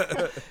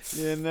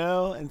 You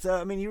know, and so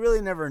I mean, you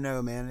really never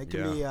know, man. It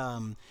can Yeah.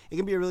 be it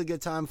can be a really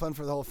good time, fun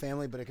for the whole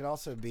family, but it can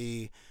also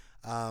be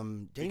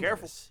dangerous.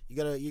 careful. You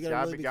gotta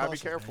really be gotta be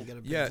cautious, man. careful. You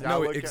gotta be Yeah, gotta no,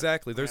 look at-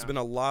 exactly. There's yeah. been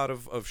a lot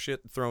of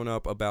shit thrown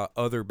up about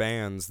other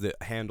bands that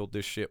handled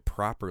this shit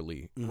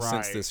properly since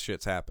Right. this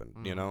shit's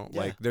happened. You know, Yeah.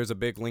 like there's a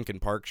big Linkin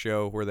Park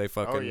show where they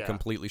fucking yeah.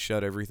 completely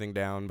shut everything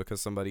down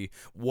because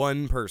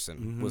one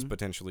person was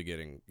potentially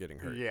getting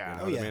hurt. Yeah. you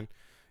know Oh, what yeah. I mean?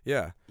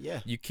 Yeah,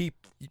 Yeah. You keep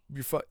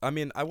you. I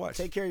mean, I watched.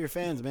 Take care of your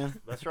fans, man.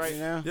 That's right. You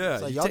know? Yeah,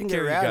 It's like, you y'all take can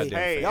care get of your rowdy. goddamn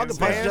Hey, Y'all and can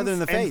punch fans, each other in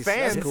the face. And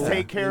fans That's cool.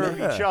 take care of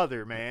Yeah. each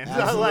other, man.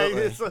 Absolutely. Like,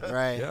 it's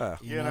right. Yeah.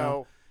 you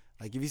know.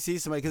 Like if you see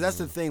somebody, because that's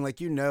the thing. Like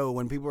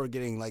when people are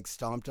getting like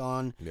stomped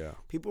on, Yeah.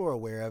 people are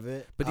aware of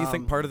it. But do you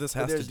think part of this but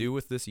has to there's- do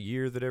with this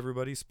year that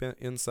everybody spent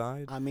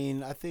inside? I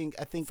mean, I think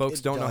Folks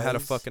it don't know how to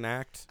does. fucking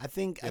act. I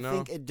think you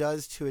know? it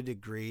does to a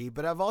degree,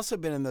 but I've also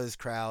been in those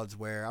crowds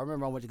where I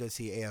remember I went to go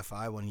see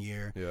AFI one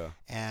year, Yeah.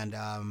 and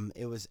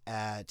it was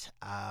at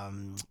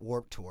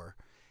Warped Tour,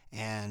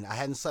 and I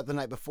hadn't slept the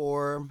night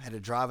before, had to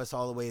drive us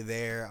all the way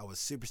there. I was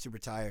super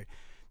tired,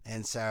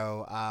 and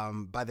so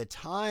by the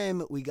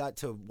time we got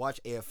to watch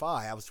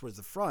AFI, I was towards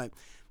the front,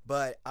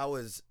 but I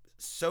was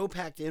so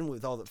packed in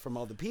with all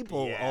the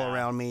people Yeah. all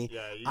around me,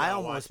 Yeah, you I gotta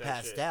almost watch that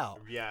passed shit. out.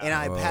 Yeah. And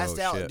I Oh, passed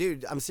out, shit.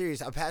 dude. I'm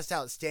serious. I passed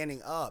out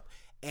standing up,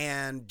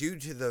 and due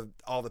to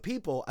all the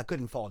people, I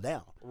couldn't fall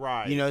down.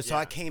 Right, You know, so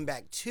I yeah. came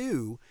back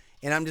to,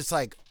 and I'm just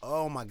like,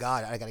 oh my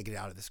god, I got to get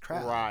out of this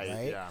crowd. Right,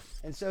 Right. yeah.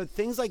 And so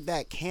things like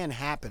that can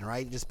happen,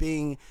 right? Just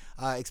being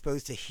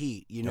exposed to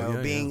heat, you know,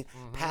 yeah, being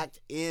Mm-hmm. packed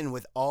in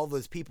with all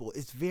those people.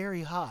 It's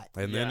very hot.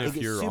 And then Yeah. It if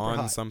gets you're super on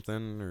hot.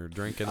 something or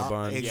drinking a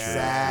bunch,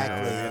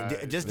 Exactly.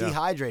 Yeah. Just Yeah.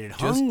 dehydrated, Just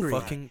hungry.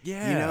 fucking You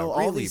know, all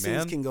really, these man.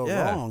 things can go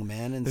Yeah. wrong,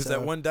 man. And There's so,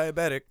 that one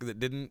diabetic that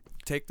didn't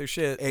take their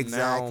shit. and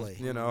Exactly.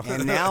 now, you know.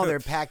 and now they're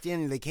packed in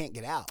and they can't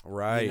get out.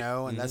 Right. You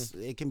know, and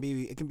it can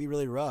be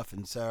really rough.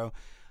 And so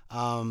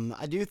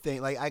I do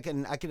think like I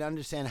can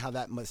understand how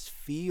that must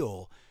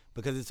feel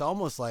because it's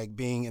almost like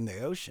being in the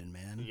ocean,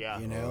 man. Yeah.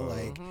 You know,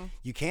 like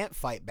you can't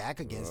fight back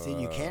against it.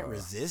 You can't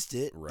resist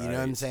it. You know what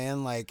I'm right.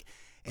 saying? Like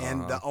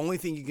and the only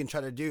thing you can try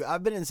to do,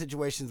 I've been in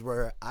situations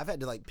where I've had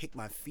to like pick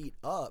my feet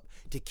up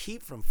to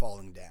keep from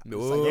falling down. It's Oh,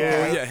 like,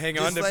 okay, yeah, hang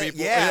on just to let,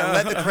 people. Yeah, Yeah.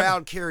 let the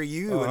crowd carry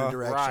you in a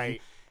direction.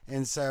 Right.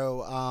 And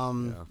so,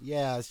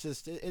 yeah, it's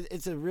just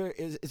it's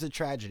a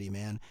tragedy,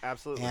 man.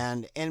 Absolutely.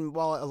 And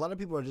while a lot of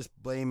people are just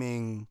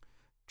blaming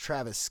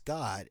Travis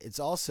Scott, it's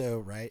also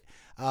right.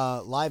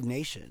 Live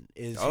Nation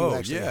is Oh, who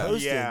actually yeah.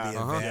 hosted Yeah, the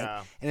uh-huh. event.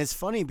 Yeah. And it's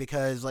funny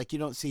because like you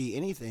don't see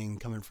anything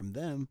coming from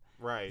them.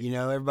 Right. You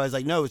know, everybody's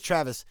like, no, it's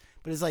Travis.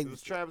 But it's like, It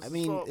was Travis's I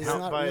mean, fault, it's but-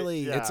 not but, really.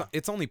 yeah.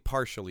 It's only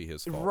partially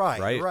his fault, Right,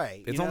 right?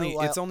 right. It's You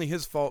know, it's only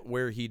his fault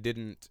where he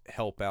didn't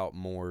help out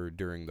more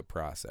during the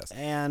process.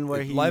 And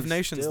where he Live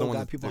Nation's still the one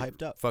got people they're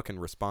hyped up. fucking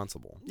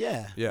responsible.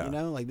 Yeah, Yeah. you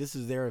know, like this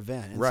is their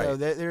event, and Right. so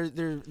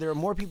there are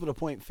more people to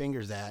point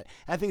fingers at.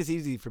 I think it's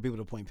easy for people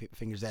to point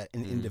fingers at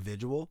an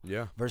individual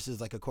Yeah. versus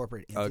like a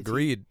corporate entity.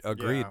 Agreed.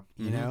 Yeah.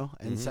 You know,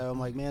 and so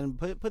I'm like, man,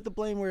 put the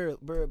blame where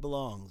it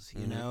belongs.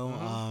 You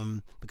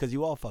know, because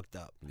you all fucked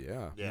up.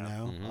 Yeah. Yeah. You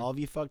know, Mhm. all of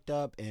you fucked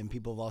up, and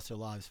people lost their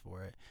lives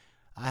for it.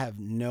 I have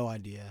no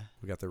idea.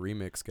 We got the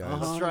remix, guys.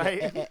 Uh-huh. That's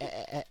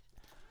right.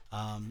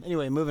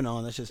 Anyway, moving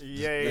on. Let's just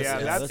Yeah.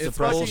 that's That's it's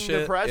fucking bullshit.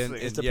 depressing.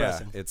 It's yeah,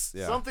 depressing. it's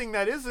yeah. Something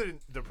that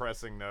isn't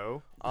depressing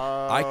though.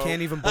 I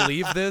can't even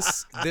believe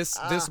this.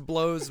 This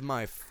blows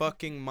my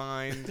fucking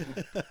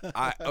mind.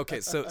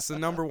 Okay, so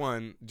number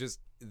one, just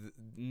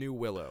new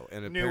Willow,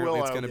 and New apparently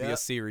it's Willow, going to be yeah. a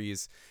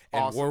series,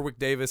 and Awesome. Warwick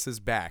Davis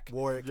is back.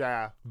 Warwick.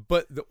 Yeah.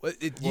 But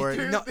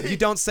Warwick. you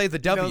don't say the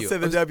W. don't say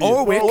the It's W.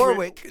 Warwick.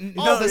 Warwick. No,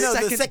 the no, the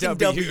second second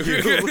W.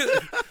 W.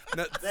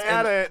 No,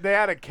 They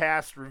had a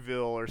cast reveal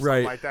or something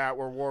Right. like that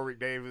where Warwick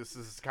Davis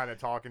is kind of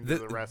talking to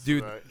The- the rest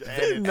dude, of the.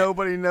 And it-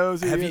 Nobody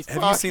knows who Have he you- is.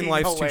 have you seen fucking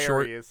Life's Too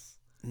Short? hilarious.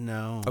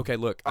 No. Okay,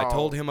 look, I Oh.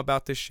 told him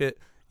about this shit.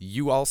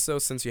 You also,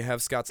 since you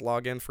have Scott's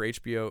login for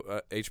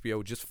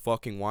HBO, just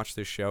fucking watch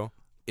this show.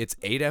 It's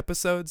 8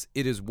 episodes.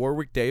 It is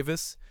Warwick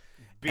Davis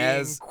Being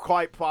as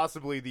quite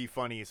possibly the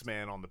funniest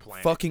man on the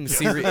planet. fucking Just-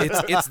 series.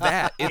 It's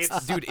that.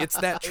 It's- Dude, it's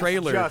that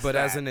trailer, just but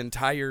as that. an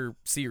entire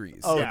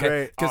series. Oh, Yeah.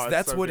 great. Because Oh, it's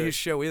that's so what good. his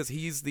show is.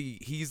 He's the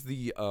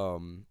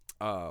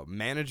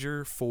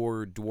manager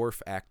for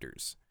dwarf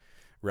actors,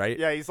 right?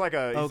 Yeah, he's like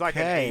an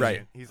Okay. agent.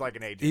 Right. He's like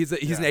an agent. He's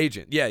Yeah. an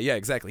agent. Yeah,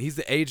 exactly. He's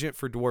the agent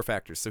for dwarf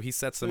actors. So he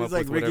sets them He's up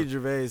like with whatever. Ricky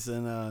Gervais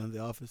in The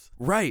Office.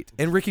 Right.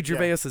 And Ricky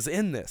Gervais is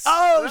in this.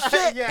 Oh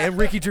shit! Yeah. And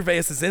Ricky Gervais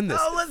is in this.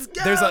 Oh, let's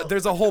go.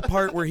 There's a whole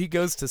part where he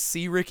goes to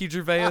see Ricky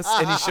Gervais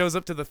and he shows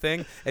up to the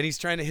thing and he's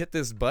trying to hit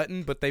this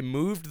button, but they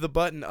moved the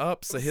button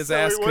up so his So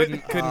ass he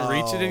wouldn't- couldn't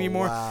reach it Oh,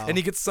 anymore. wow. And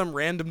he gets some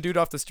random dude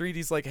off the street.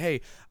 He's like,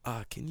 "Hey,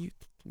 can you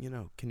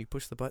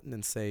push the button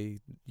and say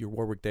you're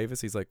Warwick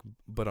Davis?" He's like,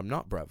 "But I'm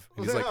not, bruv."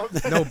 And he's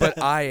like, "No, but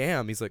I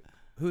am." He's like,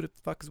 "Who the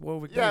fuck is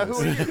Warwick Yeah,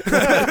 Davis?" who are you?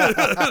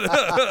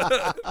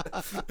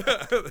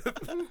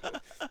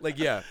 Like,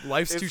 yeah,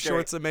 Life's It's Too great.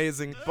 Short's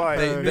amazing.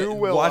 But New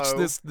watch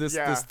Willow, this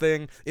yeah.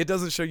 thing. It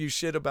doesn't show you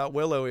shit about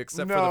Willow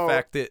except for No. the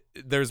fact that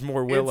there's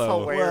more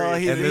Willow. hilarious. Well,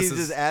 And he's this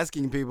is- just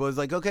asking people. It's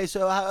like, okay,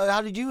 so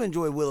how did you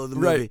enjoy Willow the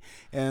movie? Right.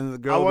 And the I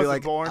girl will be wasn't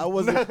like, born. I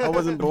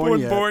wasn't born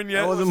yet. Born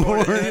yet. I wasn't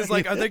born. And he's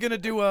like, "Are they gonna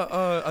do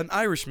an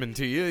Irishman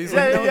to you?" He's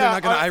Yeah, like, "No, yeah. they're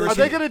not gonna Are Irish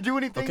they you." gonna do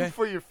anything Okay.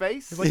 for your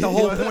face? He's like, the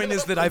whole point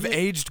is that I've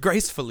aged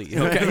gracefully.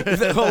 Okay,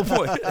 the whole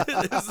point.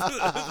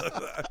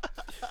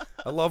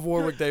 I love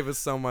Warwick Davis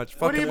so much.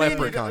 What do Fucking you mean?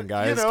 Leprechaun,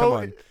 guys. You know, Come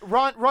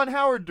on. Ron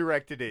Howard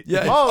directed it.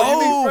 Yeah.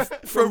 Oh, you mean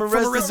from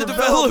Arrested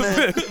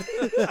Development.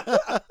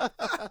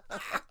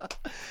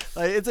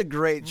 Like, it's a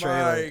great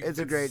trailer. My It's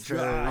a great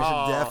trailer. We should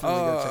God. definitely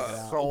go check it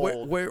out.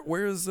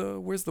 so-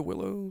 Where's the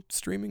Willow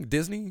streaming?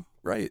 Disney,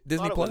 right?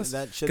 Disney Thought it was- Plus.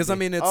 that should Because I be.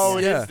 mean, it's Oh,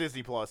 it is yeah.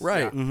 Disney Plus.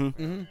 Right. Yeah.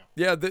 Mm-hmm.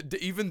 Yeah,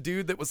 even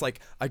dude that was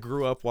like, I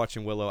grew up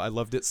watching Willow. I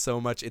loved it so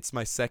much. It's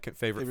my second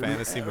favorite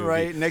fantasy movie.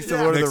 Right next to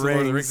Yeah. Lord Next of the to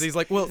Lord of Rings. He's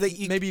like, well, That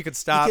you- maybe you could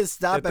stop. You can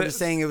stop at after this.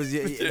 saying it was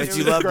that you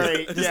was loved great,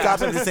 it. Just yeah.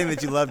 stop after saying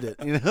that you loved it.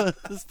 You know,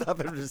 just stop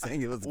after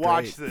saying it was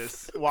Watch great.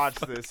 this. Watch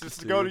this.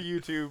 Just go to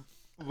YouTube.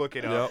 Look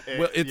it Yep. up.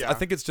 Well, yeah. I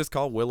think it's just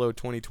called Willow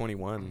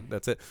 2021.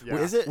 That's it. Yeah.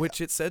 Is it?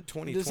 Which it said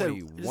You just said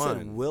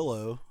 2021.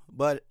 Willow,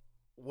 but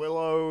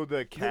Willow the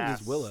think it's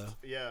cast. Willow.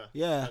 Yeah.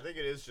 Yeah. I think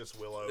it is just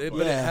Willow. But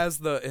but- it Yeah. has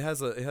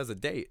a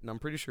date, and I'm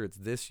pretty sure it's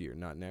this year,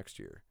 not next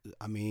year.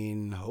 I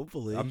mean,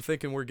 hopefully, I'm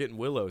thinking we're getting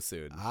Willow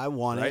soon. I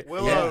want Right? it.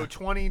 Willow Yeah.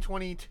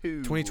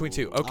 2022.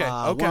 2022. Okay.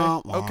 Ah, Okay.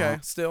 wah, wah. Okay.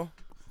 Still.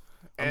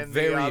 I'm And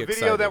very the video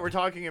excited. that we're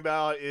talking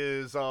about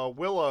is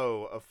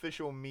Willow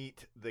official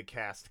meet the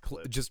cast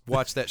clip. Just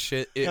watch that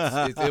shit.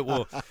 It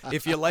will.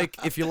 If you like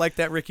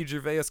that Ricky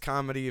Gervais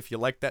comedy, if you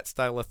like that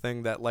style of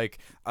thing, that like,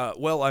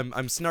 well, I'm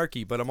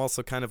snarky, but I'm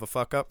also kind of a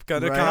fuck up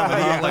kind of Right.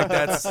 comedy. Yeah.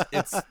 Like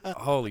it's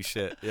holy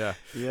shit. Yeah.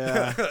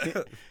 Yeah,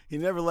 he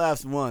never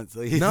laughs once.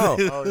 Like, No.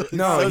 Oh,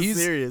 No, so he's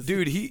serious.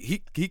 dude. He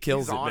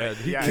kills He's it, on man. it.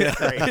 He Yeah, kills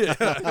it's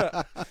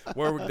great.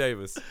 Warwick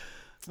Davis.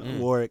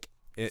 Warwick.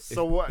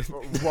 So what?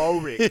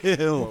 Warwick.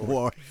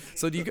 Warwick.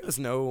 So do you guys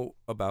know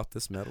about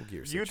this Metal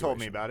Gear situation? You told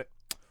me about it.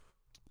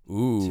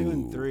 Ooh. 2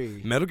 and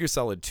 3. Metal Gear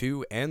Solid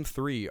 2 and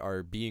 3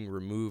 are being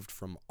removed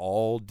from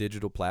all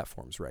digital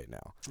platforms right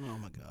now Oh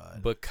my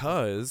god.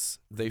 because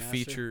they Remaster?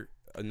 feature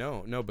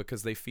no,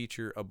 because they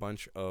feature a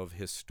bunch of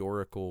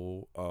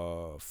historical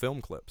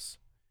film clips.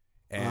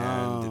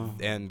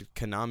 And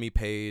Konami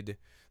paid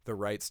the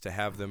rights to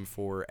have them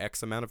for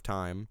X amount of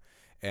time,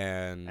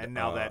 and And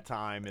now that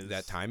time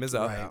is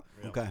up. Right.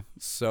 Okay.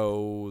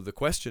 So the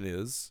question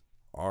is,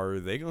 are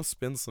they gonna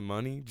spend some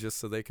money just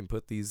so they can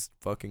put these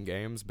fucking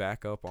games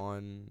back up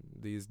on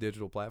these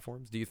digital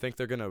platforms? Do you think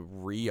they're gonna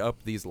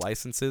re-up these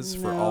licenses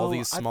for all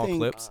these small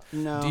clips?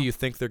 No. Do you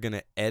think they're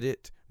gonna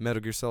edit Metal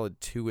Gear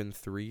Solid 2 and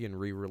 3 and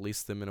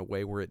re-release them in a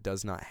way where it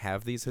does not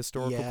have these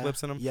historical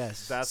clips in them?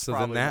 Yes. That's so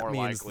probably then that more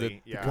means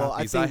likely. that the Well, I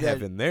copies think I have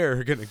that- in there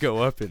are gonna go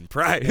up in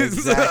price.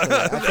 Exactly.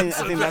 I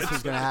think that's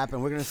what's gonna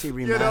happen. We're gonna see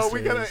remasters.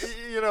 We're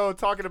gonna,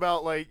 talking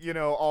about like,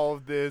 all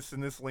of this,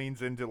 and this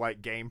leans into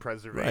like game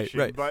preservation.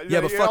 Right. But,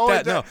 Yeah, but fuck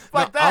that. No,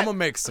 fuck that. I'm gonna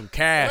make some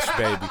cash,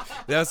 baby.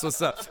 That's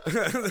what's up.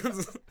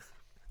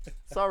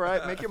 It's all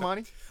right. Make your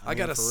money. I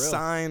got a for real.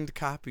 signed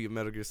copy of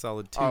Metal Gear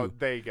Solid 2. Oh,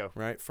 there you go.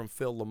 Right, from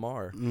Phil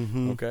Lamar.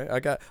 Mm-hmm. Okay, I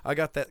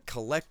got that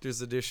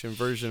collector's edition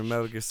version of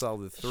Metal Gear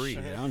Solid 3.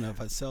 I don't know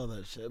if I'd sell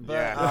that shit, but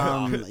Yeah. I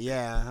don't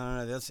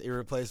know. That's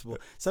irreplaceable.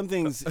 Some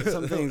things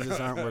just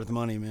aren't worth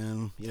money,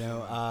 man.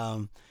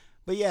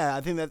 But yeah,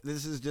 I think that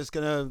this is just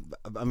gonna,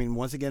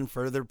 once again,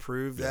 further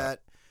prove that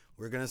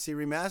we're gonna see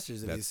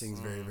remasters of these things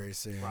very, very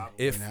soon.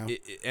 If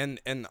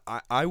and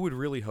I would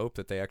really hope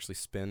that they actually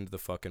spend the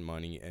fucking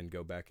money and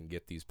go back and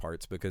get these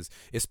parts, because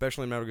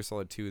especially in Metal Gear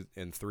Solid 2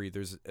 and 3,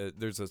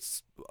 there's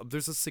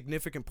a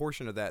significant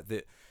portion of that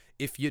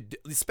if you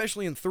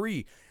especially in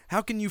 3,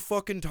 how can you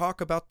fucking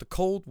talk about the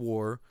Cold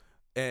War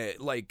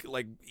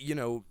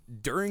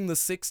during the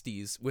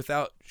 60s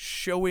without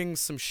showing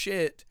some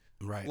shit?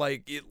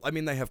 Right.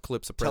 They have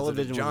clips of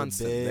Television President was a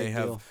Johnson. big They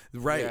have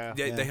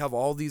deal. They have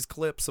all these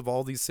clips of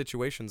all these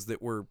situations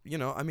that were,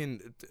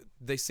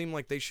 they seem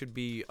like they should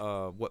be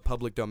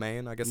public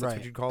domain. I guess that's Right,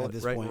 what you'd call at it,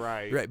 this right? point.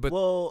 Right. Right. But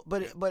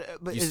but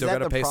you is still that got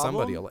to the pay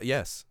problem? somebody.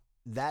 Yes,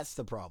 That's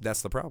the problem.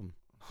 that's the problem.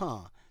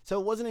 Huh. So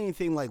it wasn't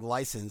anything like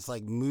licensed,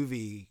 like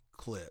movie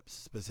clips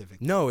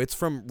specifically. No, it's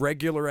from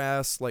regular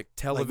ass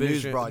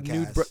television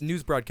broadcasts.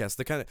 news broadcasts.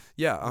 The kind of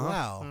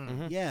Wow.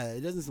 Mhm. Yeah,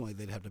 it doesn't seem like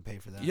they'd have to pay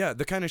for that. yeah,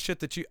 the kind of shit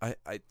that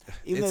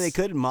Even though they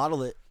could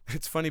model it.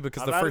 It's funny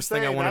because I'm the about to first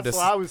thing I say, wanted that's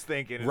to what I was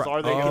thinking. Is Right.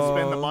 are they going to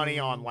spend the Oh. money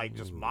on like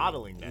just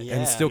modeling that? Yeah.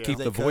 and still Yeah, keep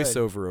they the could.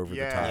 voiceover over the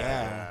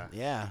Yeah. top.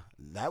 Yeah,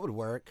 that would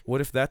work.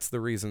 What if that's the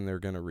reason they're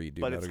gonna redo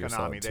But Metal it's Gear Konami.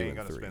 Solid 2 They ain't and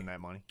going to 3? spend that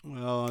money.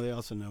 Well, they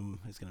also know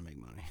it's gonna make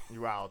money.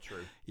 Wow,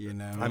 true.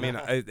 I mean,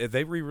 if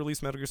they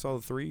re-release Metal Gear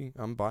Solid 3,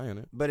 I'm buying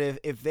it. But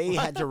if they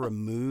had to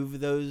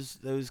remove those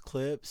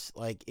clips,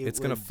 like It's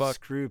would gonna fuck-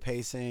 screw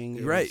pacing.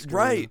 it would Right.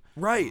 screw-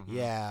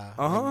 Yeah.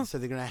 Uh-huh. And so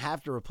they're gonna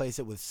have to replace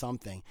it with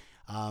something.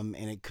 And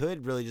it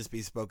could really just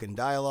be spoken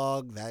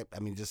dialogue.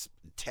 Just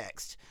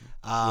text.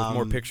 With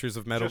more pictures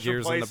of Metal just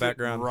Gears in the replace it-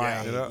 background.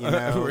 Right. You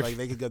know? Like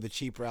they could go the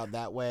cheap route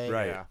that way.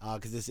 Right. Yeah.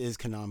 Because this is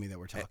Konami that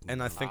we're talking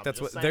And I about. think I'm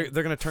that's what just they're saying.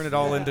 going to turn it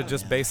all into Yeah.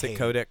 just Yeah, I basic hate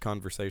codec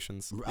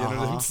conversations. You know what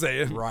Uh-huh. I'm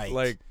saying? Right.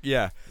 Like,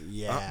 yeah.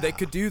 Yeah. They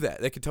could do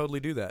that. They could totally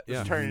do that.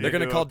 Yeah. turn it They're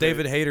going to into call a big-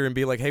 David Hayter and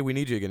be like, "Hey, we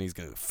need you again." He's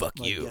going to fuck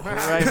you.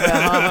 Right.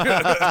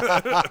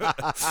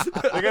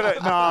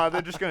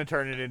 They're just gonna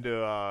turn it into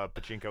a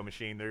pachinko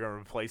machine. They're gonna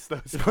replace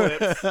those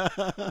clips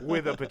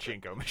with a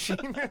pachinko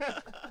machine.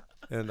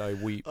 And I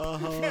weep.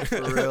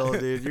 For real,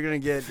 dude. You're gonna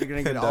get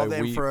And all I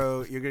the weep.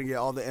 info. You're gonna get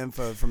all the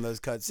info from those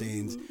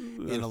cutscenes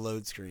in a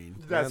load screen.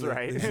 That's Man,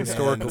 right. these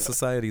historical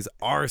societies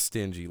are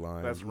stingy,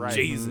 Lion. That's right.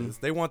 Jesus,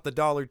 they want the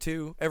dollar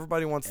too.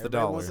 Everybody wants the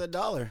Everybody dollar. wants that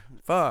dollar.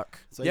 Fuck.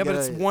 So Yeah, you but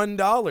it's gotta-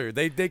 $1.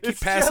 They keep It's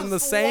passing the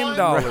just same $1.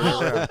 dollar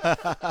around.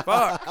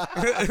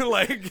 Fuck.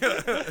 Like.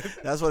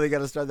 That's why they got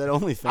to start that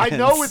OnlyFans. I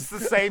know it's the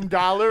same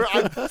dollar.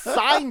 I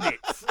signed it.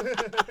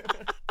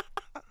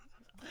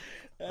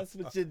 That's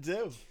what you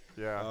do.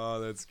 Yeah. Oh,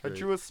 that's I great.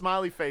 drew a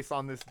smiley face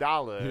on this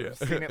dollar. Yeah. I've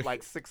seen it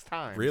like 6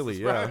 times.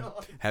 Really? Yeah.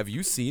 Have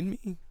you seen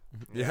me?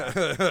 Yeah.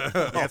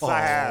 Yes, I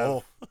have.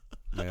 Oh.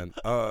 Man.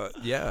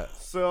 Yeah.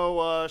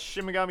 So,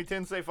 Shin Megami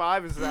Tensei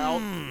 5 is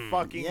out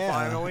fucking Yeah.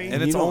 finally.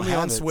 And You it's don't only have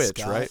on it, Switch,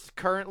 Scott. right? It's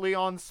currently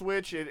on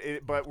Switch,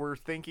 but we're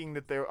thinking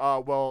that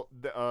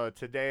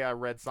today I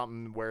read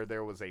something where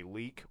there was a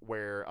leak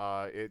where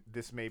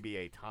this may be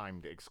a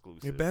timed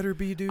exclusive. It better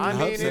be, dude. I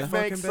hope mean, so. it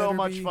makes so better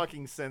much be.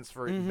 fucking sense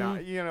for it. Mhm.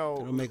 Not,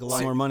 It'll make a lot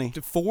Like- more money.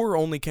 4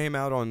 only came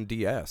out on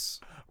DS,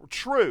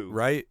 true.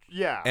 right?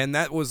 Yeah. And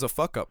that was a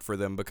fuck up for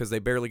them because they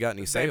barely got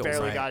any They sales.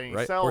 barely right, got any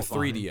right? sales Or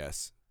on it.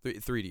 3DS.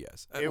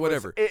 3DS. It was-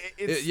 Whatever.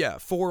 it's Yeah,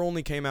 4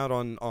 only came out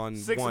on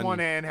 6 one. in one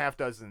hand, half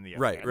dozen in the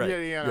other. Right, hand. right.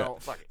 Yeah,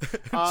 fuck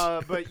it.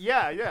 But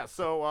yeah.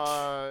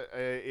 So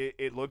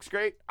it looks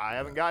great. I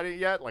haven't got it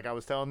yet. Like I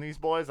was telling these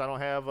boys, I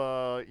don't have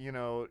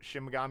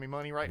Shin Megami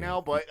money right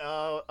now, but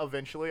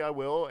eventually I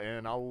will,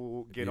 and I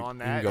will get You- on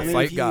you that. can go I mean,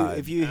 fight if you, God.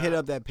 if you hit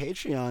up that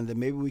Patreon, then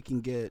maybe we can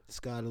get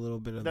Scott a little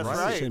bit of That's the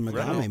right. Shin Right.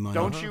 Megami money.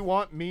 Don't you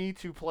want me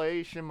to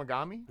play Shin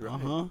Megami?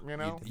 Uh-huh. You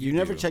know. You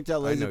never do. checked out I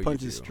know Laser you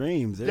Punch's do.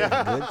 streams. They're a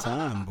good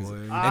time, boy.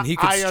 And he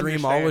could I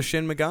stream all of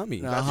understand. Shin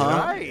Megami. That's Uh-huh.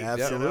 right.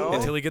 Absolutely.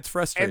 Until he gets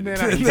frustrated. And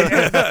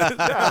then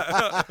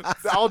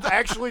I'll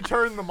actually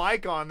turn the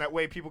mic on that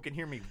way people can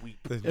hear me weep.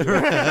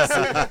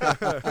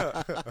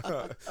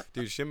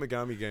 Dude, Shin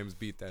Megami games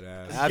beat that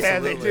ass. Yeah,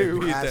 they do.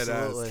 Beat that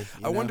Absolutely. ass.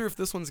 You I know? wonder if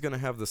this one's gonna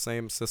have the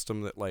same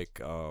system that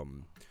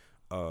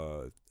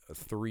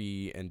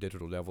 3 and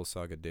Digital Devil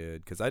Saga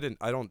did, because I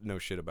don't know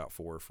shit about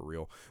 4 for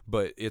real,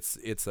 but it's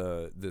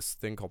this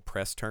thing called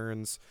press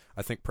turns.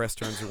 I think press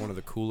turns are one of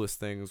the coolest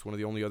things. One of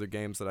the only other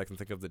games that I can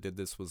think of that did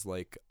this was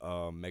like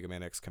Mega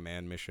Man X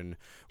Command Mission,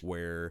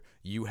 where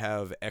you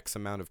have X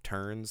amount of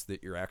turns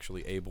that you're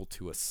actually able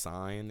to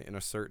assign in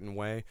a certain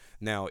way.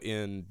 Now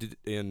in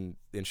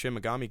Shin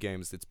Megami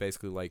games, it's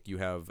basically like you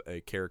have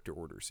a character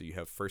order, so you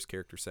have first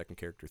character, second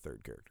character,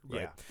 third character,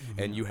 right?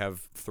 And you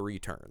have 3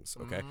 turns,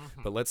 okay?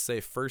 But let's say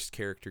first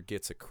character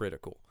gets a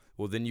critical.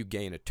 Well, then you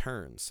gain a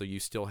turn, so you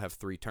still have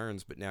 3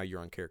 turns, but now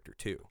you're on character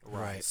 2.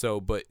 Right. So,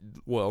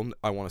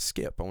 I want to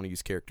skip. I want to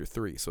use character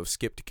 3. So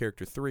skip to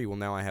character 3. Well,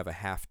 now I have a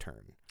half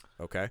turn.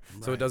 Okay,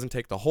 so it doesn't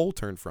take the whole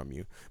turn from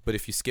you, but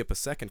if you skip a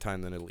second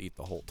time, then it'll eat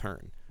the whole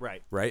turn.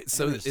 Right.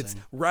 So it's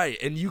right,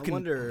 and you can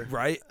wonder,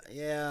 right.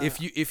 Yeah.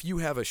 If you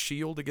have a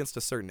shield against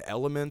a certain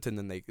element, and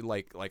then they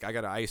like I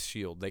got an ice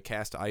shield, they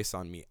cast ice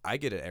on me, I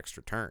get an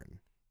extra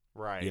turn.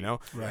 Right. You know?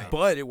 Right.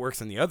 But it works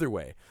in the other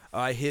way.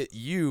 I hit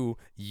you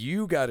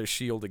got a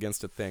shield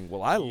against a thing.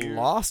 Well, I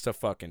lost a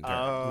fucking turn.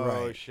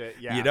 Oh, Right. shit.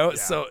 Yeah. You know?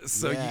 Yeah.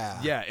 So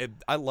Yeah.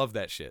 I love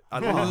that shit. I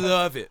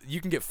love it.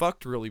 You can get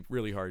fucked really,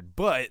 really hard,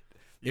 but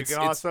You can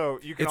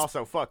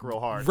also fuck real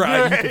hard.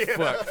 right, you can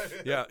fuck.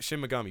 Yeah, Shin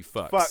Megami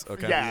fucks. Fuck.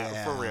 Okay.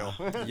 Yeah, for real.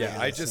 Yeah,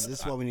 so this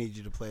is why we need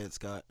you to play it,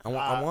 Scott. I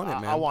want it,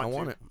 man. I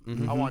want it.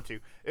 Mhm. I want to.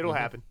 It'll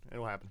happen.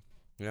 It'll happen.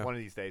 Yeah. One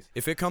of these days.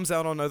 If it comes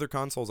out on other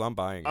consoles, I'm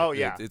buying it. Oh,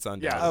 yeah. It's Yeah.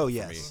 undoubted Oh for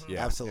yes, me.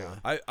 Yeah. absolutely.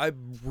 I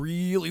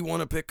really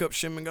want to pick up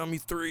Shin Megami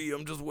 3.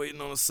 I'm just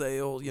waiting on a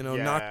sale. You know,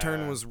 Yeah.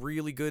 Nocturne was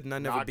really good, and I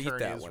never beat Nocturne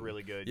that is one.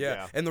 really good. Yeah.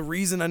 Yeah. And the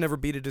reason I never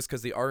beat it is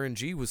because the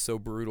RNG was so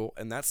brutal,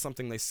 and that's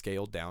something they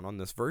scaled down on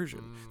this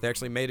version. They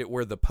actually made it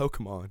where the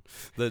Pokemon,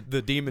 the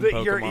demon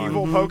Pokemon, Your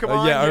evil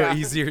Pokemon, are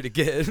easier to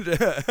get.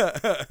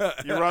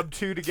 You rub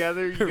 2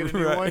 together, you get a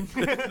new one.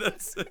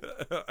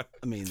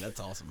 I mean, that's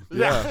awesome.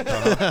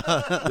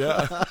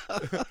 Yeah.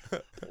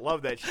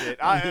 Love that shit. here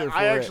for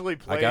I it. actually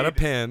played. I got a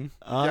pen.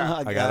 Yeah.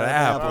 I got an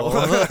apple.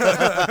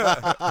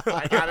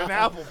 I got an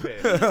apple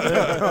pen.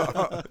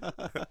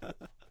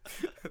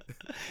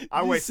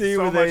 I You wasted see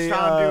so where much they,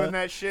 time doing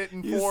that shit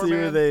in You 4, see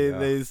man. where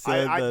they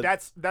said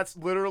that. That's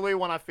literally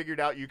when I figured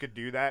out you could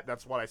do that.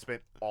 That's what I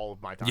spent all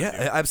of my time doing.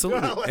 Yeah,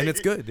 absolutely, Like, and it's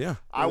good. Yeah.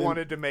 I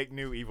wanted to make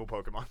new evil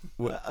Pokemon.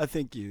 I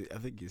think you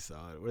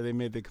saw it where they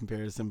made the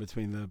comparison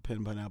between the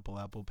Pin Pineapple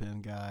Apple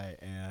Pin guy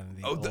and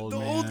the the old old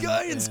man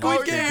guy in and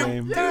Squid Squid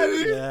Game,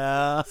 dude.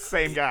 Yeah.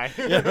 Same guy.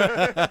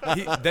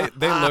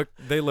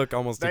 They look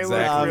almost They look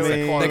exactly. really the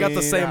same. close. They got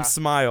the same Yeah.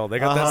 smile. They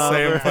got that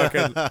same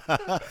fucking.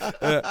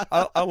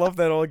 I love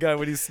that old guy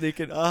when he's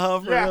sneaking.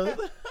 Yeah.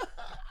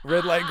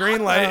 Red light,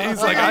 green light.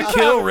 He's like, I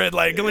kill red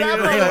light, green That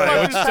light.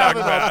 What you motherfucker's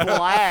talking having a about?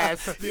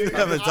 blast, dude.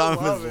 Having the time I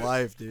of love his it.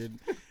 life, dude.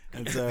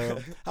 And so,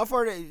 how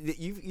far did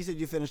you said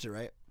you finished it,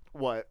 right?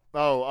 What?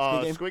 Oh,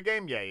 Squid Game? Squid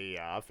Game?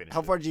 Yeah. I finished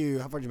How it. far did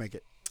you make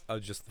it?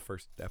 Just the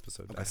first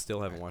episode. I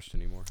still haven't watched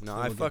anymore. No,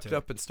 We'll I get fucked to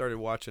up and started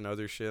watching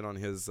other shit on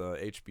his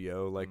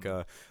HBO. Like,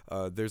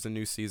 there's a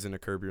new season of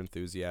Curb Your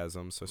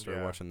Enthusiasm, so I started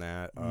Yeah. watching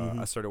that.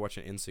 I started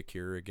watching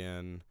Insecure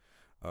again.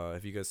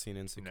 Have you guys seen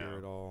Insecure No.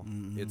 at all?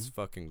 Mhm. It's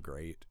fucking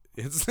great.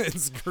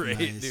 It's great,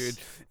 Nice. dude.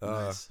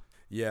 Nice.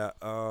 Yeah.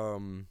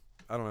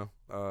 I don't know.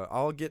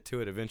 I'll get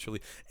to it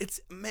eventually.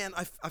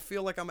 I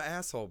feel like I'm an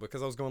asshole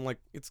because I was going like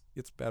it's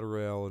Battle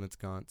Royale and it's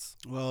Gantz.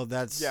 Well,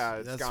 that's It's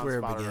that's Gaunt's where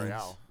it Battle begins.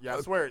 Royale. Yeah,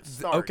 that's where it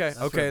starts. Okay, That's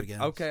where it okay,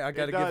 begins. okay. I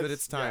gotta give it does.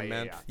 its time, Yeah,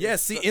 man. yeah. Yeah,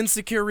 see,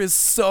 Insecure is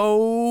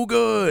so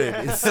good.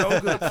 It's so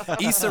good.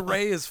 Issa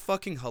Rae is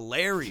fucking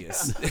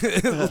hilarious.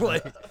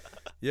 Like,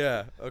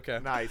 yeah. Okay.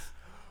 Nice.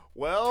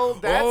 Well,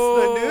 that's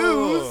Oh.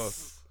 the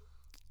news.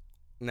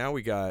 Now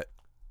we got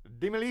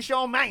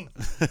Demolition Man,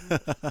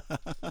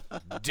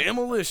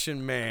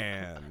 Demolition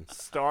Man.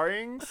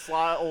 starring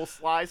Sly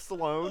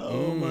Stallone.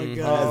 Oh my Mm.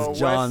 God, as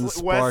John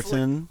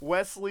Spartan,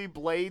 Wesley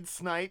Blade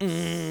Snipes,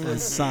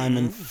 as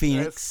Simon as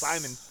Phoenix,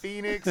 Simon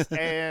Phoenix,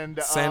 and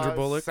Sandra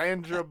Bullock.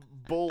 Sandra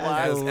Bullock,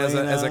 As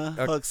Elena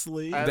a-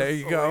 Huxley. as There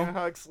you go. Elena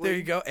Huxley. There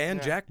you go. And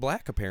Yeah. Jack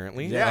Black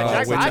apparently. Yeah, Jack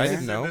which Black I is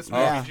didn't in know. this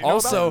movie. Yeah. Did you know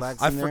Also, about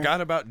that? I In there.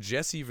 forgot about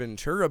Jesse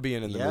Ventura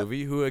being in the Yep.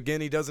 movie, who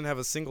again he doesn't have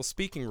a single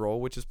speaking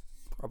role, which is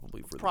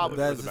probably for Probably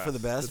the That's best. for the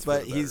best, It's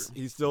but for the he's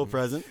better. he's still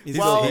present. He's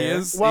Well, still he there.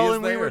 is. Well, he is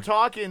and we were there.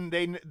 talking.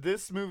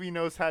 This movie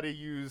knows how to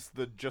use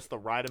just the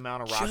right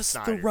amount of Rob Just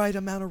Schneider. the right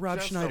amount of Rob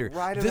Just the Schneider.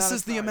 right This amount is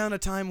of the time. amount of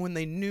time when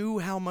they knew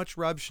how much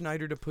Rob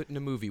Schneider to put in a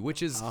movie,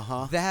 which is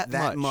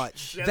that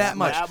much. Just That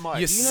much. that much.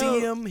 You You see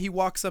him, he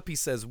walks up, he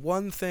says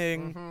one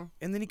thing, Mm-hmm.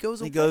 and then he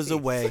goes away. He goes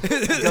away.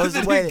 He goes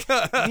away.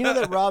 You know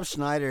that Rob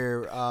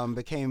Schneider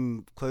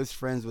became close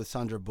friends with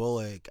Sandra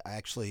Bullock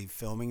actually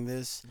filming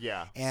this.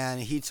 Yeah.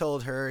 And he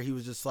told her, he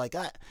was just like,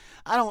 I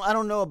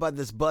don't know about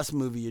this bus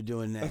movie you're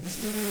doing next.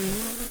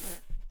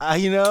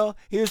 You know,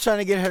 he was trying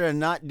to get her to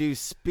not do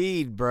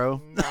Speed,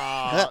 bro.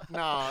 Nah.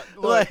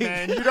 Look, Like-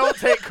 man, you don't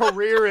take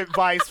career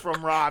advice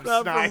from Rob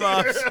Not from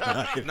Snyder. Rob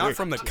Snyder. Not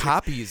from the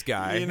copies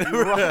guy. You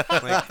know,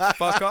 Like,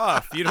 fuck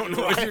off. You don't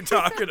know what you're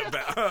talking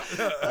about.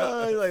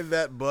 like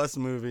that bus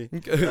movie.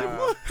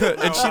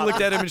 And she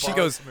looked at him and she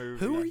goes, Bus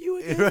movie. "Who are you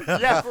again?"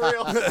 Yeah, for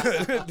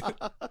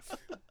real.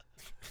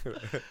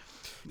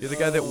 You're the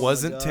guy that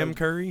wasn't God. Tim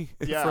Curry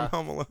Yeah. from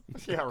Home Alone.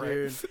 Yeah, right.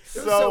 Dude. So,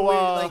 It was so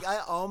weird. Like I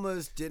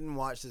almost didn't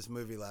watch this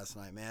movie last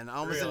night, man. I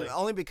almost Really? didn't,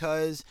 only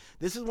because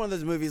this is one of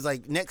those movies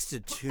like next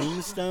to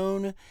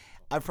Tombstone.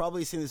 I've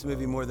probably seen this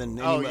movie more than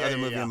any other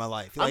movie in my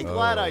life. I'm Like,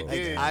 glad I Oh.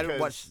 did. I 'cause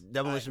watched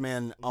Demolition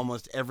Man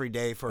almost every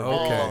day for a very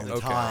Okay, long okay,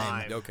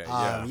 time. okay,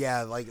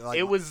 Yeah, like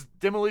it was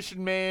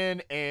Demolition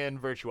Man and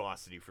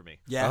Virtuosity for me.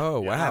 yeah.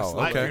 Oh yeah, wow.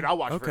 absolutely. Okay. Dude, I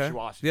watch okay.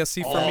 Virtuosity Yeah.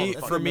 See, all for the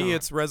fucking me, time.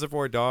 it's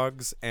Reservoir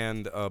Dogs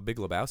and Big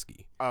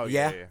Lebowski. Oh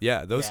Yeah. yeah.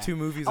 Yeah, those Yeah. two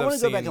movies. I want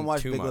to go back and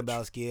watch too Big much.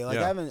 Lebowski. Like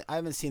Yeah. I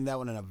haven't seen that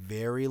one in a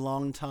very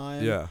long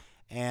time. Yeah.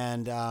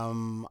 And I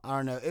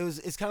don't know.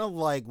 It's kind of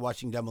like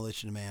watching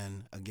Demolition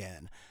Man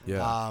again.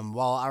 Yeah.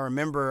 While I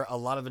remember a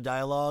lot of the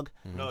dialogue,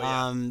 Oh,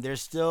 yeah.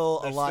 there's still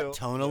There's a lot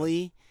still-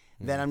 tonally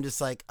that I'm just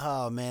like,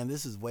 oh man,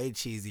 this is way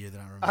cheesier than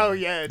I remember. Oh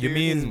yeah. You Dude.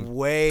 It's mean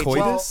way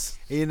coitus?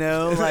 You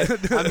know,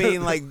 like I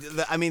mean, like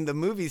the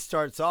movie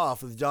starts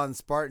off with John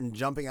Spartan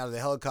jumping out of the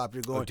helicopter,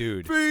 going, Oh,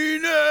 dude.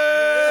 Phoenix.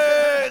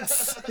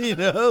 You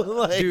know,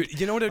 like Dude,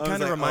 you know what it I was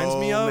kind of like, reminds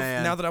me oh, of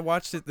man. now that I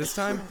watched it this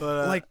time?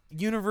 But, like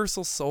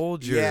Universal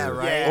Soldier. Yeah,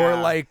 right. Or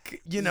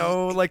like,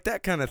 like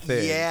that kind of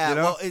thing. Yeah, You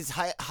know? well, it's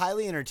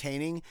highly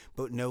entertaining,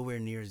 but nowhere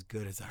near as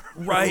good as I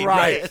remember. Right,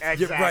 Right, right. Yeah,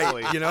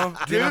 exactly. Right, you know?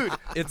 Dude,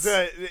 it's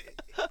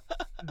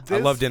I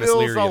love Dennis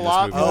Leary in this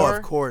movie. Oh, More,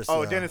 of course.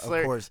 Oh, Dennis of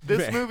Leary. course. This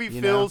Man, movie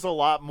you feels a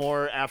lot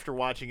more after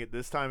watching it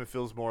this time. It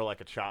feels more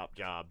like a chop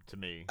job to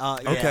me Yeah.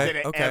 Okay. than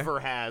it ever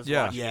has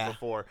Yeah. watching Yeah. it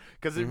before.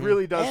 Because it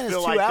really does And it's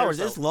feel 2 like hours.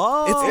 there's It's a-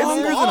 long. It's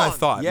longer than I long.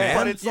 thought, Yeah. man.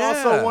 But it's Yeah.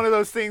 also one of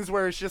those things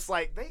where it's just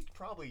like they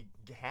probably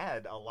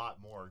had a lot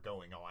more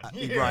going on.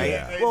 here. right.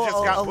 Yeah. It Well, just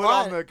a got put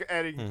lot- on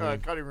the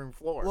cutting room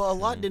floor. Well, a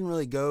lot didn't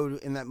really go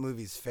in that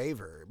movie's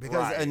favor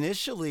because Right.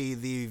 initially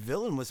the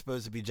villain was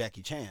supposed to be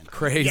Jackie Chan.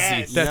 crazy.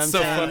 Yes. You know That's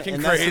what so I'm saying? fucking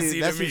And crazy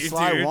that's to who me,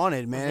 Sly dude.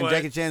 wanted, man. And What?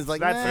 Jackie Chan's like,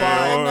 That's nah,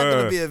 why- I'm not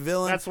gonna be a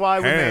villain. That's why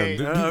when Hand.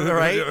 they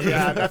right?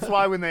 yeah, that's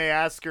why when they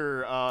ask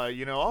her,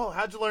 oh,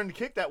 how'd you learn to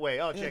kick that way?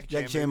 Oh,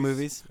 Jackie Chan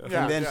movies.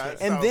 Yeah, and then yeah,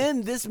 and so-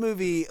 then this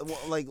movie,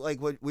 like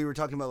what we were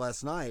talking about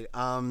last night.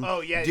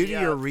 yeah, Due to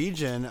yeah. your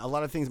region, a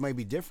lot of things might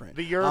be different.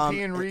 The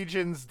European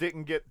regions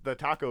didn't get the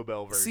Taco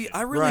Bell version. See,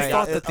 I really Right.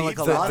 thought that, Like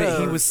a that lot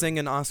he of- was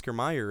singing Oscar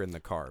Mayer in the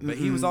car, but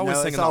he was always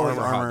No, singing it's the always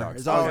Armour hot dogs.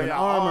 It's always Oh, been yeah,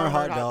 Armour Armour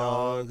hot hot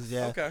dogs. dogs.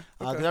 Yeah. Okay,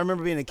 Because okay. I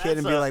remember being a kid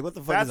and be like, "What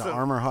the fuck is that's an a-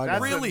 Armour hot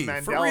that's dog?" a Really?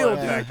 Mandela For real,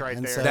 dude? effect right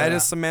And there. so- That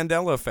is some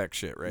Mandela effect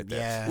shit right there.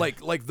 Yeah.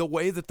 Like the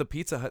way that the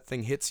Pizza Hut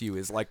thing hits you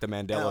is like the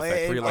Mandela No, effect.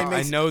 Where you're it like,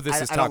 makes- I know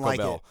this is I don't Taco like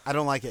Bell. It. I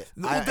don't like it.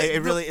 No,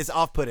 It really is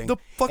off-putting. The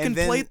fucking And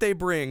then- plate they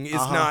bring is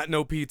not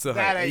no Pizza Hut.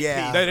 That ain't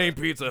Yeah. pizza. That ain't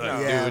Pizza Hut, No.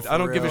 Yeah, dude. for I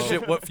don't give a real.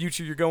 shit what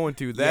future you're going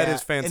to. That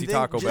is Yeah. fancy And then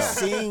Taco just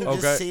Bell. Seeing,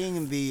 Okay. Just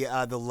seeing the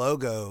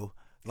logo,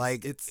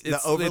 like It's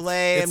the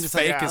overlay. It's I'm just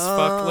fake like, as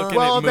fuck looking.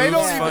 Well, it they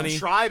moves don't funny. even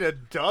try to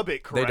dub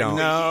it correctly don't.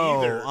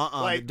 No, either.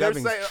 the they're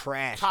dubbing's saying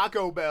trash.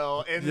 Taco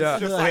Bell, and Yeah.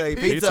 it's just like Like,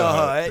 pizza. Pizza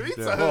Hut.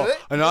 Pizza Yeah. Hut.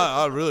 And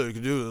I really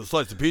could do a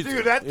slice of pizza.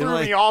 Dude, that You know, threw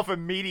like- me off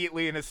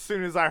immediately, and as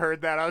soon as I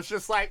heard that, I was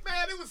just like,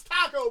 man, it was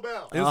Taco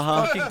Bell. It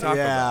was fucking Taco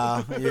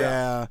yeah, Bell.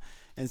 yeah.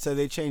 And so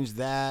they changed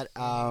that.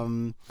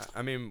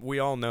 I mean, we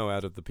all know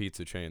out of the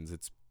pizza chains,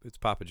 it's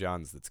Papa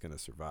John's that's gonna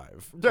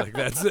survive. Like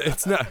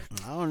it's not.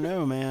 I don't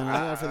know, man. I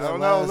got for I that don't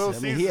know. last. Little I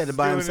mean, he had to Caesar's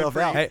buy doing it himself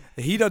pretty- out. Hey,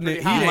 he doesn't. He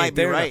You ain't might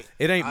be there. right.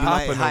 It ain't I might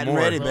popping hide no and more.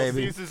 ready, Little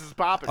baby. Caesars is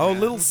popping. Oh,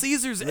 man. Little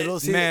Caesars, Little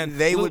Caesar, man.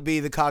 they Little- would be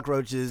the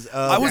cockroaches.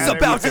 Of I was Yeah,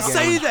 about to pizza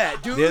say game.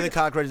 that, dude. They're the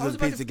cockroaches I was of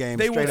the about pizza to- game.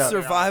 They straight will up.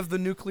 survive the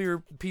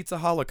nuclear pizza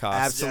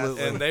holocaust.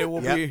 Absolutely. And they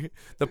will Yep. be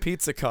the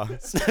pizza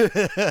cost.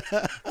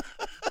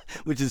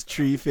 Which is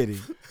tree fitting.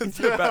 It's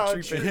about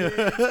Oh, treatment.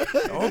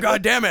 Oh,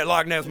 God damn it,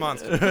 Loch Ness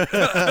Monster.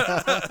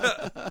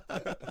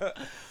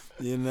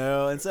 You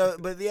know, and so,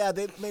 but yeah,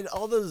 they made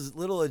all those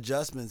little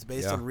adjustments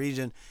based Yeah. on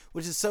region,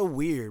 which is so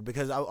weird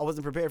because I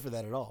wasn't prepared for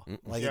that at all.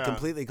 Like Yeah. it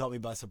completely caught me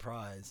by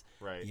surprise.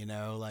 Right. You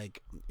know,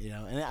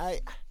 and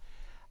I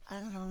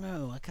don't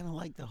know. I kind of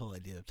like the whole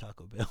idea of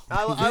Taco Bell.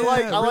 I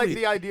Yeah, like really.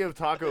 the idea of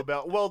Taco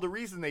Bell. Well, the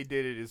reason they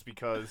did it is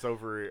because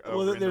over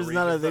Well, in the there's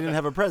not regions they of didn't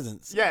have a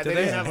presence. Yeah, Do they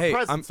they didn't have hey, a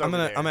I'm presence. gonna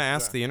over I'm gonna there,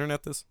 ask so. the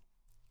internet this.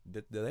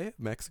 Do they have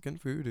Mexican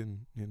food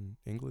in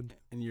England?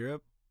 In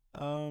Europe.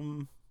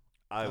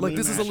 I Like mean,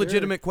 this is a sure.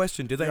 legitimate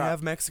question. Do they Yeah.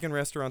 have Mexican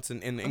restaurants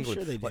in England?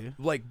 sure they do.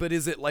 Like, but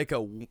is it like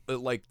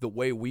like the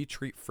way we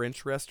treat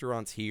French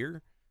restaurants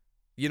here?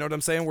 You know what I'm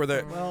saying? Where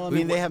they Well, I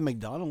mean, they have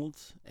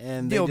McDonald's,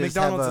 and they Yeah, just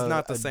McDonald's have is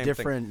not the a same thing.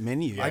 different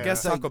menu. I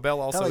guess It's Taco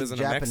Bell also like isn't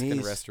a Mexican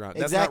Japanese. restaurant.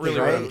 That's Exactly, not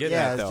really right? what I'm getting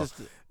yeah, at, though. it's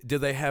just Do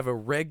they have a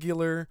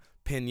regular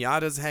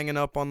pinatas hanging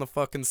up on the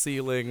fucking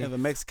ceiling. You have a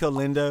Mexico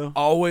Lindo.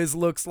 Always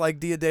looks like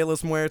Dia de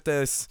los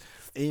Muertos.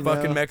 You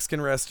Fucking know? Mexican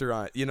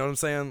restaurant. You know what I'm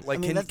saying? Like,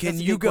 I mean, can that's a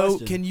you good go?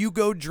 question. Can you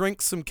go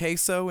drink some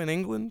queso in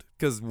England?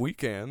 Because we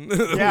can.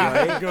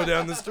 Yeah. We can go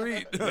down the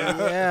street.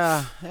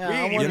 Yeah. We I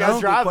ain't wanna even know. gotta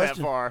Good drive that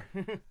question. far.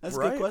 That's a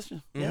Right? good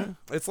question. Yeah. Mhm.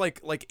 It's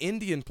like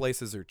Indian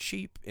places are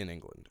cheap in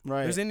England.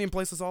 Right. There's Indian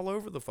places all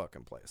over the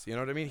fucking place. You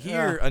know what I mean?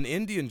 Yeah. Here, an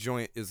Indian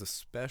joint is a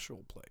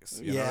special place.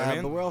 You know what I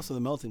mean? but we're also the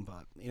melting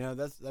pot. You know,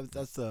 that's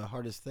the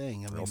hardest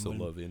thing. I I mean, also when-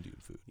 love Indian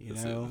food. You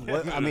That's know, it.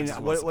 what, I mean, Just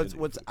want some what's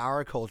Indian food.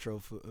 our cultural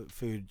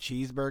food?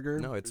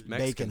 Cheeseburger? No, it's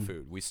Mexican bacon.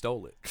 food. We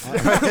stole it.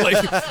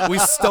 Like, we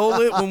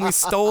stole it when we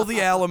stole the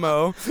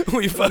Alamo.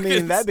 We I fucking.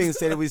 mean, that being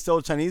stated, we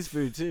stole Chinese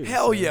food too.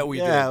 Hell so, yeah, we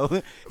did. So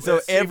See, but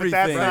that's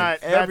everything, not-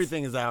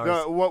 everything is ours.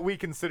 No, what we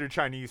consider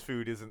Chinese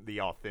food isn't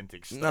the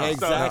authentic stuff. No,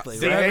 exactly,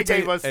 So, see, right? they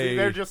gave us. A-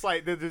 They're just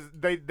like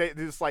they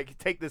just like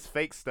take this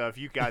fake stuff.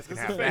 You guys can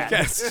have that.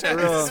 Yes.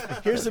 Well,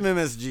 here's some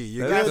MSG.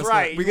 You That's good?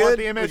 right. We You want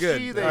good? the We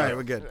good? MSG? All There right, you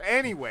we're go. good.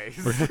 Anyways,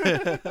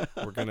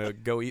 We're gonna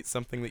go eat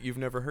something that you've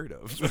never heard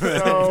of.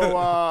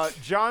 so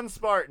John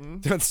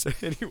Spartan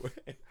Anyway.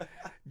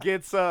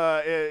 gets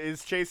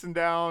is chasing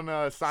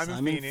down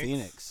Simon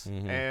Phoenix.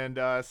 Mhm.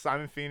 And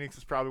Simon Phoenix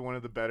is probably one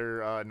of the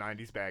better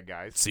 '90s bad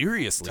guys.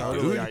 Seriously,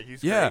 Totally. dude. Yeah,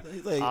 he's Yeah. great.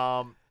 He's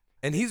like,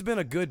 And he's been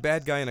a good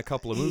bad guy in a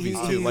couple of movies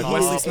He- too. Like he's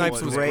Wesley awesome.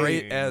 Snipes was Great.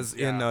 great as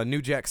in Yeah.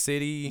 New Jack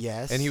City.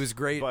 Yes. and he was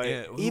great. But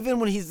even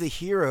when he's the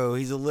hero,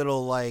 he's a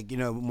little like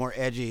more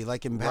edgy.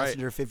 Like in Right.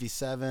 Passenger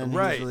 57,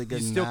 right, he was really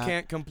good you in still that.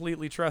 can't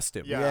completely trust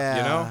him. Yeah. Yeah,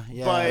 you know?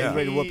 yeah, But he's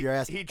ready to he- whoop your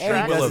ass. he And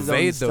tracks- does Will his own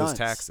evade those stunts.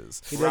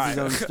 taxes. He does his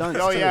own stunts.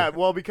 Oh too. yeah,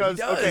 well because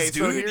He does, okay,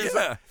 so dude,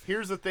 yeah.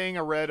 here's the thing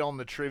I read on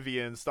the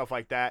trivia and stuff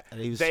like that.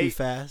 And he was They- too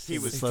fast. He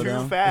to was slow too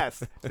down.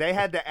 fast. They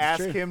had to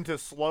ask true. him to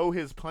slow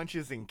his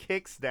punches and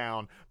kicks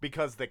down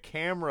because the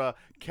camera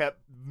kept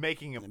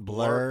making it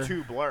Blur.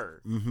 too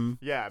blur. Mm-hmm.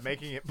 Yeah,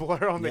 making it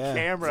blur on the Yeah,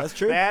 camera. that's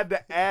true. They had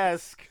to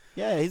ask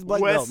Yeah, he's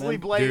black belt, Wesley man.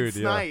 Blade Dude,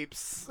 yeah.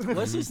 Snipes.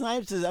 Wesley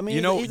Snipes is. I mean,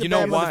 You know- he's a you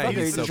know bad why motherfucker. he's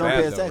He's so a drunk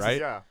bad ass though, Texas. right?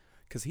 Yeah.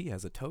 Because he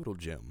has a total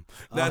gym.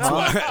 Uh-huh, That's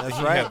why. that's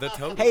He right. had the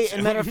total Hey, gym.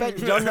 and matter of fact,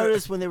 did y'all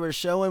notice when they were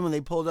showing, when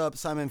they pulled up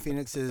Simon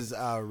Phoenix's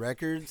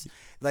records,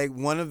 like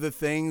one of the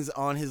things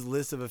on his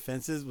list of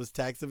offenses was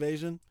tax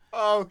evasion?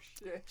 Oh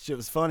shit. Shit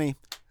was funny.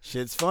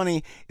 Shit's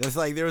funny. It was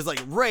like, there was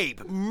like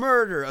rape,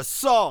 murder,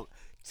 assault,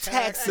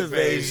 tax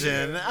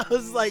evasion. I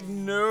was like,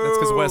 no. That's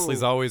because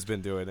Wesley's always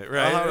been doing it,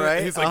 right?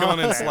 Right? He's like, go on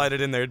and slide it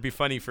in there. It'd be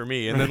funny for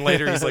me. And then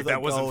later he's like,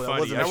 that wasn't oh,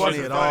 funny. That wasn't I That funny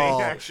wasn't at funny,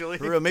 all. actually.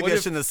 For real, maybe What I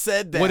if- shouldn't have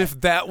said that. What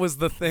if that was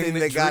the thing thing that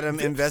that got drew- him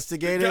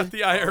investigated? got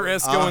the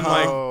IRS going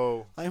like,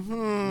 Oh, Like,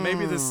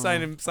 maybe this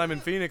Simon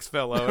Phoenix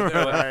fellow. And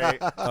they're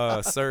like,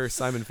 right. Sir,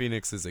 Simon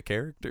Phoenix is a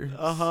character.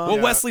 Uh-huh. Well,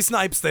 Yeah. Wesley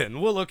Snipes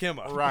then. We'll look him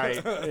up. Right.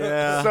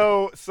 Yeah.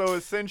 So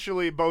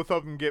essentially, both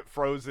of them get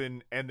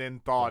frozen and then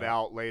thawed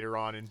out later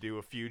on and do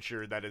a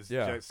future that has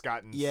Yeah. just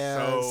gotten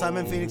Yeah, so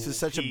Simon Phoenix was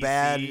such a PC.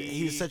 bad.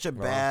 He was such a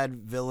bad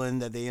villain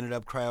that they ended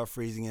up cryo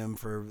freezing him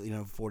for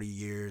 40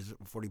 years,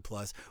 40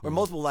 plus, or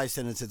multiple life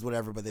sentences,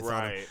 whatever. But they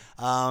thought. Right.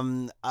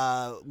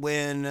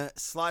 When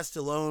Sly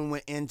Stallone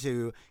went in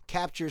to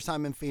capture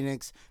Simon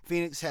Phoenix,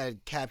 Phoenix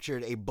had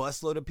captured a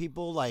busload of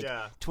people, like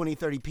Yeah. 20,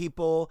 30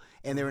 people,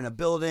 and they were in a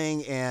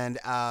building. And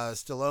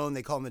Stallone,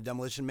 they call him the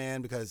Demolition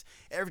Man because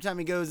every time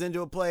he goes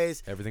into a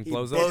place, Everything he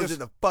blows up. blows Just- it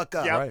the fuck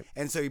up. Yep. Right.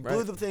 And so he blew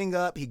Right. the thing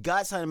up. He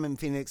got Simon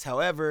Phoenix.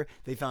 However,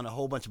 they found a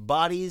whole bunch of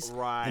bodies.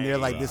 And they're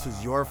like, this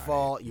was your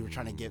fault. You were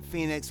trying to get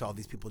Phoenix. So all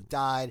these people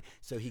died.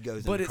 So he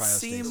goes But into it cryostasis.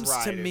 seems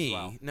Right, to as me.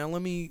 well. Now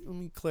let me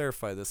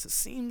clarify this. It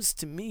seems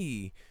to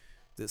me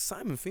that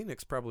Simon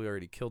Phoenix probably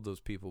already killed those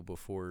people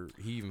before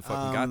he even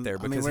fucking got there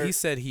I mean, because we're- he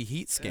said he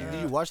heat scanned.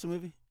 Did you watch the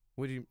movie?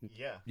 What do you?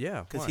 Yeah.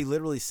 Yeah, Because why? he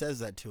literally says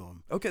that to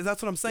him. Okay,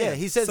 that's what I'm saying. Yeah,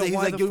 he says so that he's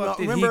why like, the you fuck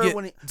know, did remember he get,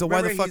 when he- so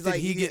why the remember fuck he's did like,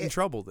 he he- get in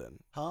trouble then?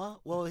 Huh?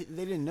 Well, they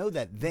didn't know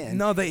that then.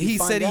 No, You he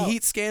find said out. he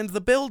heat scanned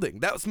the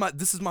building.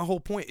 This is my whole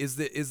point. Is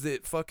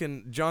that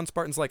fucking John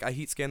Spartan's like, I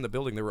heat scanned the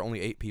building. There were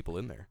only 8 people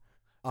in there.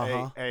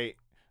 Uh-huh. Hey.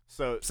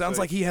 So Sounds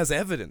like he has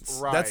evidence.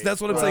 Right. That's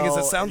what I'm saying. Is it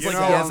Well, sounds you like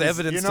know- he has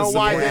evidence. you know to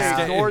why support they his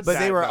Yeah. ignored But that,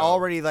 they were though.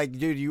 already like,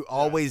 dude, you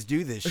always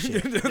do this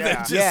shit.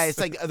 Yeah. Yeah, it's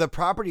like the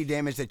property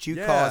damage that you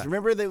Yeah. caused.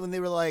 Remember that when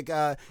they were like,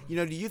 do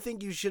you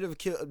think you should have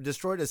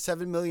destroyed a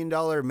 $7 million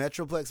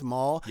Metroplex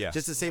mall Yeah.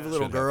 just to save a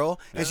little Should have. girl?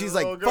 And she's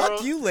like, Little fuck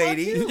girl. you,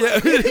 lady.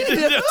 Yeah,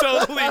 yeah,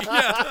 totally.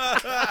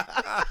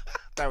 Yeah.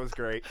 That was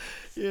great.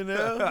 You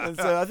know? And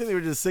so I think they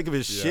were just sick of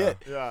his Yeah. shit.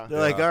 Yeah. They're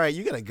like, all right,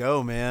 you got to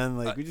go, man.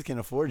 Like, we just can't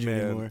afford you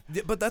Man. anymore.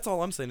 Yeah, but that's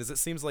all I'm saying is it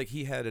seems like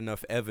he had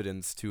enough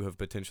evidence to have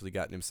potentially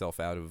gotten himself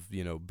out of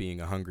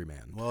being a hungry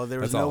man. Well, there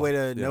was That's no all, way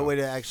to you know.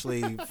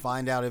 actually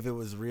find out if it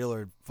was real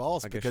or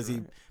false I guess because you're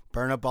he right.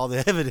 burned up all the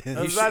evidence.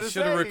 I was about to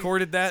should have say.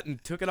 recorded that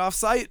and took it off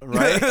site.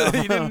 Right.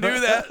 He didn't do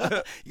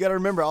that. You got to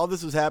remember, all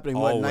this was happening,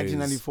 what, in Always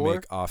 1994?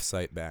 make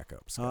off-site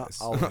backups, guys.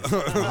 Always.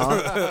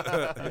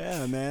 Uh-huh.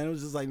 Yeah, man. It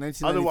was just like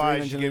 1993,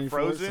 Otherwise, you get 1994,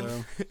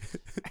 frozen.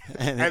 so-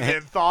 And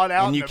then thawed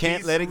out. and you a can't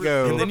piece let of it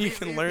go. And then you piece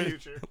can of learn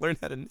future. learn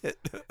how to knit.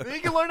 Then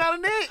you can learn how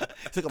to knit.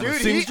 It's like, I'm a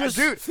Dude,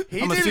 seamstress.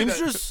 he I'm a knitted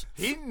seamstress.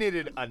 He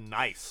knitted a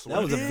nice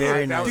That was a sweater.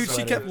 very That nice was Dude, she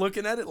sweater. kept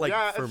looking at it like,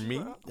 Yeah, for it's-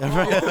 me?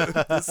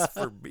 Oh, this is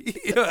for me?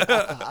 It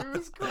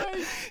was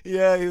great.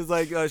 Yeah, he was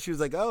like, she was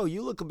like, oh,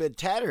 you look a bit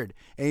tattered,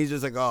 and he's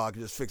just like, oh, I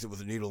can just fix it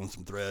with a needle and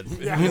some thread.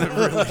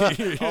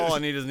 Yeah. All I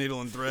need is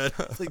needle and thread.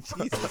 It's like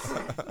Jesus.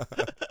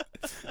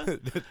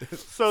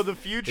 So the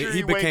future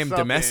He became wakes up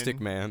domestic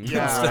in, man.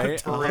 Yeah,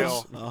 Right? for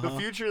real. Uh-huh. The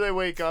future they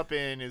wake up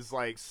in is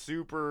like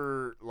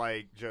super,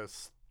 like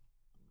just,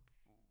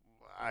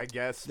 I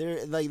guess.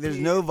 There's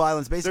no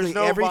violence. Basically,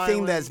 no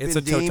everything violence. that's It's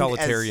been a deemed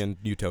totalitarian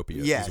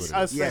utopia. Yes, is what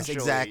it is. yes, Essentially,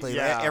 exactly.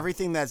 yeah.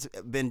 Everything that's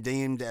been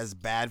deemed as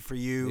bad for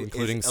you,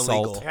 Including is salt.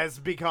 illegal. Has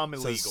become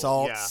So illegal.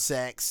 salt, yeah.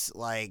 sex,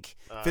 like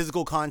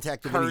physical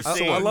contact of any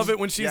cursing. sort. I love it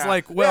when she's Yeah.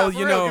 like, well, yeah,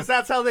 you know. because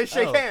that's how they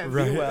shake Oh, hands.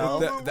 right. well.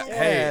 Hey,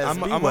 Yes, I'm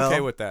be okay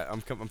well. with that.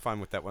 I'm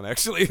fine with that one,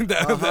 actually.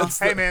 That's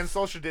Hey man,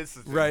 social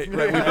distancing. right. We've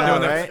been doing Yeah,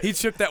 that. right. He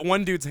shook that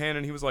one dude's hand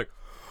and he was like,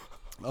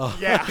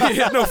 Yeah. he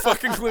had no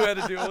fucking clue how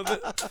to deal with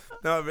it.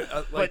 No, I mean,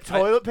 But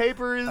toilet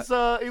paper is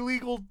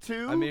illegal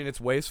too. I mean,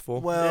 it's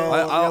wasteful. Well,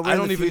 I we're in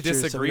don't the even future, so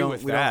we disagree don't-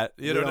 with we don't- that.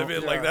 You know we what I mean?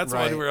 don't- Like that's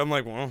right. one where I'm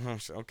like, well,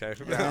 okay.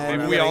 Yeah,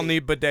 Maybe we we all gotta-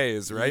 need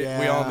bidets, right?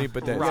 We all need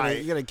bidets. Right.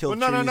 You gotta kill well,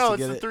 no, trees no, to it's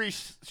get the it. three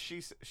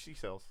she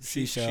cells.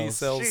 She Seashells.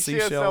 sells She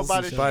seashells sells by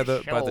the by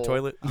the shell.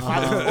 toilet. By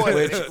the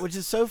toilet. which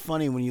is so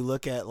funny when you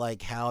look at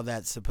like how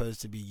that's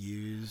supposed to be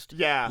used.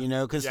 Yeah. You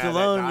know, because Yeah, that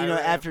Stallone, you know,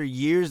 diagram. after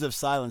years of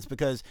silence,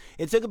 because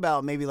it took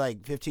about maybe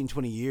like 15,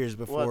 20 years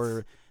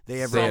before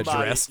they ever They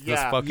Somebody- addressed this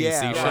yeah. fucking yeah,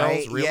 seashells,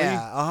 right? really?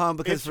 Yeah,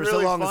 because It's for so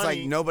really long it's funny.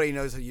 like nobody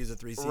knows how to use a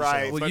three seashells.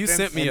 Right. Well, But you then-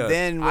 sent me and a.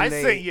 then when I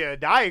they, sent you a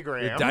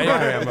diagram. A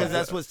diagram of because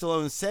that's what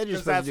Stallone said you're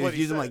 'Cause supposed that's to do. what Is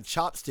he use them said. like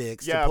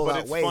chopsticks Yeah, to pull but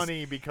out it's waste.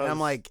 funny because And I'm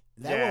like,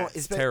 that yeah, won't.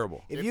 it's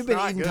terrible. If It's you've been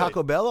not eating good.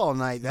 Taco Bell all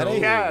night, that No.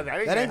 ain't Yeah, that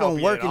ain't that ain't gonna gonna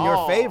help work you in at your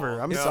all. favor.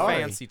 I'm It's sorry.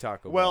 fancy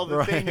Taco Bell. Well, the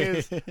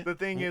Right.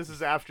 thing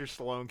is after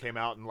Stallone came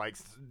out and like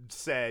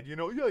said, you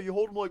know, yeah, you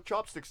hold them like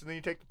chopsticks and then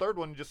you take the third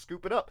one and just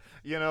scoop it up.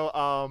 You know,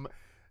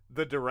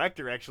 the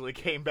director actually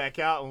came back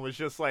out and was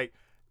just like,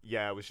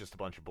 yeah, it was just a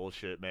bunch of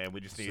bullshit, man. We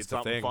just needed just a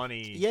something thing.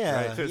 funny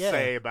Yeah, to yeah.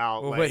 say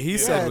about. Well, like, what he you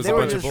said know, was they a were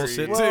bunch of just-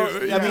 bullshit well,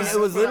 too. I mean, it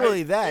was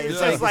literally that. It's It's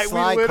just like, like, the we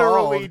Sly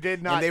literally called, did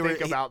and not they think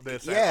were, about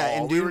this at Yeah,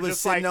 all. and We dude were was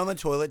just sitting like- on the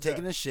toilet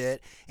taking a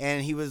shit,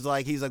 and he's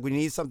like, we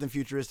need something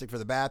futuristic for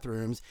the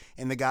bathrooms,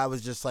 and the guy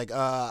was just like,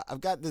 I've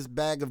got this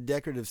bag of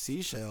decorative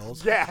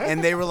seashells. Yeah.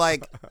 And they were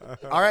like,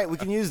 all right, we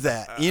can use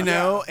that, you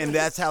know, and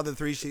that's how the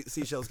three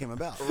seashells came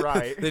about.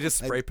 Right. They just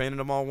spray painted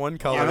them all one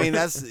color. I mean,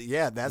 that's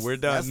We're That's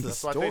done. the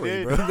That's what they story,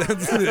 did. bro.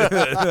 That's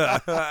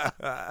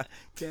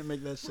Can't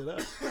make that shit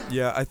up.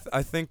 yeah.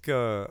 I think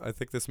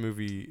this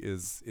movie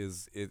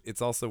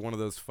it's also one of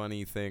those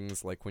funny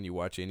things like when you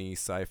watch any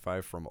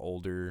sci-fi from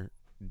older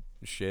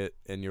shit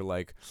and you're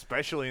like,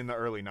 Especially in the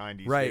early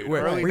 90s. right, dude.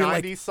 where Early you're 90s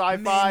like, sci-fi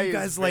man, you is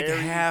guys like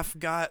very, half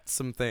got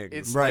some things.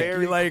 It's Right.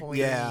 very You like- clean.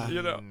 Yeah.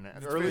 You know,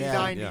 Early Yeah.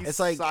 90s Yeah. It's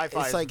like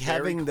sci-fi is very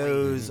having clean.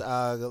 those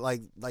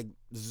like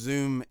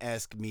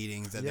Zoom-esque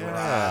meetings that they would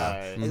Yeah.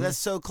 have. Right. Like, that's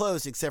so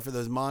close, except for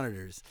those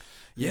monitors.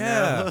 You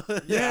Yeah. know?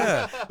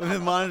 Yeah. When the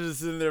monitor's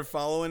sitting there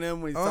following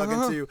him when he's Uh-huh.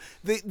 talking to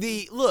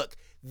the look.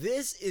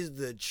 This is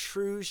the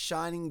true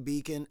shining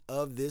beacon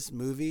of this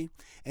movie,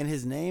 and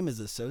his name is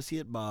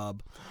Associate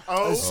Bob.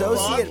 Oh,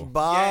 Associate fuck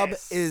Bob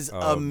yes. is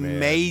Oh, man.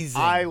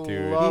 amazing. I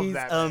Dude. love He's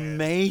that. man.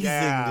 amazing,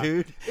 Yeah.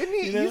 dude. Isn't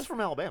he? You know? He's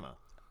from Alabama.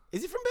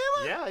 Is he from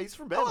Bama? Yeah, he's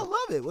from Oh, Bama. I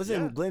love it. Was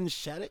Yeah. it Glenn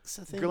Shaddix,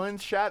 I think? Glenn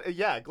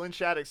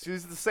Shaddix.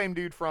 Who's the same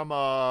dude from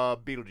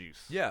Beetlejuice.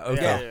 Yeah, Yeah,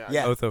 Otho. yeah,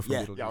 yeah. Otho from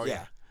yeah. Beetlejuice. Oh, yeah.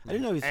 yeah. I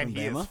didn't know he was And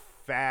from he Bama. is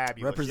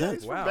fabulous. Represent? Yeah,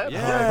 he's from Wow. Bama.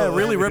 Yeah,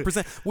 really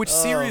represent. Which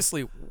Oh.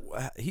 seriously,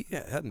 he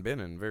hadn't been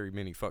in very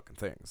many fucking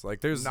things. Like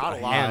there's Not a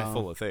a lot.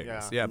 handful of things.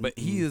 Yeah. Yeah, but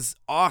he is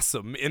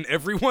awesome in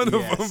every one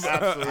Yes. of them.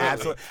 Absolutely.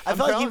 Absolutely. I I'm felt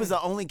like he telling was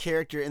the only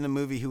character in the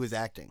movie who was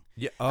acting.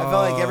 Yeah. I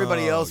felt like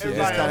everybody else was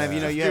just Everybody kind of, else you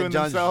know, just you had doing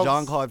themselves.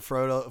 Jean-Claude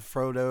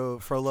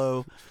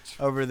Frollo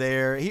over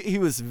there. He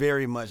was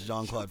very much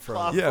Jean-Claude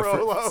Frollo. Yeah,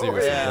 Frollo.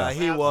 seriously. Yeah,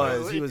 he was.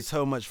 Absolutely. He was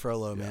so much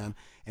Frollo, man.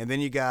 And then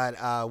you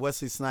got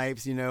Wesley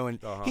Snipes, you know,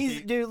 and Uh-huh.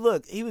 dude,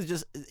 look, he was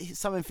just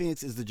Simon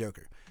Phoenix is the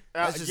Joker.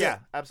 That's just yeah, it.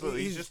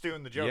 absolutely. He's He's- just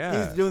doing the joke.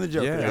 Yeah. He's doing the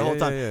Joker Yeah, the whole yeah,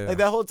 time. yeah, yeah. Like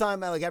that whole time,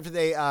 like after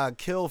they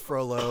kill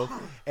Frollo,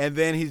 and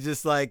then he's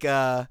just like,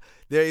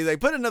 he's like,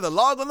 put another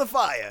log on the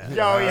fire. Oh,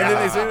 yeah. And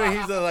then they say,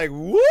 he's like,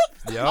 whoop.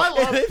 Yep.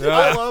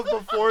 I love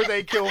before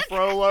they kill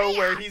Frollo,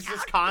 where he's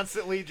just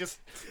constantly he's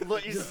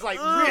just like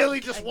really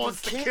just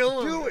wants to can't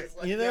kill him. do it, It's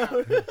like, you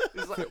know? yeah.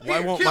 He's like, Why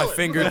 "Here, won't kill my it."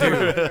 finger do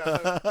it?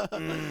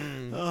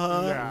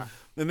 Yeah.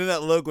 And then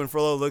that look when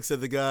Frollo looks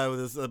at the guy with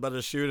his, about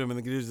to shoot him, and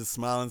the dude's just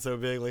smiling so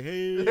big, like,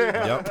 hey.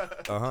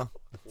 Yep. Uh-huh.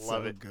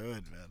 Love so it.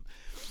 good, man.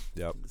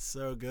 Yep.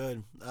 So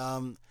good.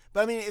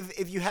 But I mean,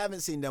 if you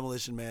haven't seen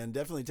Demolition Man,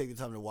 definitely take the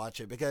time to watch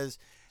it because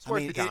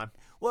worth the time.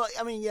 Well,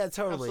 I mean, yeah,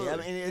 totally. I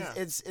Absolutely, mean,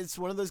 it's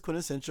one of those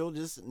quintessential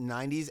just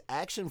 '90s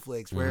action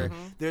flicks where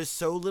there's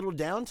so little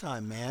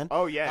downtime, man.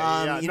 Oh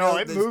yeah. You No, know,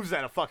 it moves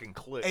at a fucking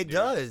clip. It dude.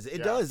 does. It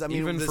Yeah. does. I mean,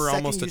 Even the for second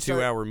almost a you start-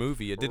 2-hour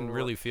movie, it didn't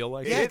really feel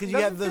like Yeah, it. because you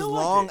doesn't have those feel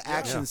like long it, yeah.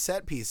 action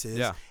set pieces.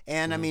 Yeah.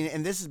 And I mean,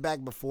 and this is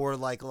back before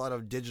like a lot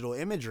of digital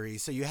imagery,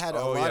 so you had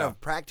a lot yeah.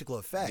 of practical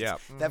effects. Yeah.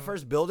 That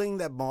first building,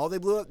 that mall they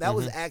blew up, that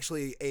was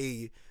actually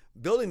a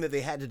building that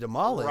they had to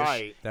demolish.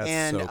 Right. That's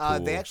and so cool.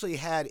 they actually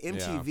had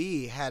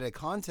MTV had a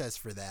contest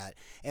for that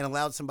and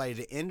allowed somebody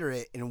to enter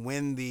it and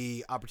win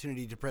the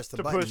opportunity to press the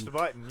To button push the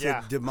button, to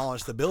yeah.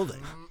 demolish the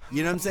building.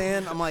 You know what I'm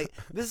saying? I'm like,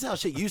 this is how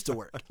shit used to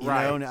work. You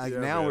Right. know, now, Yeah,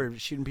 now man. we're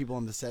shooting people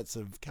on the sets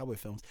of cowboy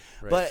films.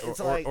 Right. But it's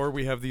like or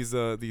we have these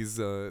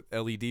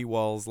LED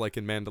walls like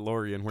in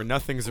Mandalorian where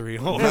nothing's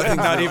real, Nothing's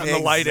not real. even the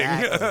lighting.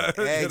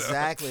 Exactly. You know?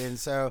 Exactly. And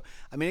so,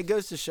 I mean, it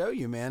goes to show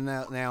you, man.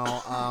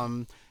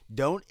 Now,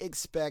 don't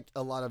expect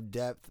a lot of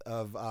depth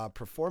of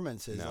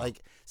performances. No.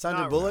 Like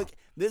Sandra Not Bullock,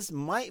 this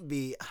might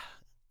be,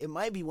 it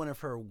might be one of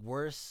her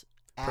worst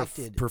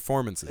acted.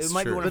 Performances. It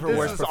might be sure. one of But her this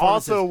worst is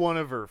performances. also one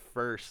of her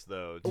first,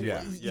 though. Too.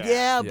 Yeah.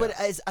 Yeah, but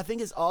I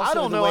think it's also I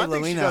don't the know. way I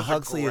think she Lelena does a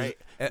Huxley great. is.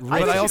 But think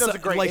I she also does a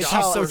great like job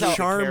she's so as a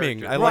charming.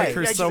 character. I like Right.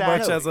 her Yeah, so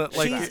much exactly. as a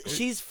like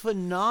she's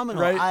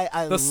phenomenal. right.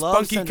 I the love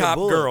spunky Sandra cop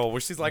Bullock. girl where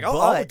she's like, I'll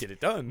But- get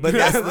it done. But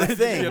that's the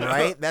thing, You know?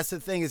 right? That's the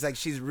thing is like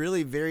she's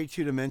really very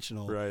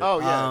two-dimensional. Right. Oh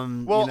yeah.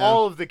 you Well, know,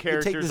 all of the you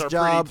characters take this are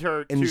job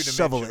pretty and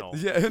shovel it. two-dimensional.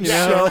 Yeah, and You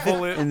know?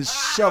 shovel it. and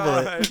shovel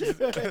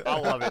it. I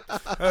love it.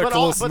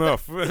 Close but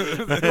enough.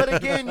 But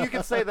again, you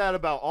can say that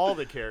about all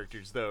the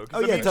characters, though.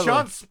 'Cause, Oh, I yeah, mean, totally.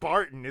 John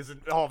Spartan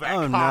isn't all that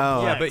Oh, no.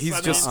 complex. Yeah, but he's I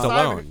mean, just Simon-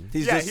 Stallone.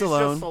 He's yeah, just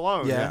Stallone.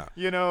 Stallone. Yeah.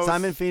 You know,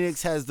 Simon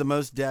Phoenix has the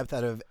most depth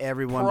out of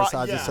everyone Pro-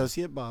 besides yeah.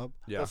 Associate Bob.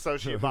 Yeah.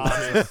 Associate Bob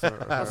is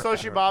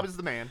Associate Bob is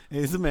the man.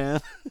 He's the man.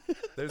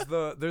 There's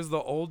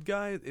the old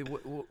guy.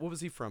 What was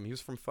he from? He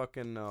was from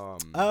fucking.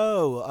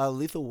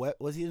 Lethal Weapon.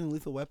 Was he in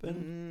Lethal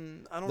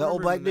Weapon? I don't The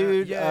old remember black him in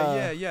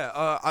that. dude,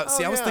 Yeah.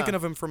 See, I was yeah. thinking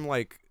of him from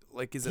like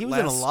is it He was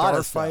in Last a lot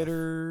of stuff.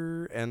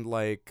 Starfighter and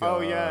like.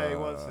 Oh yeah, he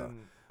was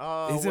in.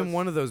 He's in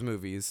one of those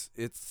movies.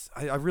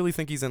 I really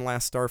think he's in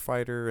Last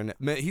Starfighter,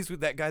 and he's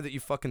with that guy that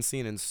you've fucking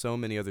seen in so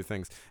many other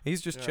things.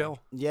 He's just chill.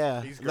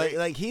 Yeah, He's like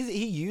great.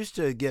 he used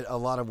to get a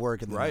lot of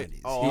work in the Right.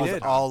 90s. Oh, he all was the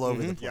time. all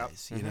over the Yep.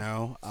 place, you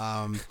know.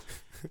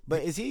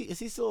 But is he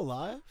still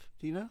alive?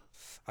 Do you know?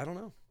 I don't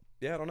know.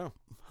 Yeah, I don't know.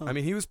 Huh. I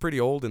mean, he was pretty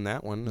old in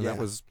that one, and Yeah. that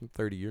was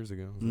 30 years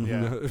ago.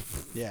 Yeah.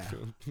 Yeah.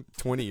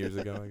 20 years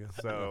ago, I guess.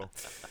 So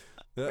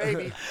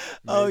maybe.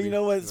 Oh, you Maybe.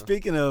 know what? Yeah.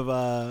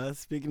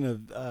 Speaking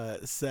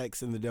of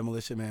sex in the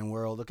Demolition Man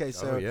world. Okay,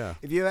 so Oh, yeah.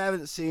 if you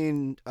haven't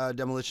seen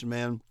Demolition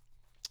Man,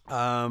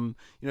 John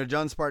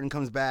Spartan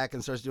comes back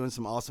and starts doing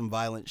some awesome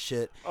violent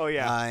shit. Oh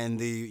yeah. And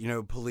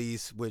the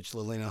police, which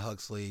Lelena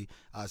Huxley,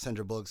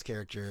 Sandra Bullock's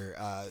character,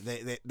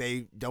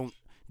 they don't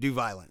do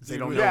violence. They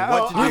don't Yeah,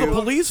 know what to we're do. the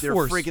police They're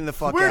force. freaking the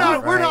fuck we're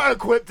out. not right?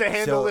 equipped to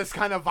handle So- this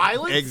kind of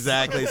violence.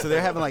 Exactly. So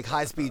they're having like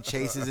high speed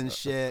chases and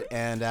shit,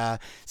 and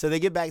so they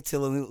get back to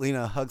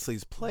Lena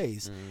Huxley's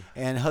place,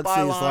 and Bye,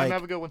 Huxley's Lime. like,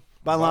 Have a good one.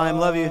 "Bye, Lime,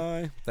 love you."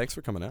 Bye. Thanks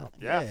for coming out.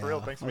 Yeah, for real.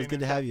 Thanks for It was being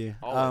good to in. have you.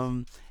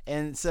 Always.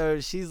 And so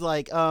she's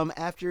like,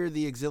 after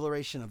the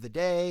exhilaration of the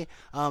day,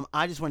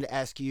 I just wanted to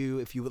ask you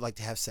if you would like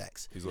to have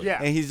sex. He's like, Yeah.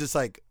 And he's just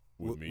like,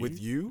 With me? with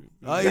you?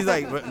 He's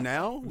like, what,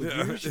 now? With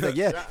you? She's like,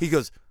 yeah. He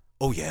goes,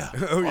 oh yeah.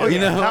 Oh, yeah. You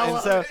know? How-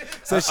 And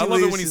so she I love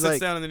leaves, it when he she's sits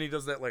like, down and then he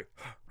does that like.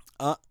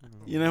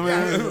 you know what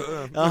I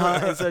mean?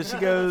 And so she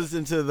goes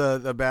into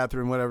the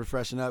bathroom, whatever,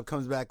 freshen up,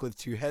 comes back with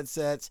 2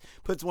 headsets,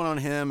 puts one on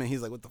him, and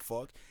he's like, what the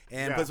fuck?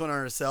 And Yeah. puts one on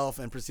herself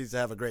and proceeds to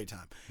have a great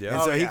time. Yeah.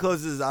 And so Oh, he yeah.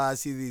 closes his eyes,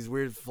 see these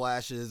weird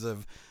flashes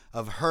of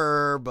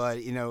her, but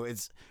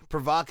it's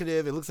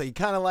provocative. It looks like he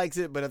kind of likes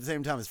it, but at the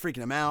same time, it's freaking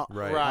him out.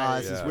 Right. Right,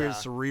 It's this yeah. weird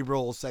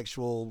cerebral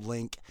sexual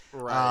link.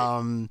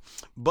 Right.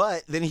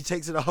 But then he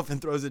takes it off and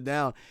throws it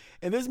down.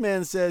 And this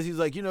man says, he's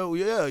like, doing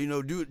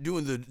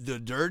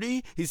the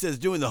dirty. He says,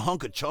 doing the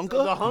hunka chunka.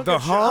 The hunka The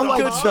I'm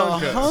like, hunka the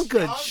chunka.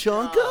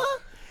 hunka chunka?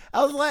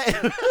 I was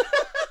like,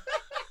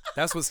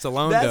 That's what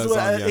Stallone that's does what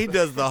on you. he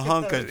does. The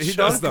hunka chunka. He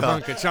does the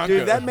hunka chunka.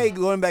 Dude, that made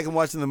going back and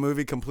watching the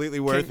movie completely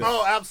worth it.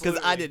 Oh, absolutely.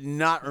 Because I did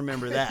not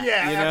remember that.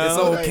 Yeah, you know? This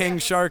old King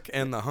Shark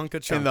and the hunka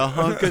chunka. And the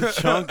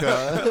hunka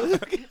chunka.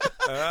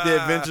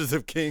 The Adventures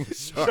of King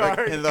Shark,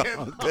 and the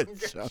hunka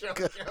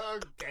chunka. Oh,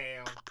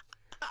 damn.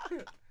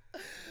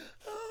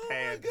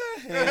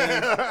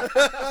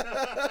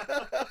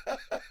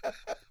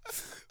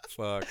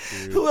 Fuck,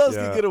 dude. Who else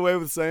Yeah. could get away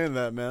with saying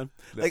that, man?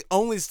 Like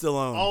only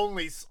Stallone.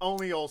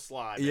 Only old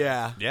Sly. man.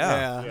 Yeah.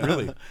 Yeah, Yeah.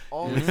 really.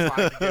 Only Sly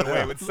can get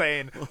away with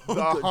saying the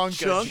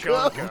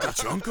hunka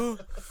chunka.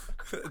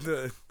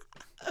 The-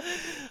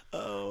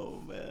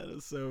 Oh man,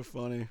 it's so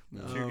funny.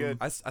 Too good.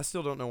 I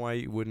still don't know why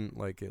you wouldn't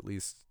at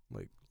least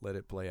let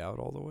it play out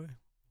all the way.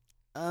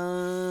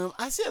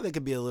 I see how that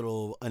could be a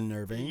little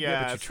unnerving.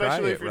 Yeah, but you try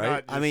especially it, if you're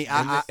right? not. I mean,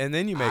 And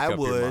then you make I up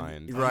would, your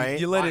mind. right?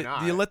 You Why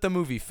not? let the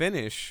movie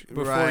finish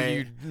before Right.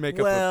 you make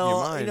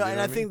well, up your mind. and I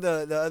what mean? think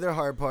the other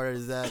hard part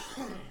is that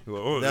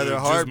Oh, The other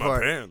just hard my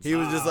part, pants. he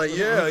was just like,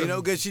 yeah,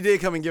 because she did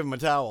come and give him a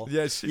towel.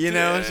 Yeah, she You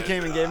know, did. she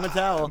came and gave him a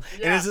towel,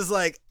 and it's just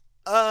like,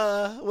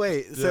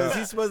 wait, so is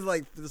he supposed to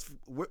like just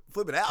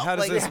flip it out? How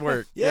does like, this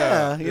work?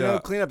 Yeah, you know,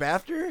 clean up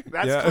after.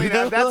 That's Yeah. clean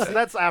up.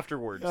 That's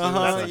afterwards. Yeah,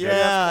 That's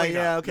clean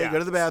up. okay, go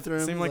to the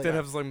bathroom. Seemed like they'd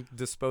have some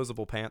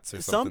disposable pants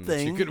or something.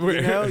 something, that you could wear.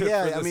 yeah. for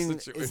I this mean,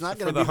 situation, it's not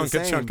for going the to be the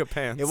hunka same. chunka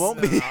pants. It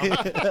won't be.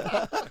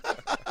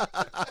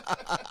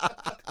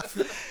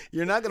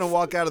 You're not going to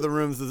walk out of the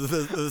rooms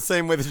the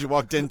same way that you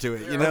walked into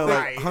it. You know,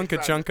 Right. like Hunka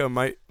Chunka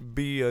might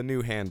be a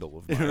new handle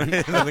of mine.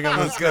 I think I'm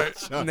gonna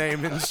start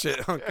naming shit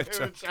Hunka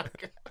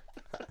Chunka.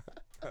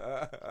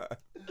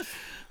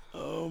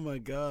 oh my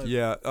god.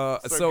 Yeah.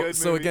 So good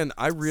So movie. again,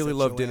 I really Set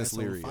love your Dennis ass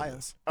on Leary. fire. in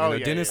this. Oh, You know,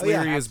 yeah, Dennis yeah,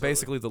 Leary yeah, is absolutely.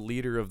 basically the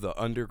leader of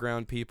the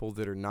underground people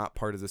that are not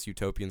part of this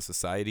utopian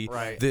society.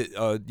 Right.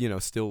 That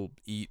still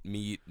eat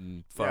meat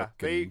and fuck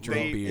they- and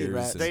drink they- beers.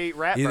 rats. and- They eat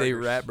rat Yeah, they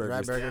burgers. rat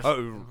burgers. Rat burgers.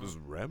 Oh, it was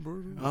rat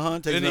burgers.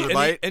 Take And another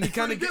bite. he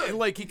kind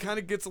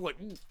of gets like,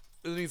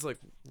 and he's like,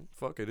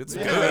 fuck it, it's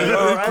Yeah.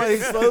 good. He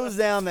slows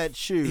down that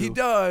chew. He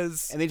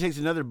does. And he takes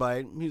another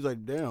bite. He's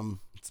like, damn.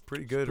 It's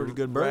pretty good. Pretty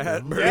good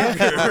rat burger. Hate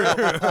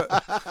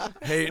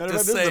Matter to of fact,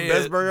 this is say the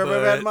best it, burger I've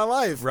ever had in but- my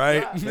life.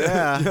 Right?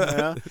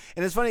 Yeah.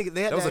 And it's funny,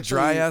 they had That was to a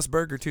dry actually- ass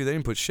burger too. They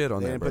didn't put shit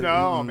on They that didn't put- burger.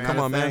 No, man. Come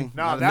on, Not a man. thing.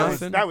 No, Not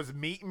that nothing. was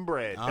meat and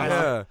bread. Uh-huh.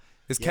 Yeah.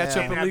 Is Yeah. ketchup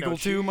Can't have no illegal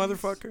too, cheese.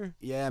 motherfucker?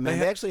 Yeah, man. They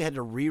They ha- actually had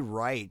to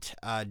rewrite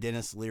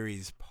Dennis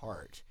Leary's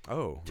part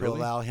Oh, to really?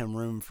 allow him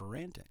room for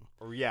ranting.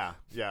 Yeah,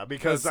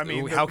 because I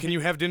mean, how can you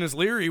have Dennis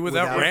Leary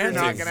without Without ranting?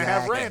 You're not gonna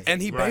have Exactly. ranting.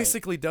 And he Right.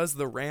 basically does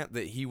the rant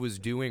that he was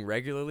doing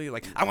regularly.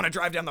 Like, I want to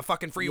drive down the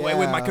fucking freeway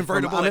with my Yeah,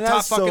 convertible from at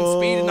top fucking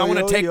speed, and I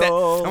want to take that.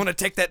 yo. I want to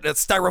take that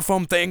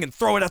styrofoam thing and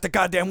throw it out the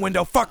goddamn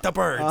window. Fuck the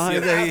birds.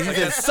 He's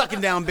just sucking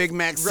down Big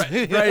Macs. Right.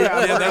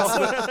 Yeah,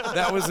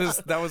 that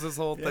was his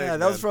whole thing. Yeah,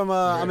 that was man. from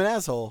I'm an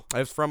asshole. It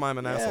was from I'm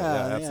an asshole.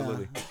 Yeah,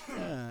 absolutely.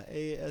 Yeah,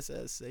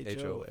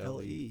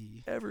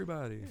 ASSHOLE.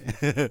 Everybody.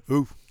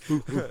 Oof.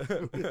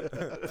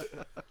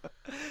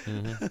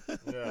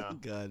 Yeah.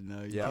 God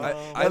no. Yeah, I I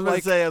was gonna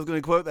like- say I was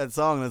gonna quote that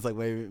song, and it's like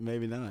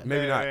maybe not.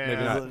 Maybe not. Yeah,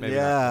 Maybe yeah, not. Maybe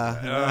yeah.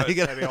 not. You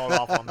gotta- Maybe hold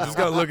off on that. Just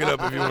gotta look it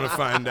up if you want to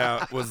find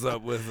out what's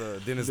up with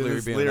Dennis Leary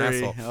Dennis being Leary. an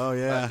asshole. Oh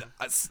yeah.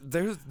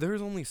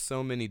 There's only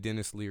so many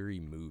Dennis Leary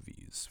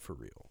movies for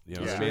real. You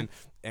know what I Yeah. mean?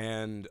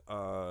 And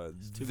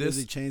Too this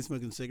busy chain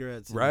smoking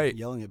cigarettes, and Right.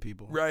 yelling at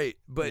people. right,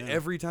 but Yeah.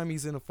 every time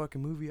he's in a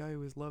fucking movie, I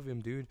always love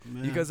him, dude.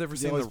 Man, You guys ever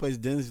he seen always the? plays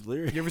Dennis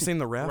Leary? You ever seen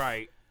the Ref?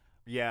 Right.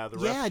 Yeah, the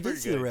Yeah, ref's I did pretty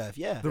see the good. ref.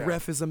 Yeah. The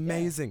Ref is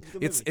amazing. It's a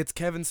good It's movie. it's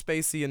Kevin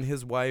Spacey and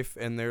his wife,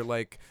 and they're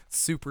like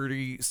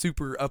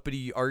super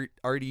uppity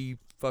arty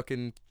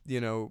fucking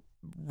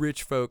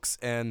rich folks,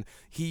 and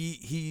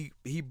he's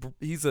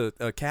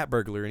a cat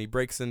burglar, and he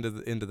breaks into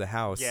the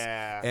house.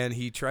 Yeah. And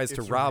he tries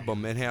to It's rob really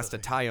him and has to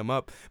tie him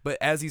up. But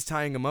as he's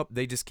tying him up,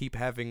 they just keep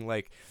having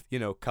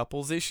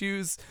couples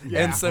issues.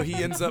 Yeah. And so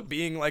he ends up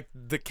being like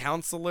the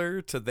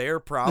counselor to their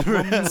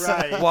problems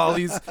Right. while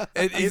he's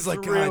It's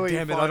like, God really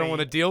damn it, I funny. don't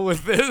want to deal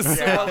with this.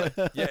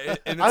 Yeah.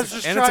 And I was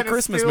just it's trying a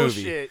Christmas to steal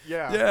movie. shit.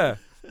 Yeah. Yeah.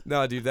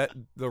 No, dude,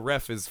 the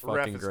Ref is The Ref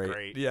fucking is great.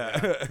 great.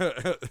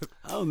 Yeah.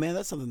 Oh man,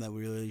 that's something that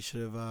we really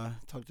should have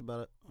talked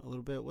about a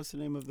little bit. What's the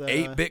name of that?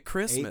 8-Bit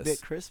Christmas.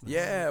 8-Bit Christmas.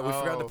 Yeah, we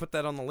forgot to Oh. put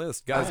that on the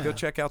list. Guys, go Yeah.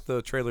 check out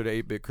the trailer to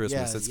 8-Bit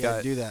Christmas. Yeah, It's yeah,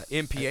 got do that.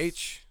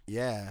 MPH.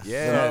 Yeah.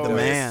 Yeah, The So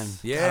man.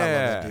 it's- God, I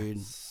love that Yeah.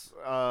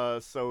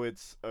 dude. So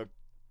it's a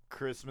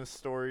Christmas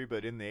story,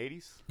 but in the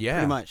 80s. Yeah.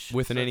 Pretty much.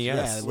 With an So- NES.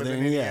 Yeah, With with an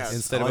an NES. NES.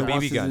 Instead All of a he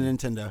wants BB is gun.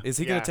 Nintendo. Is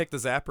he Yeah. going to take the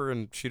zapper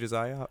and shoot his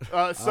eye out?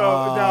 Oh,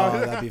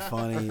 No. that'd be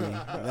funny.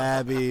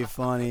 That'd be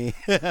funny.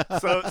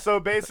 So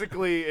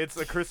basically, it's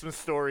a Christmas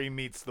story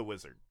meets the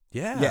Wizard.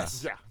 Yeah.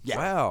 Yes. Yeah. Yeah.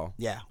 Wow.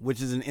 Yeah,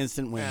 which is an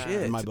instant win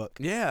Shit. in my book.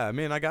 Yeah, I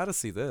mean, I got to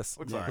see this.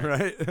 Looks Yeah.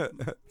 alright. Right?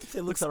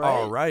 It looks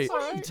all right.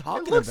 What are you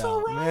talking It looks about?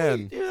 all right.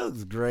 Man. Dude, it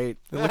looks great.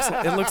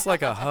 It looks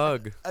like a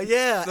hug.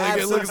 Yeah, Like,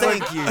 it absolutely. looks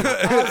like- Thank you. It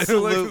looks-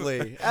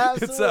 Absolutely.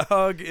 It's a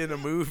hug in a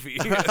movie.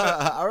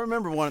 I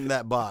remember wanting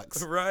that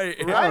box. Right.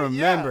 I Right,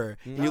 remember.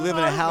 yeah. And you live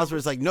in a house where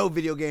it's like no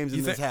video games in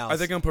You this think, house. are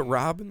they going to put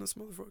Rob in this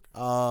motherfucker?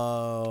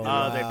 Oh, They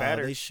wow,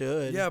 better. They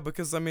should. Yeah,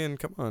 because, I mean,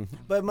 come on.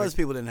 But most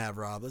people didn't have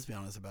Rob. Let's be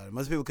honest about it.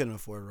 Most people couldn't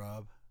afford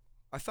Rob.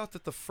 I thought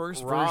that the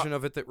first Rob- version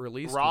of it that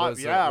released Rob-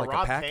 was yeah, like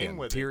Rob a came pack-in,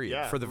 with it, period,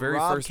 yeah. for the very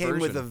Rob first came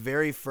version. with the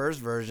very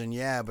first version,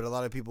 yeah, but a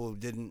lot of people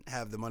didn't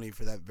have the money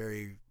for that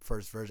very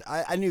first version.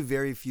 I knew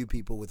very few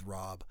people with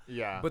Rob.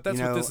 Yeah. But that's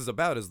You what know- this is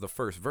about, is the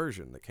first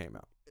version that came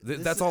out. This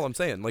That's is- all I'm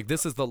saying. Like,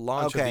 this is the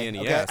launch Okay, of the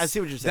NES. okay, I see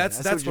what you're saying. That's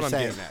I see that's what what, you're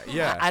I'm saying. getting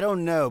at. Yeah. I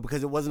don't know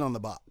because it wasn't on the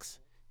box.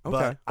 okay.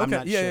 But I'm okay.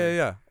 not yeah, sure.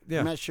 yeah.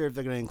 I'm not sure if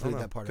they're going to include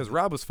that part. Because Of it.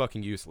 Rob was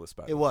fucking useless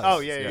by the It way. was. Oh,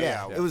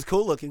 yeah. It was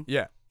cool looking.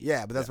 Yeah.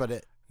 Yeah, but that's about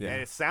it. Yeah.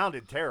 And it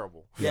sounded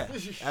terrible. Yeah,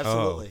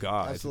 absolutely. Oh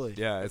God.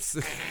 Absolutely. Yeah. It's.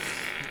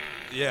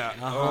 yeah.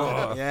 Uh-huh.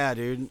 Oh. Yeah,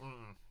 dude.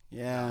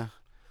 Yeah.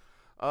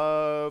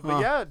 But Huh.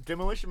 yeah,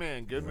 Demolition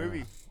Man, good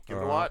movie. Give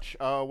it a watch.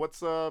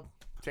 What's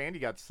Tandy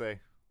got to say?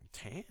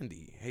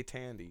 Tandy. Hey,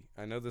 Tandy.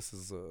 I know this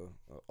is a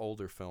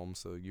older film,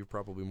 so you're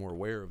probably more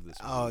aware of this.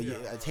 Oh yeah,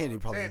 Tandy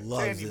probably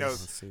loves Tandy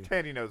this. knows.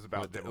 Tandy knows about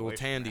Well, Demolition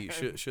Tandy,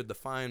 Man. should the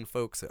fine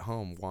folks at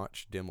home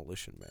watch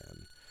Demolition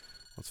Man?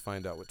 Let's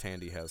find out what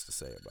Tandy has to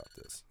say about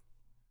this.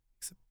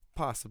 He said,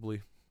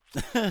 possibly.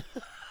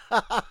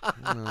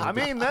 I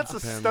mean, that's a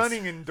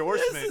stunning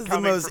endorsement. This is the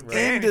coming most from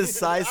Tandy.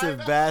 indecisive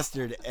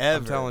bastard ever.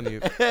 I'm telling you.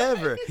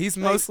 ever. He's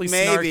Like, mostly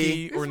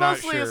maybe. snarky or It's not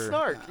mostly sure. a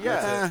snark.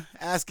 Yeah.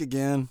 Ask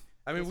again.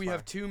 I mean, That's we fine.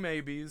 have 2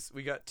 maybes.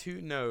 We got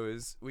 2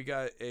 no's. We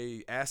got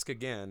a ask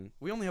again.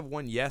 We only have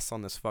 1 yes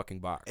on this fucking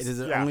box. Does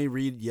it Yeah. only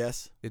read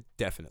yes? It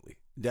definitely.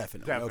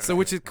 Definitely. Definitely.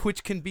 Okay. So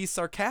which can be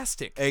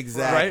sarcastic.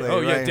 Exactly. Right?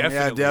 Oh, yeah, right. definitely.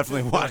 Yeah,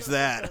 definitely watch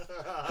that.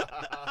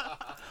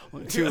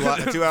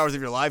 2 hours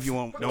of your life you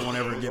don't want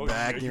to ever get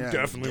back. you Yeah,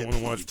 definitely wanna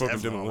watch fucking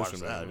definitely wanna watch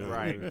Demolition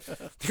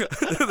that.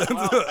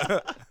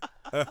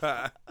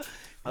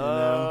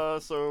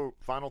 Right. So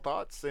final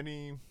thoughts?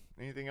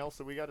 Anything else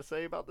that we got to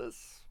say about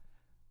this?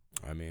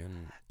 I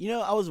mean,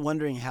 I was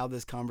wondering how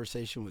this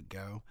conversation would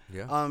go.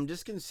 yeah.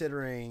 Just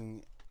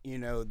considering,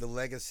 the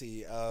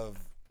legacy of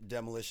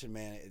Demolition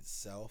Man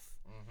itself.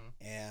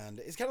 And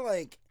it's kind of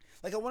like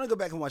I want to go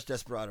back and watch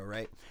Desperado,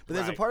 right? But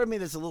there's a Right. part of me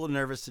that's a little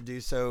nervous to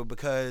do so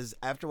because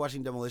after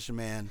watching Demolition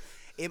Man,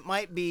 it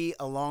might be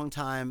a long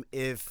time,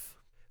 if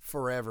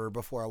forever,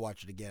 before I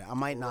watch it again. I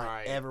might not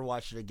Right. ever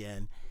watch it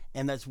again.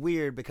 And that's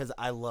weird because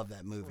I love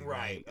that movie,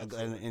 Right, right?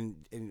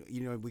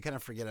 And we kind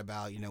of forget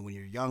about, when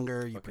you're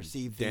younger, you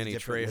perceive things Danny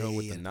differently. Trejo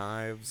with the and,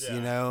 knives.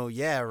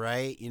 Yeah.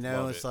 right?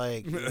 Love It's it.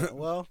 like,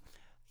 well,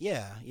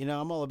 yeah,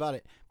 I'm all about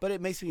it. But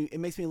it makes me a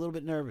little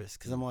bit nervous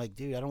because I'm like,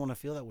 dude, I don't want to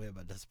feel that way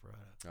about Desperado.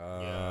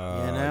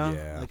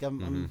 Yeah. Like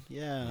I'm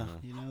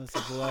it's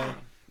like, well, I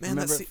Man,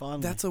 remember it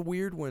fondly. that's a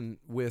weird one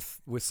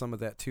with some of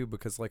that too,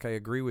 because like I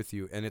agree with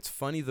you, and it's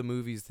funny the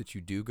movies that you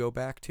do go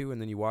back to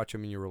and then you watch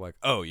them and you were like,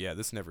 oh yeah,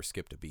 this never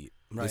skipped a beat.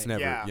 This Right.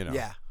 never, Yeah. you know.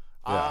 Yeah.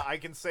 Yeah. I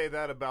can say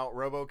that about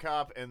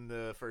RoboCop and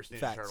the first Ninja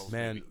Facts. Turtles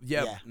Man, movie.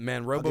 Yeah.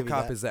 man, I'll give you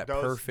RoboCop that. is that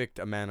Those- perfect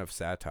amount of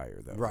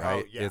satire, though, Right.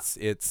 right? Oh, yeah.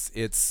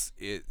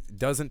 It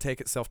doesn't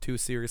take itself too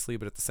seriously,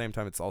 but at the same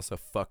time, it's also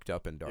fucked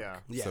up and dark. Yeah.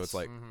 Yes. So it's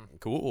like, Mhm.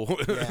 cool,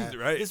 Yeah.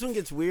 right? This one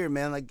gets weird,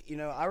 man. Like,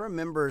 I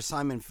remember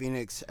Simon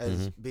Phoenix as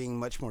Mm-hmm. being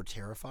much more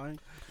terrifying.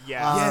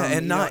 Yeah. Yeah, and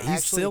you know, not he's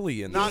actually,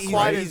 silly in not this,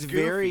 quite right? as He's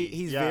very, goofy.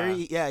 he's Yeah.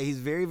 very, yeah, he's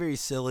very, very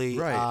silly.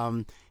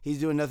 Right. He's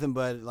doing nothing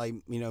but like,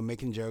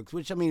 making jokes,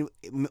 which I mean,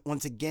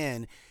 once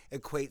again,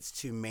 equates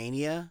to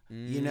mania.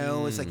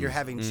 It's like you're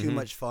having too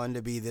much fun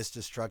to be this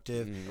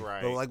destructive.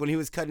 Right. But like when he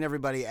was cutting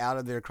everybody out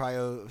of their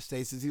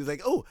cryostasis, he was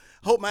like, "Oh,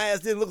 hope my ass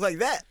didn't look like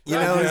that."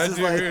 It's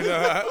just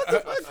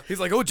like, He's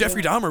like, oh,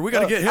 Jeffrey Dahmer, we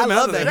got to get him I out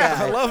love of that there.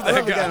 guy. I love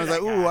that guy. I was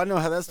like, "Ooh, I know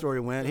how that story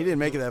went." He didn't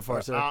make it that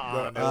far, so.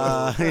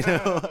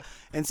 No.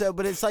 And so,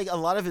 but it's like a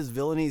lot of his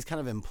villainy is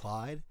kind of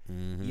implied,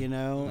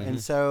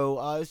 and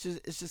so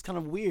it's just kind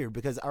of weird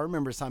because I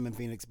remember Simon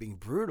Phoenix being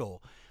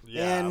brutal,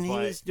 Yeah, and he but-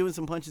 was doing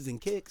some punches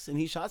and kicks, and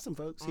he shot some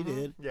folks. He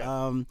did,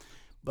 yeah.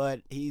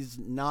 but he's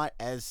not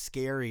as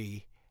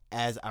scary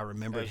as I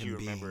remember As him you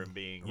being. remember him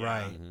being, yeah.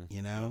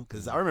 Right?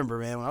 Because I remember,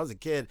 man, when I was a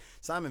kid,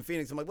 Simon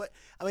Phoenix. I'm like, what?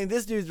 I mean,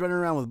 this dude's running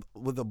around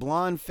with a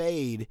blonde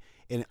fade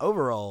in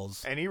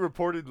overalls. And he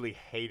reportedly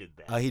hated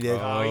that. He did.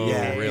 Oh,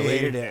 yeah, really? he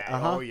hated it. that.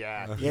 Uh-huh. Oh,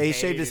 yeah. Yeah, he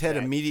shaved his head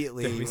hated that.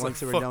 immediately He's once like,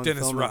 they were done fuck with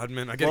Dennis filming.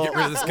 Rodman. I got to get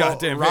rid of this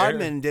goddamn hair.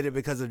 Rodman did it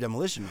because of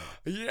Demolition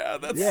Man. Yeah,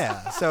 that's...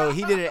 Yeah, so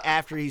he did it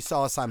after he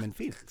saw Simon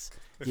Phoenix.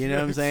 You know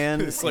what I'm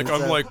saying? It's like, And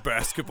I'm so- like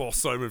basketball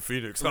Simon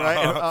Phoenix.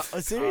 Right?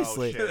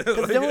 Seriously. Oh, shit.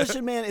 Because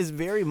Demolition Man is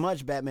very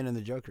much Batman and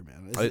the Joker,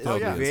 man. It's, it's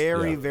totally is,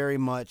 very, yeah. very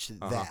much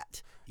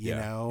that. You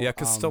know? Yeah,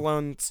 because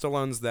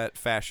Stallone's that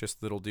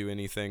fascist that'll do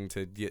anything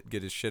to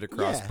get his shit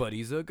across, Yeah. but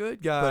he's a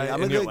good guy. But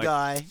I'm a and you're good like,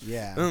 guy.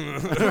 Yeah.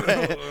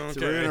 okay.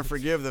 So we're gonna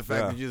forgive the fact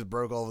Yeah. that you just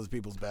broke all those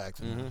people's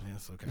backs.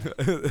 Yes, okay.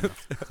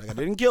 It's like I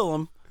didn't kill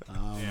them.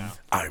 Yeah.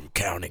 I'm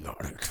counting on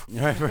it.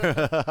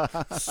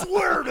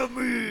 Swear to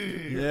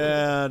me.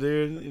 Yeah,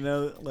 dude.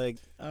 Like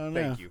I don't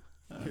know. Thank you.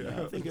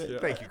 I think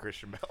Thank you,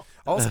 Christian Bell.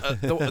 Also,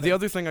 the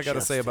other thing I got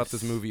to say about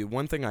this movie,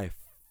 one thing I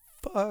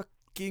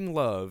fucking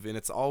love, and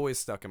it's always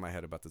stuck in my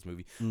head about this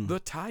movie, the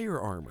tire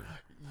armor.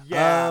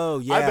 Yeah. Oh,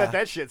 I yeah. bet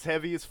that shit's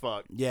heavy as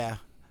fuck. Yeah.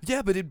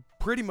 Yeah, but it'd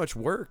pretty much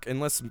work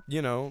unless, I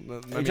mean,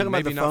 talking about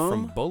maybe the not foam?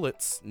 from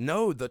bullets.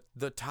 No, the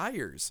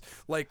tires.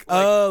 Like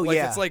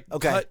yeah. it's like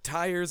Okay. cut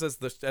tires as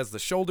the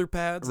shoulder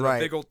pads and Right. a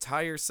big old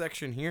tire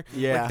section here.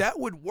 Yeah. Like that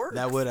would work.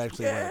 That would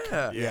actually work.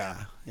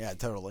 Yeah. Yeah,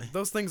 totally.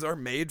 Those things are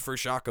made for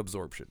shock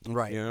absorption.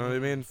 Right. You know what I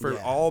mean? For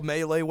Yeah. all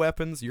melee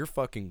weapons, you're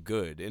fucking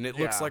good. And it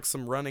looks Yeah. like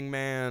some Running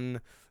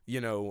Man,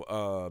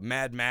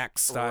 Mad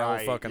Max style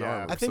Right, fucking yeah.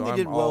 armor. I think So they I'm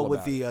did all well with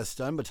about the it.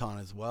 stun baton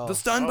as well. The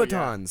stun Oh, yeah.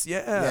 batons.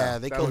 Yeah,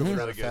 they That killed was it for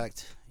that really good.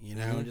 effect.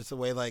 Just the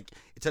way like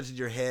it touches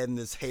your head and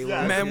this halo.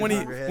 Yeah, Man, goes when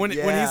over he- your head. when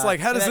he's like,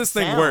 how does That this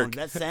thing sound, work?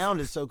 That sound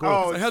is so cool.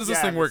 Oh, How does this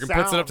yeah, thing work? the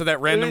And puts it up sound. to that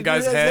random Yeah,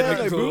 guy's yeah, head. yeah, and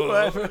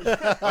like,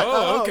 goes,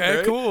 oh,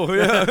 okay, cool.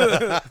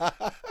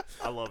 Yeah.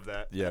 I love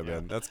that. Yeah,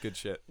 man, that's good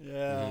shit.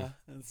 Yeah,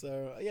 and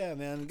so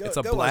man, go. It's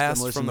a go watch blast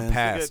Demolition from the Man.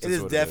 past. It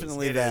is what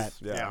definitely It that.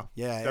 is. Yeah.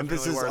 Yeah, Definitely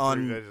emphasis worth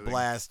on revisiting.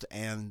 blast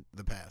and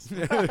the past.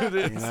 It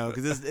is. You know,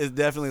 because it's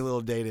definitely a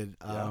little dated.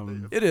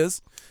 It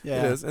is.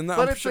 Yeah. It is. And But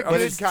I'm it's sure, a I'm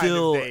good just- kind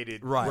still of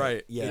dated.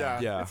 right. Yeah. Yeah.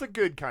 Yeah. It's a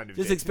good kind of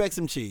Just dated. expect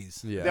some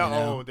cheese. Yeah. you know?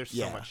 No, there's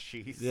Yeah. so much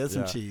cheese. There's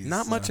some Yeah. cheese.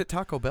 Not much so. at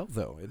Taco Bell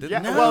though. It didn't. Yeah,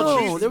 No, well,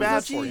 cheese is there was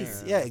bad no for you.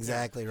 cheese. Yeah,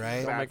 exactly. Right.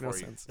 Don't Bad make no for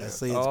you. sense. Yeah. Yeah.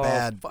 See, it's Oh,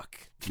 bad. Fuck.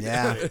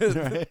 Yeah.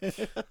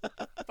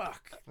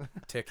 Fuck.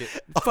 Ticket.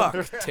 Fuck.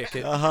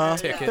 Ticket. Uh-huh.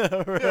 Ticket.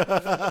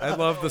 I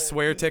love the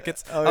swear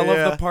tickets. Oh, I love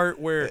yeah. the part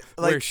where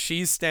Like-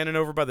 she's standing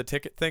over by the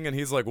ticket thing and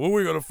he's like, "Well,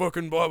 we got to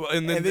fucking blah blah,"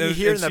 and then you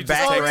hear in she the just takes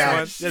background,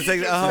 one. it's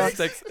like, uh-huh. Just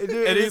takes- Dude,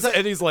 and it's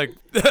like- he's like,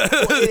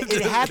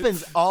 it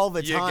happens all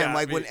the You time. got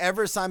Like me.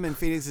 whenever Simon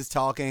Phoenix is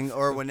talking,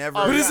 or whenever.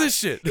 "What is this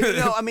shit?"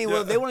 No, I mean,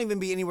 well, they won't even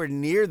be anywhere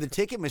near the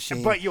ticket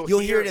machine. But you'll hear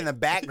hear it in the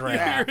background.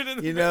 hear it in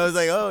the You know, it's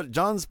like, oh,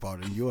 John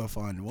Spartan, you are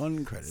fined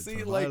 1 credit See,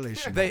 for like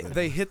violation.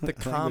 they hit the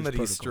Language comedy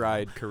protocol.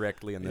 stride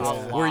correctly in this, A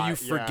where you lot,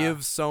 forgive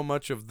yeah. so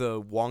much of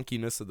the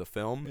wonkiness of the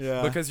film,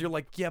 Yeah. because you're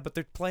like, yeah, but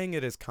they're playing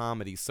it as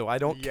comedy, so I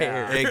don't Yeah.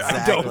 care. Exactly.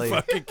 I don't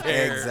fucking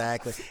care.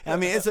 Exactly. I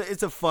mean,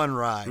 it's a fun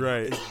ride.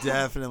 Right. It's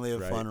definitely a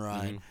Right. fun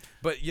ride. Mhm.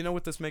 But you know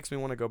what this makes me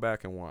want to go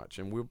back and watch,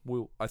 and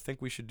we'll I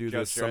think we should do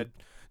Judge this. Dredd?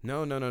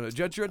 No.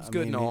 Judge Dredd's I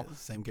good mean, and all.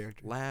 Same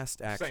character.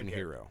 Last action Same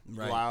hero.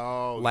 Right.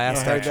 Wow.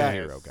 Last heard action that.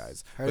 hero,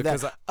 guys. Heard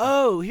because that.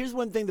 Oh, here's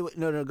one thing that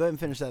no, go ahead and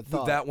finish that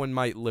thought. that one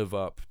might live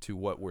up to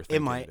what we're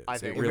thinking. might. It is. I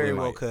think it it really very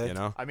well might, could. You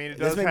know, I mean, it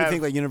This does made me have.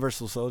 think like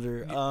Universal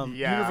Soldier.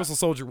 yeah. Universal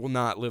Soldier will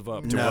not live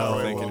up to No, what it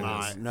we're thinking will it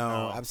not. is. no,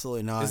 No.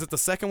 absolutely not. Is it the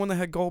second one that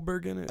had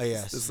Goldberg in it? Oh,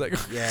 yes. It's like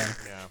Yeah.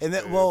 Yeah. And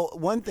then, well,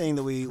 one thing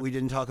that we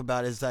didn't talk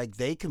about is like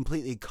they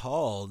completely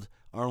called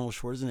Arnold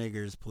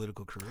Schwarzenegger's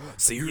political career.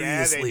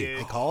 seriously. did.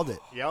 They called it.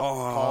 Yep. Oh.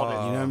 Called it.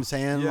 You know what I'm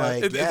saying? Yeah,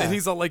 Like, and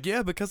he's all like,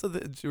 yeah, because of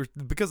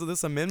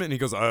this amendment. And he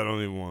goes, I don't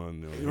even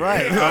want to know.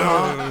 right.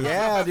 Uh-huh.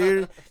 Yeah,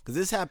 dude. Because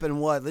this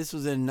happened. What? This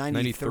was in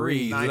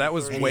 '93. 93. That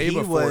was 93. way And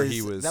before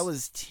he was. That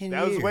was 10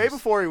 That years. was way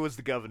before he was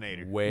the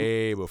governor.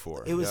 way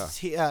before. It was.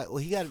 Well,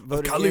 he got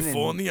voted in.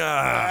 California.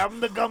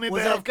 I'm the gummy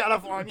Was bear that- of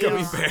California.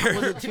 Gummy bear.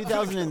 Was it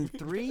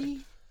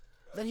 2003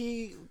 that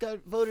he got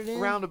voted in?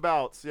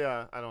 Roundabouts.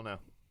 Yeah, I don't know.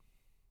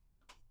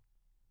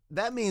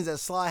 That means that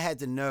Sly had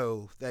to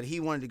know that he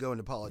wanted to go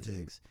into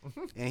politics,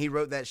 and he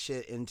wrote that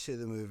shit into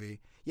the movie.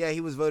 Yeah, he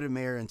was voted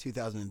mayor in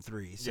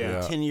 2003, so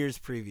Yeah. 10 years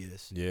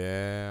previous.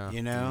 Yeah.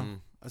 You know, Mhm.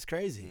 that's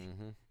crazy.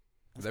 Mhm.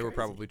 That's They were crazy.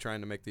 probably trying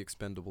to make the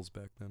Expendables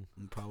back then.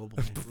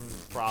 Probably.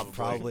 Probably.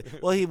 Probably.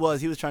 Well,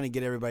 he was trying to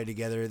get everybody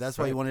together. That's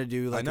why he Right. wanted to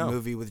do like a know.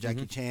 movie with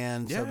Jackie Mhm.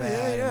 Chan so Yeah, bad,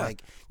 yeah, and yeah.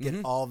 like get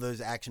Mhm. all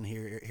those action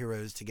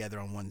heroes together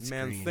on one Man,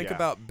 screen. think Yeah.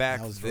 about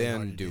back That was really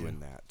hard then to do. doing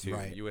that too.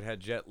 Right. You would have had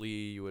Jet Li,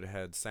 you would have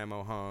had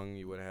Sammo Hung,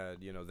 you would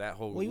have had that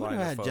whole well, you line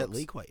wouldn't have of had Jet folks.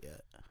 Li quite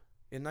yet.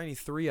 In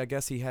 '93, I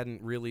guess he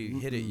hadn't really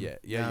hit it Mm-mm. yet.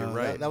 Yeah, No, you're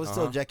right. That was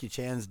still Uh-huh. Jackie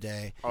Chan's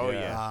day. Oh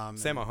yeah.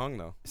 Sammo Hung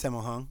though.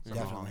 Sammo Hung, Sammo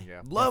definitely. Hung,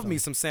 yeah. Love me Definitely.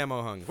 some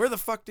Sammo Hung. Where the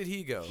fuck did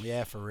he go?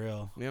 Yeah, for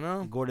real. You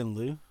know? Gordon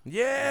Liu.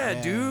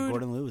 Yeah, dude.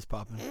 Gordon Liu was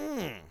popping.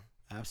 Mm.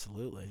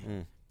 Absolutely.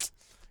 Mm.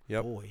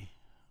 Yep. Boy.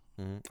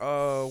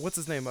 What's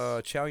his name?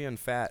 Chow Yun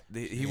Fat.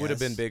 He would have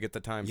been Yes. big at the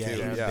time Yeah,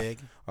 too. he was yeah. big.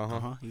 Uh-huh.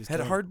 Uh-huh. He was Had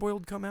killing it. Hard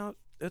Boiled come out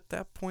at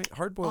that point?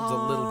 Hard Boiled's a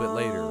little bit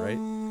later,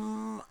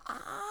 right?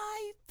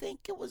 I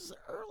think it was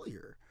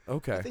earlier.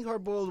 Okay. I think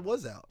Hard Boiled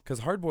was out. Because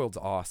Hard Boiled's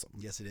awesome.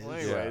 Yes, it is. Well,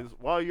 anyways,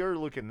 while you're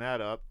looking that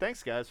up,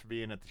 thanks guys for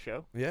being at the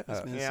show. Yeah.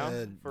 This man Yeah,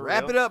 said, for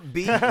wrap real. it up,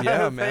 B.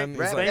 Yeah, man.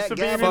 Wrap He's Thanks that for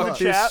being in gavel the up.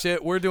 Fuck chat. this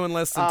shit. We're doing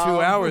less than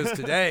 2 hours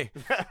today.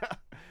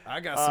 I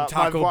got some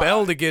Taco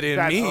Bell to get in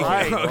That's me.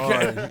 right.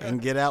 Okay.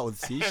 And get out with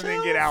seashells. And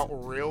then get out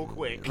real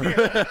quick.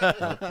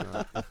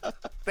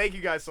 Thank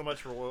you guys so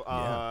much for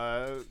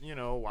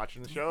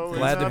watching the show.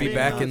 Glad to be Being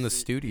back on in the the-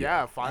 studio.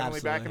 Yeah, finally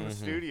back in the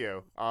Absolutely.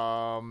 studio.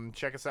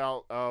 Check us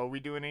out. We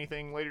doing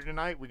anything later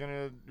tonight? We're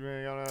gonna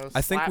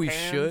I think slap we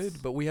hands?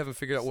 should, but we haven't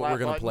figured out what Slap we're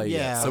gonna button? play yet.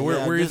 Yeah, So we're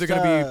yeah, either just,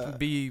 gonna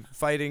be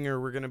fighting, or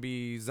we're gonna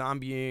be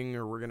zombieing,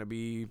 or we're gonna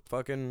be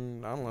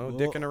fucking We'll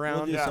dicking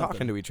around, do and something.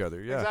 talking to each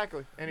other. Yeah.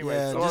 Exactly. Anyway,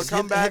 Yeah, so just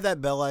come hit back.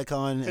 that bell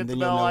icon, Hit and the then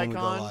you'll bell know when we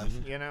go icon.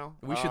 live. You know,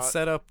 We should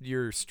set up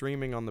your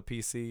streaming on the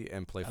PC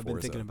and play I've Forza.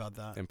 been thinking about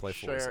that. and play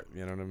Share. Forza.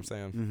 You know what I'm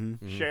saying?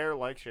 Mm-hmm. Mhm. share,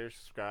 like, share,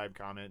 subscribe,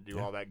 comment, do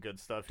Yeah. all that good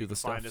stuff. Do You the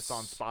can find us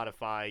stuffs. on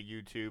Spotify,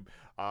 YouTube,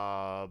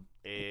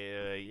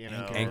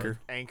 Anchor.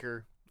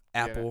 Anchor,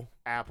 Apple.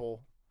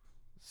 Apple,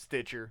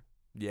 Stitcher,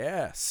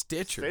 Yeah,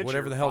 Stitcher.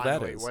 Whatever the hell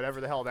finally, that is.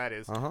 whatever the hell that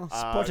is. Uh-huh.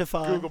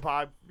 Spotify.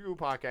 Google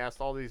Podcast,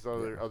 all these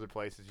other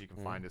places you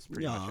can find us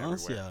pretty much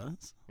Yes, everywhere.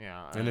 yes.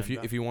 Yeah, And if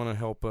you want to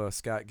help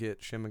Scott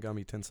get Shin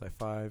Megami Tensei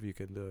 5, you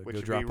could which go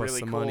would drop be really us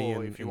some cool money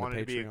if you in wanted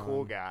the to be a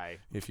cool Patreon. guy,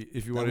 If you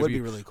That want to would be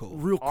be really cool.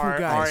 real cool or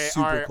guy.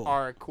 super cool.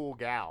 or a cool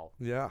gal,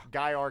 Yeah.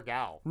 guy or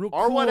gal, Real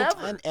or cool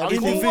whatever, and a cool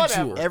everything-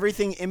 whatever.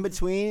 Everything in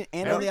between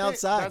and on the Everything-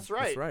 outside. That's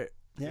right. That's right.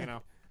 Yeah. You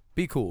know,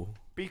 Be cool.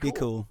 be cool. Be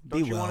cool.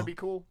 Don't Be you want well. to be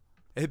cool?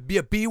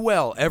 Be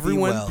well,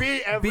 everyone. well.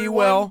 Be everyone.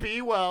 well.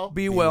 Be well.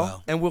 Be Be well.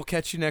 well. And we'll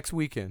catch you next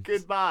weekend.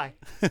 Goodbye.